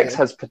 Apex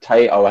has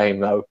potato aim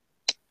though.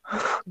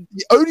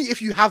 Only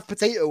if you have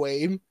potato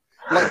aim,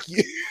 like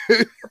you.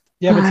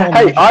 Yeah, but Tom,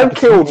 hey, I've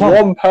killed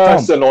one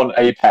person on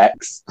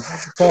Apex.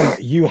 Tom,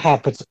 you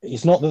have.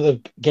 It's not that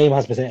the game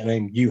has potato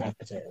aim. You have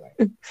potato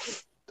aim.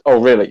 Oh,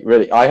 really?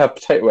 Really? I have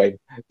potato aim.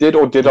 Did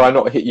I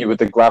not hit you with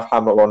the grab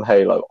hammer on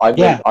Halo? I've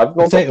not got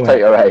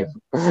potato aim.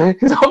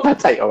 It's not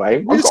potato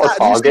aim. I've got a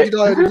target.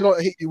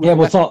 Yeah,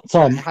 well,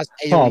 Tom has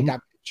AoE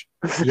damage.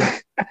 Yeah.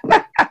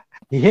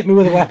 He hit me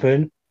with a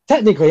weapon.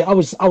 Technically, I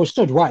was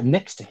stood right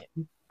next to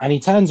him, and he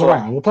turns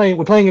around.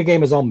 We're playing a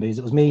game of zombies.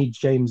 It was me,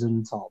 James,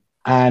 and Tom.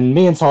 And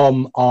me and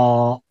Tom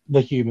are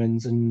the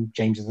humans, and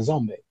James is the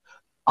zombie.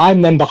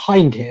 I'm then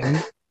behind him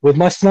with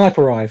my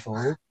sniper rifle,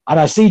 and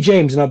I see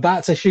James, and I'm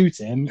about to shoot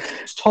him.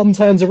 Tom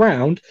turns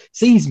around,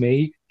 sees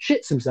me,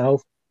 shits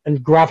himself,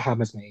 and grab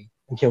hammers me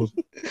and kills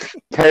me.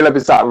 Caleb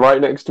is sat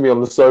right next to me on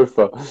the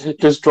sofa,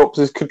 just drops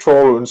his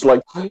controller and is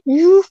like,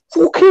 "You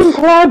fucking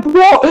clad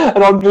what?"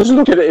 And I'm just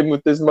looking at him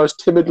with this most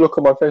timid look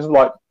on my face. I'm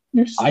like,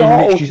 "You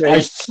startled me."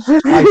 I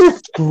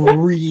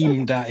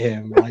screamed at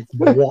him like,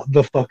 "What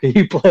the fuck are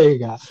you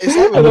playing at?"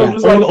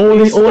 And all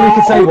he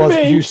could say was,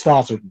 "You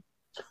startled me."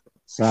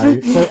 So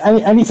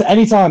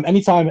anytime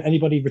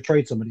anybody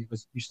betrayed somebody, it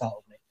was you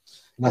startled me.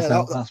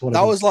 That's what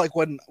that was like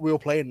when we were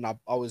playing. And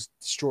I was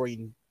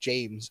destroying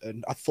James,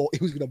 and I thought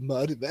he was going to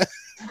murder me.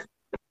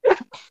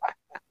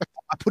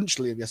 I punched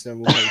Liam yesterday.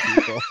 And we were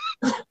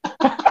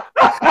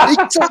he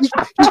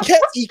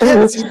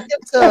kept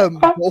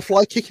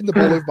butterfly kicking the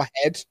ball over my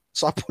head,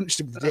 so I punched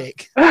him with the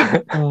dick.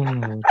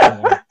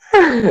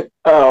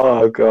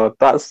 Oh god,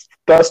 that's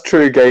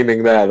true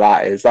gaming.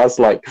 That's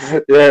like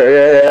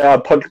yeah. I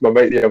punched my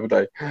mate the other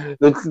day.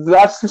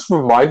 That's just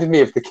reminded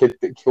me of the kid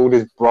that killed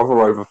his brother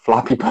over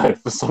Flappy Bird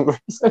for some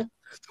reason.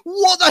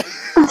 What a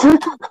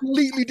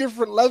completely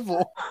different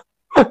level.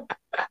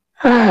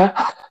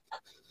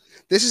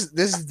 This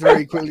is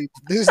very quickly.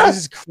 This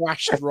is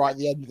crashed right at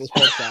the end of this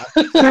podcast.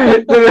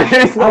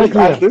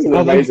 This is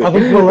amazing.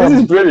 This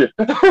is brilliant.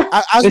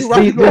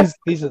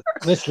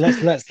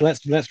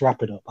 Let's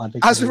wrap it up. I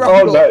think as we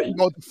wrap it up, we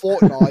got the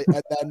Fortnite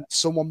and then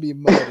someone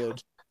being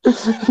murdered.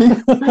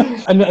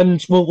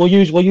 and we'll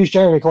use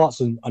Jeremy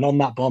Clarkson, and on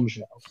that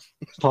bombshell,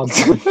 it's time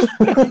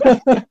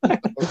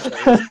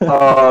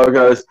oh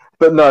guys,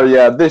 but no,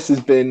 yeah, this has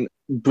been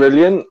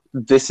brilliant.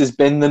 This has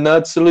been the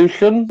Nerd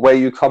Solution, where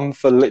you come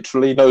for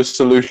literally no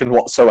solution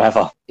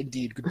whatsoever.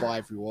 Indeed. Goodbye,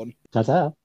 everyone. Ta-ta.